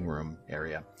dining room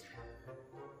area.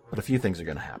 But a few things are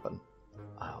going to happen.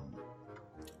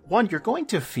 One, you're going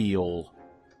to feel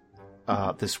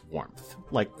this warmth.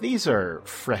 Like, these are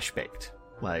fresh baked.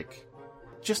 Like,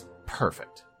 just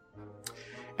perfect.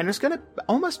 And there's going to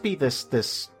almost be this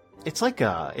it's like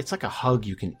a hug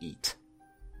you can eat.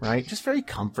 Right? Just very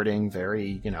comforting,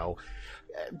 very,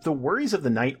 the worries of the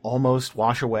night almost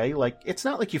wash away. Like, it's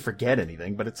not like you forget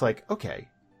anything, but it's like, okay,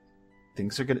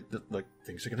 things are going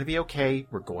to be okay.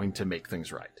 We're going to make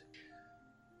things right.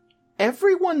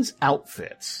 Everyone's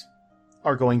outfits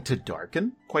are going to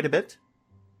darken quite a bit.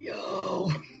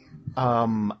 Yo.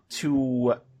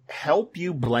 To help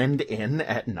you blend in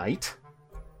at night.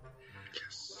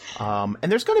 And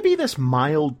there's going to be this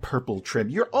mild purple trim.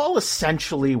 You're all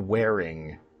essentially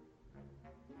wearing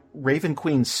Raven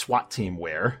Queen's SWAT team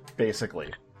wear,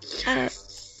 basically. Not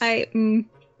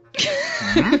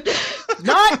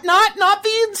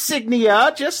the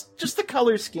insignia, just the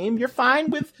color scheme. You're fine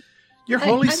with your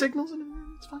holy signals and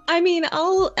everything. It's fine. I mean,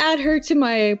 I'll add her to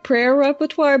my prayer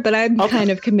repertoire, but I'm Okay. kind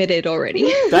of committed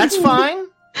already. That's fine.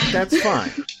 That's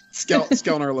fine.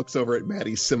 Skelnar looks over at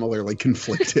Maddie, similarly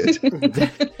conflicted.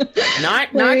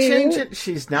 Not changing.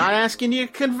 She's not asking you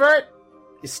to convert.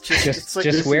 It's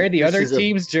just wear the other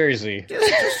team's jersy.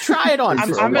 Just try it on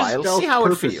for a while. See how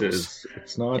it feels.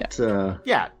 It's not.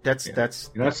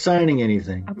 That's. You're not signing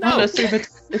anything. I'm not assuming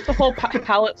it's a whole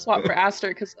palette swap for Aster,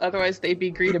 because otherwise they'd be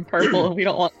green and purple, and we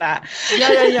don't want that.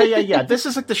 Yeah. This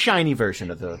is like the shiny version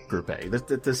of the Group A.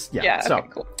 Okay,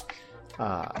 cool.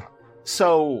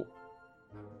 So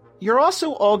you're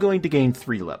also all going to gain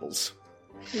 3 levels.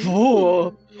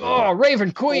 Oh,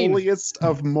 Raven Queen! Holiest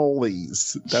of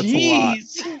molies. That's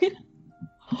jeez. a lot.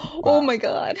 Oh my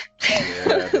god.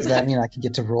 Does that mean I can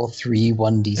get to roll 3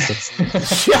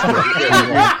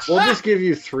 1d6? We'll just give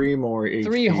you 3 more HP.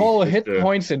 3 whole hit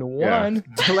points in one.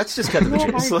 Let's just cut to the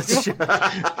chase.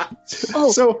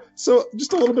 So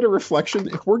just a little bit of reflection.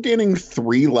 If we're gaining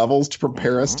 3 levels to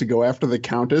prepare us to go after the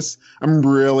Countess, I'm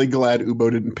really glad Ubo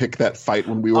didn't pick that fight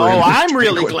when we were. Oh, I'm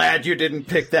really glad you didn't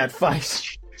pick that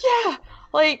fight. Yeah,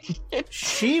 like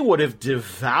she would have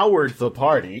devoured the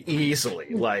party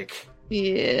easily. Like.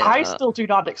 Yeah. I still do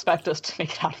not expect us to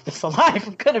make it out of this alive,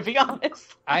 I'm gonna be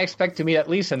honest. I expect to meet at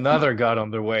least another god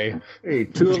on their way. Hey,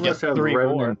 2 of us have 3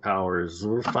 revenant more. powers.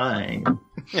 We're fine.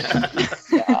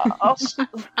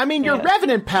 I mean, your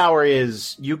revenant power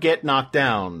is you get knocked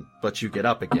down, but you get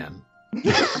up again.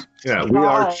 Yeah,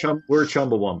 we're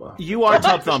Chumbawamba. You are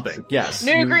tub thumping. Yes.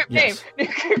 New group name.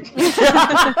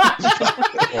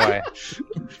 Boy.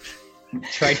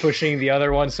 Try pushing the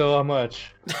other one so much.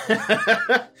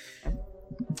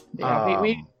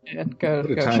 We go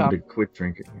What a time shop. to quit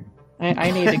drinking.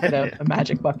 I need to get a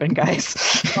magic weapon, guys.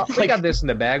 We got this in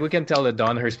the bag. We can tell the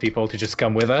Dawnhurst people to just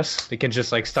come with us. They can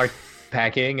just start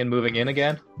packing and moving in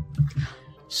again.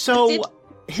 So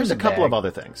here's a couple bag. of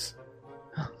other things.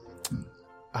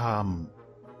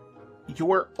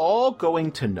 You're all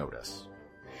going to notice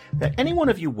that any one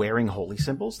of you wearing holy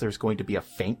symbols, there's going to be a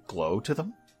faint glow to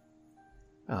them.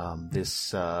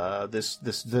 This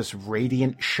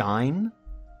radiant shine.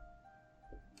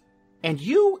 And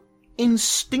you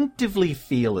instinctively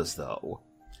feel as though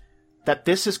that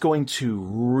this is going to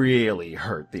really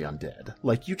hurt the undead.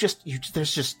 Like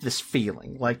there's just this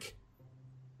feeling like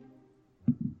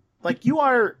you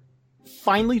are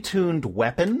finely tuned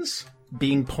weapons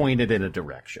being pointed in a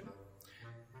direction.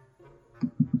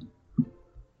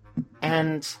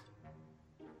 And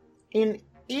in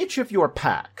each of your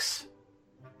packs,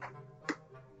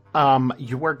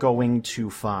 you are going to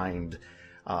find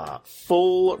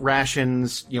full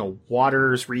rations,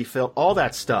 waters, refill, all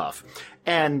that stuff.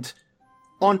 And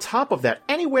on top of that,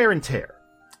 any wear and tear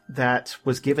that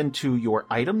was given to your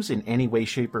items in any way,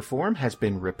 shape, or form has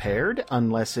been repaired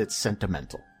unless it's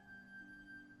sentimental.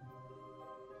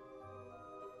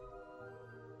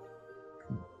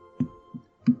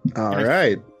 All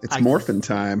right. It's morphin'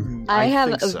 time. I have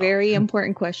think a so. very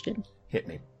important question. Hit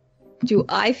me. Do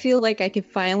I feel like I could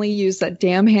finally use that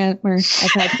damn hammer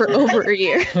I've had for over a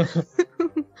year?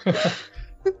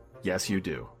 Yes, you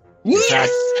do. In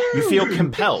fact, you feel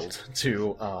compelled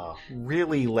to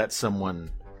really let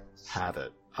someone have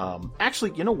it.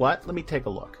 Actually, you know what? Let me take a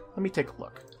look.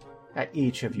 At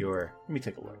each of your... Let me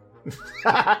take a look.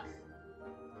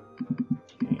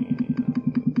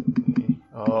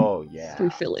 Oh, yeah.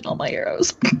 Refilling all my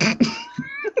arrows.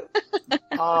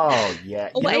 Oh, yeah.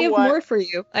 Oh, I have more for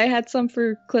you. I had some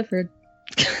for Clifford.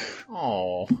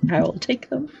 Oh. I will take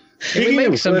them. Can we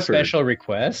make some special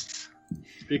requests?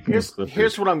 Here's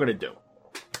what I'm going to do.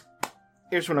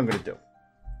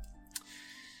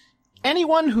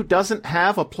 Anyone who doesn't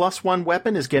have a +1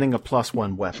 weapon is getting a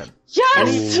 +1 weapon.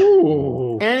 Yes!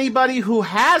 Anybody who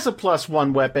has a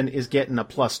 +1 weapon is getting a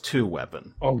 +2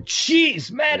 weapon. Oh,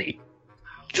 jeez, Maddie!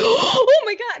 Oh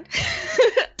my god!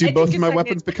 Do both of my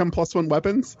weapons become +1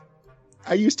 weapons?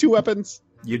 I use 2 weapons.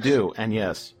 You do, and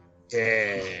yes.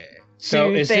 Yeah.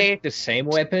 So is it the same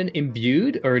weapon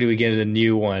imbued, or do we get a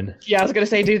new one? Yeah, I was gonna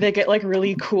say, do they get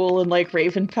really cool and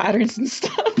raven patterns and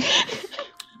stuff?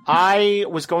 I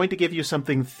was going to give you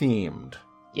something themed.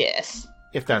 Yes.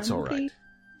 If that's all right.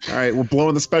 All right, we're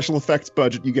blowing the special effects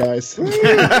budget, you guys. We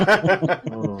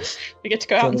get to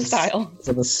go out in style.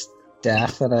 So the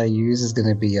staff that I use is going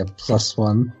to be a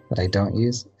 +1 that I don't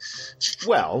use.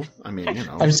 Well, I mean,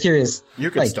 I'm just curious.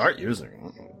 You could start using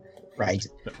it. Right.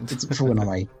 It's for one of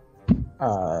my...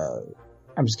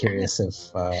 I'm just curious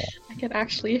if... I can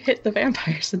actually hit the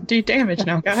vampires and do damage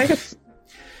now, guys.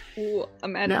 Ooh,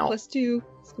 I'm at Now, a +2.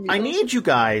 I need you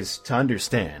guys to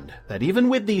understand that even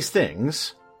with these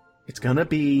things, it's gonna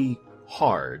be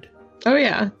hard. Oh,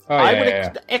 yeah. I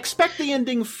would expect the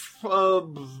ending,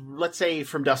 let's say,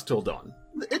 from dusk till dawn.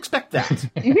 Expect that.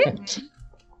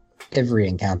 Every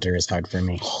encounter is hard for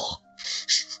me.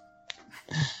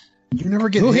 You never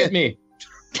get Who hit. hit me?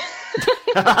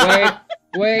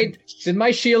 Wait. Did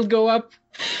my shield go up?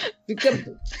 You've I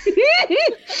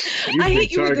been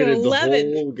hit you with an targeted the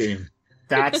 11. whole game.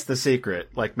 That's the secret.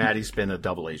 Like, Maddie's been a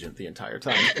double agent the entire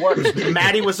time.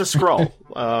 Maddie was a Skrull.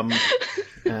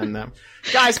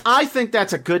 Guys, I think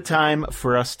that's a good time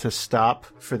for us to stop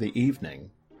for the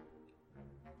evening.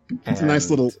 It's a nice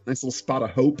little spot of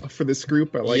hope for this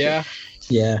group. I like it.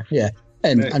 Yeah.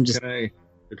 And Can I- I'm just Can I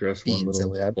address being one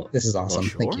little? silly. This is awesome.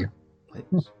 Sure. Thank you.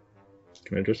 Please.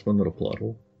 Can I address one little plot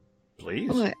hole?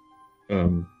 Please. What?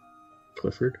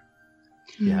 Clifford.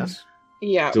 Yes.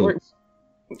 Yeah, So-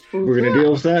 We're gonna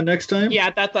deal with that next time. yeah.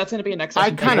 That's gonna be a next. I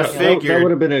session. kinda Yeah. figured- that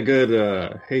would have been a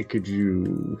good. Hey, could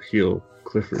you heal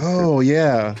Clifford? Oh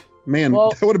yeah, man, Well,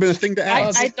 that would have been a thing to I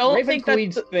ask. don't think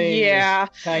Queen's that's thing yeah. is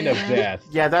kind of death.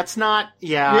 Yeah, that's not...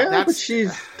 yeah, that's... but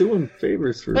she's doing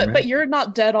favors for. But you're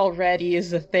not dead already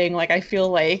is the thing. Like I feel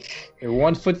like You're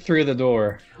 1 foot through the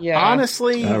door. yeah.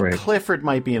 Honestly, All right. Clifford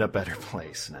might be in a better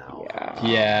place now.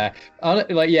 Yeah.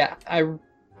 Yeah.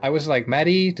 I was like,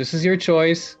 Maddie, this is your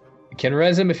choice. You can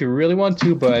res him if you really want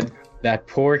to, but that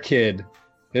poor kid,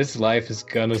 his life is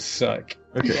gonna suck.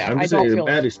 Okay, Yeah, I'm I just don't saying feel-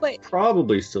 Matt is Wait.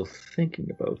 probably still thinking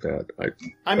about that.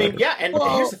 I mean, yeah, and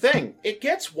Well- here's the thing. It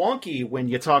gets wonky when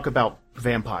you talk about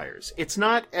vampires. It's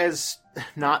not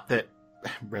that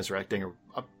resurrecting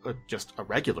just a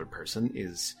regular person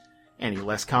is any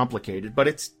less complicated, but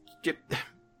it's...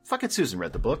 Fucking Susan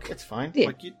read the book. It's fine.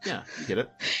 Yeah. You get it.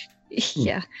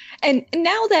 Yeah. And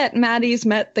now that Maddie's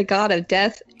met the god of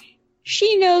death,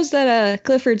 she knows that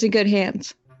Clifford's in good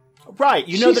hands. Right,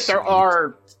 you know She's- that there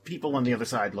are people on the other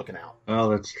side looking out. Oh,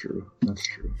 that's true. That's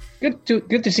true.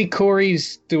 Good to see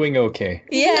Corey's doing okay.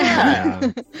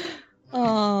 Yeah.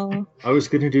 Oh. I was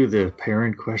gonna do the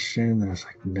parent question, and I was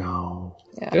like, no.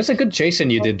 It was a good chasing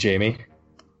you did, Jamie.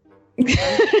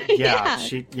 Yeah,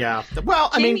 yeah. Well,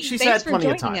 I mean, Jamie, she's thanks had plenty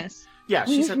for of time. joining us. Yeah,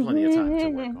 she's had plenty of time to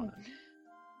work on it.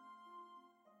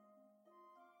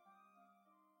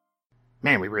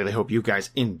 Man, we really hope you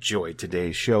guys enjoyed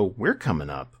today's show. We're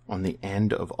coming up on the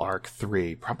end of Arc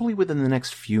 3, probably within the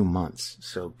next few months,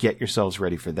 so get yourselves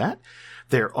ready for that.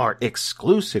 There are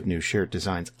exclusive new shirt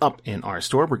designs up in our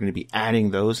store. We're going to be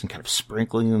adding those and kind of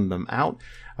sprinkling them out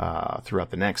throughout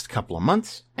the next couple of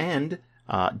months. And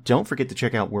don't forget to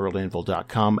check out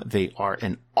worldanvil.com. They are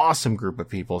an awesome group of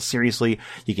people. Seriously,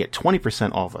 you get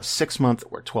 20% off a 6-month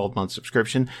or 12-month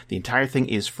subscription. The entire thing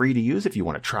is free to use if you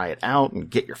want to try it out and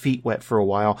get your feet wet for a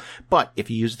while. But if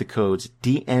you use the codes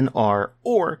DNR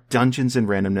or Dungeons and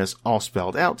Randomness, all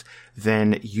spelled out,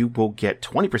 then you will get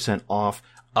 20% off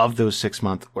of those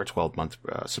 6-month or 12-month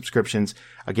subscriptions.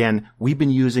 Again, we've been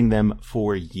using them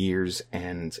for years,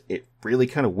 and it really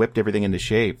kind of whipped everything into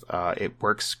shape. It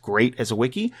works great as a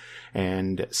wiki,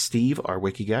 and Steve, our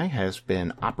wiki guy, has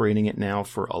been operating it now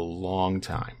for a long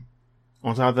time.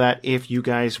 On top of that, if you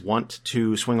guys want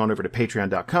to swing on over to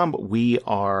patreon.com, we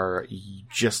are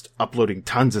just uploading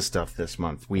tons of stuff this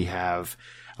month. We have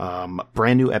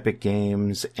brand new Epic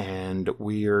games, and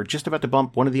we're just about to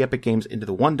bump one of the Epic games into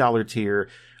the $1 tier,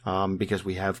 because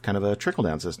we have kind of a trickle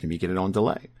down system. You get it on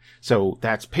delay. So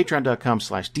that's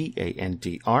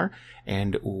patreon.com/DANDR,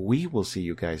 and we will see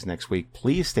you guys next week.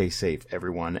 Please stay safe,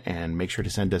 everyone, and make sure to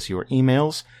send us your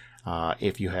emails,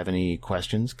 if you have any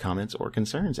questions, comments, or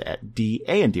concerns at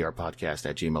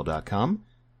dandrpodcast@gmail.com.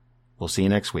 We'll see you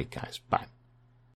next week, guys. Bye.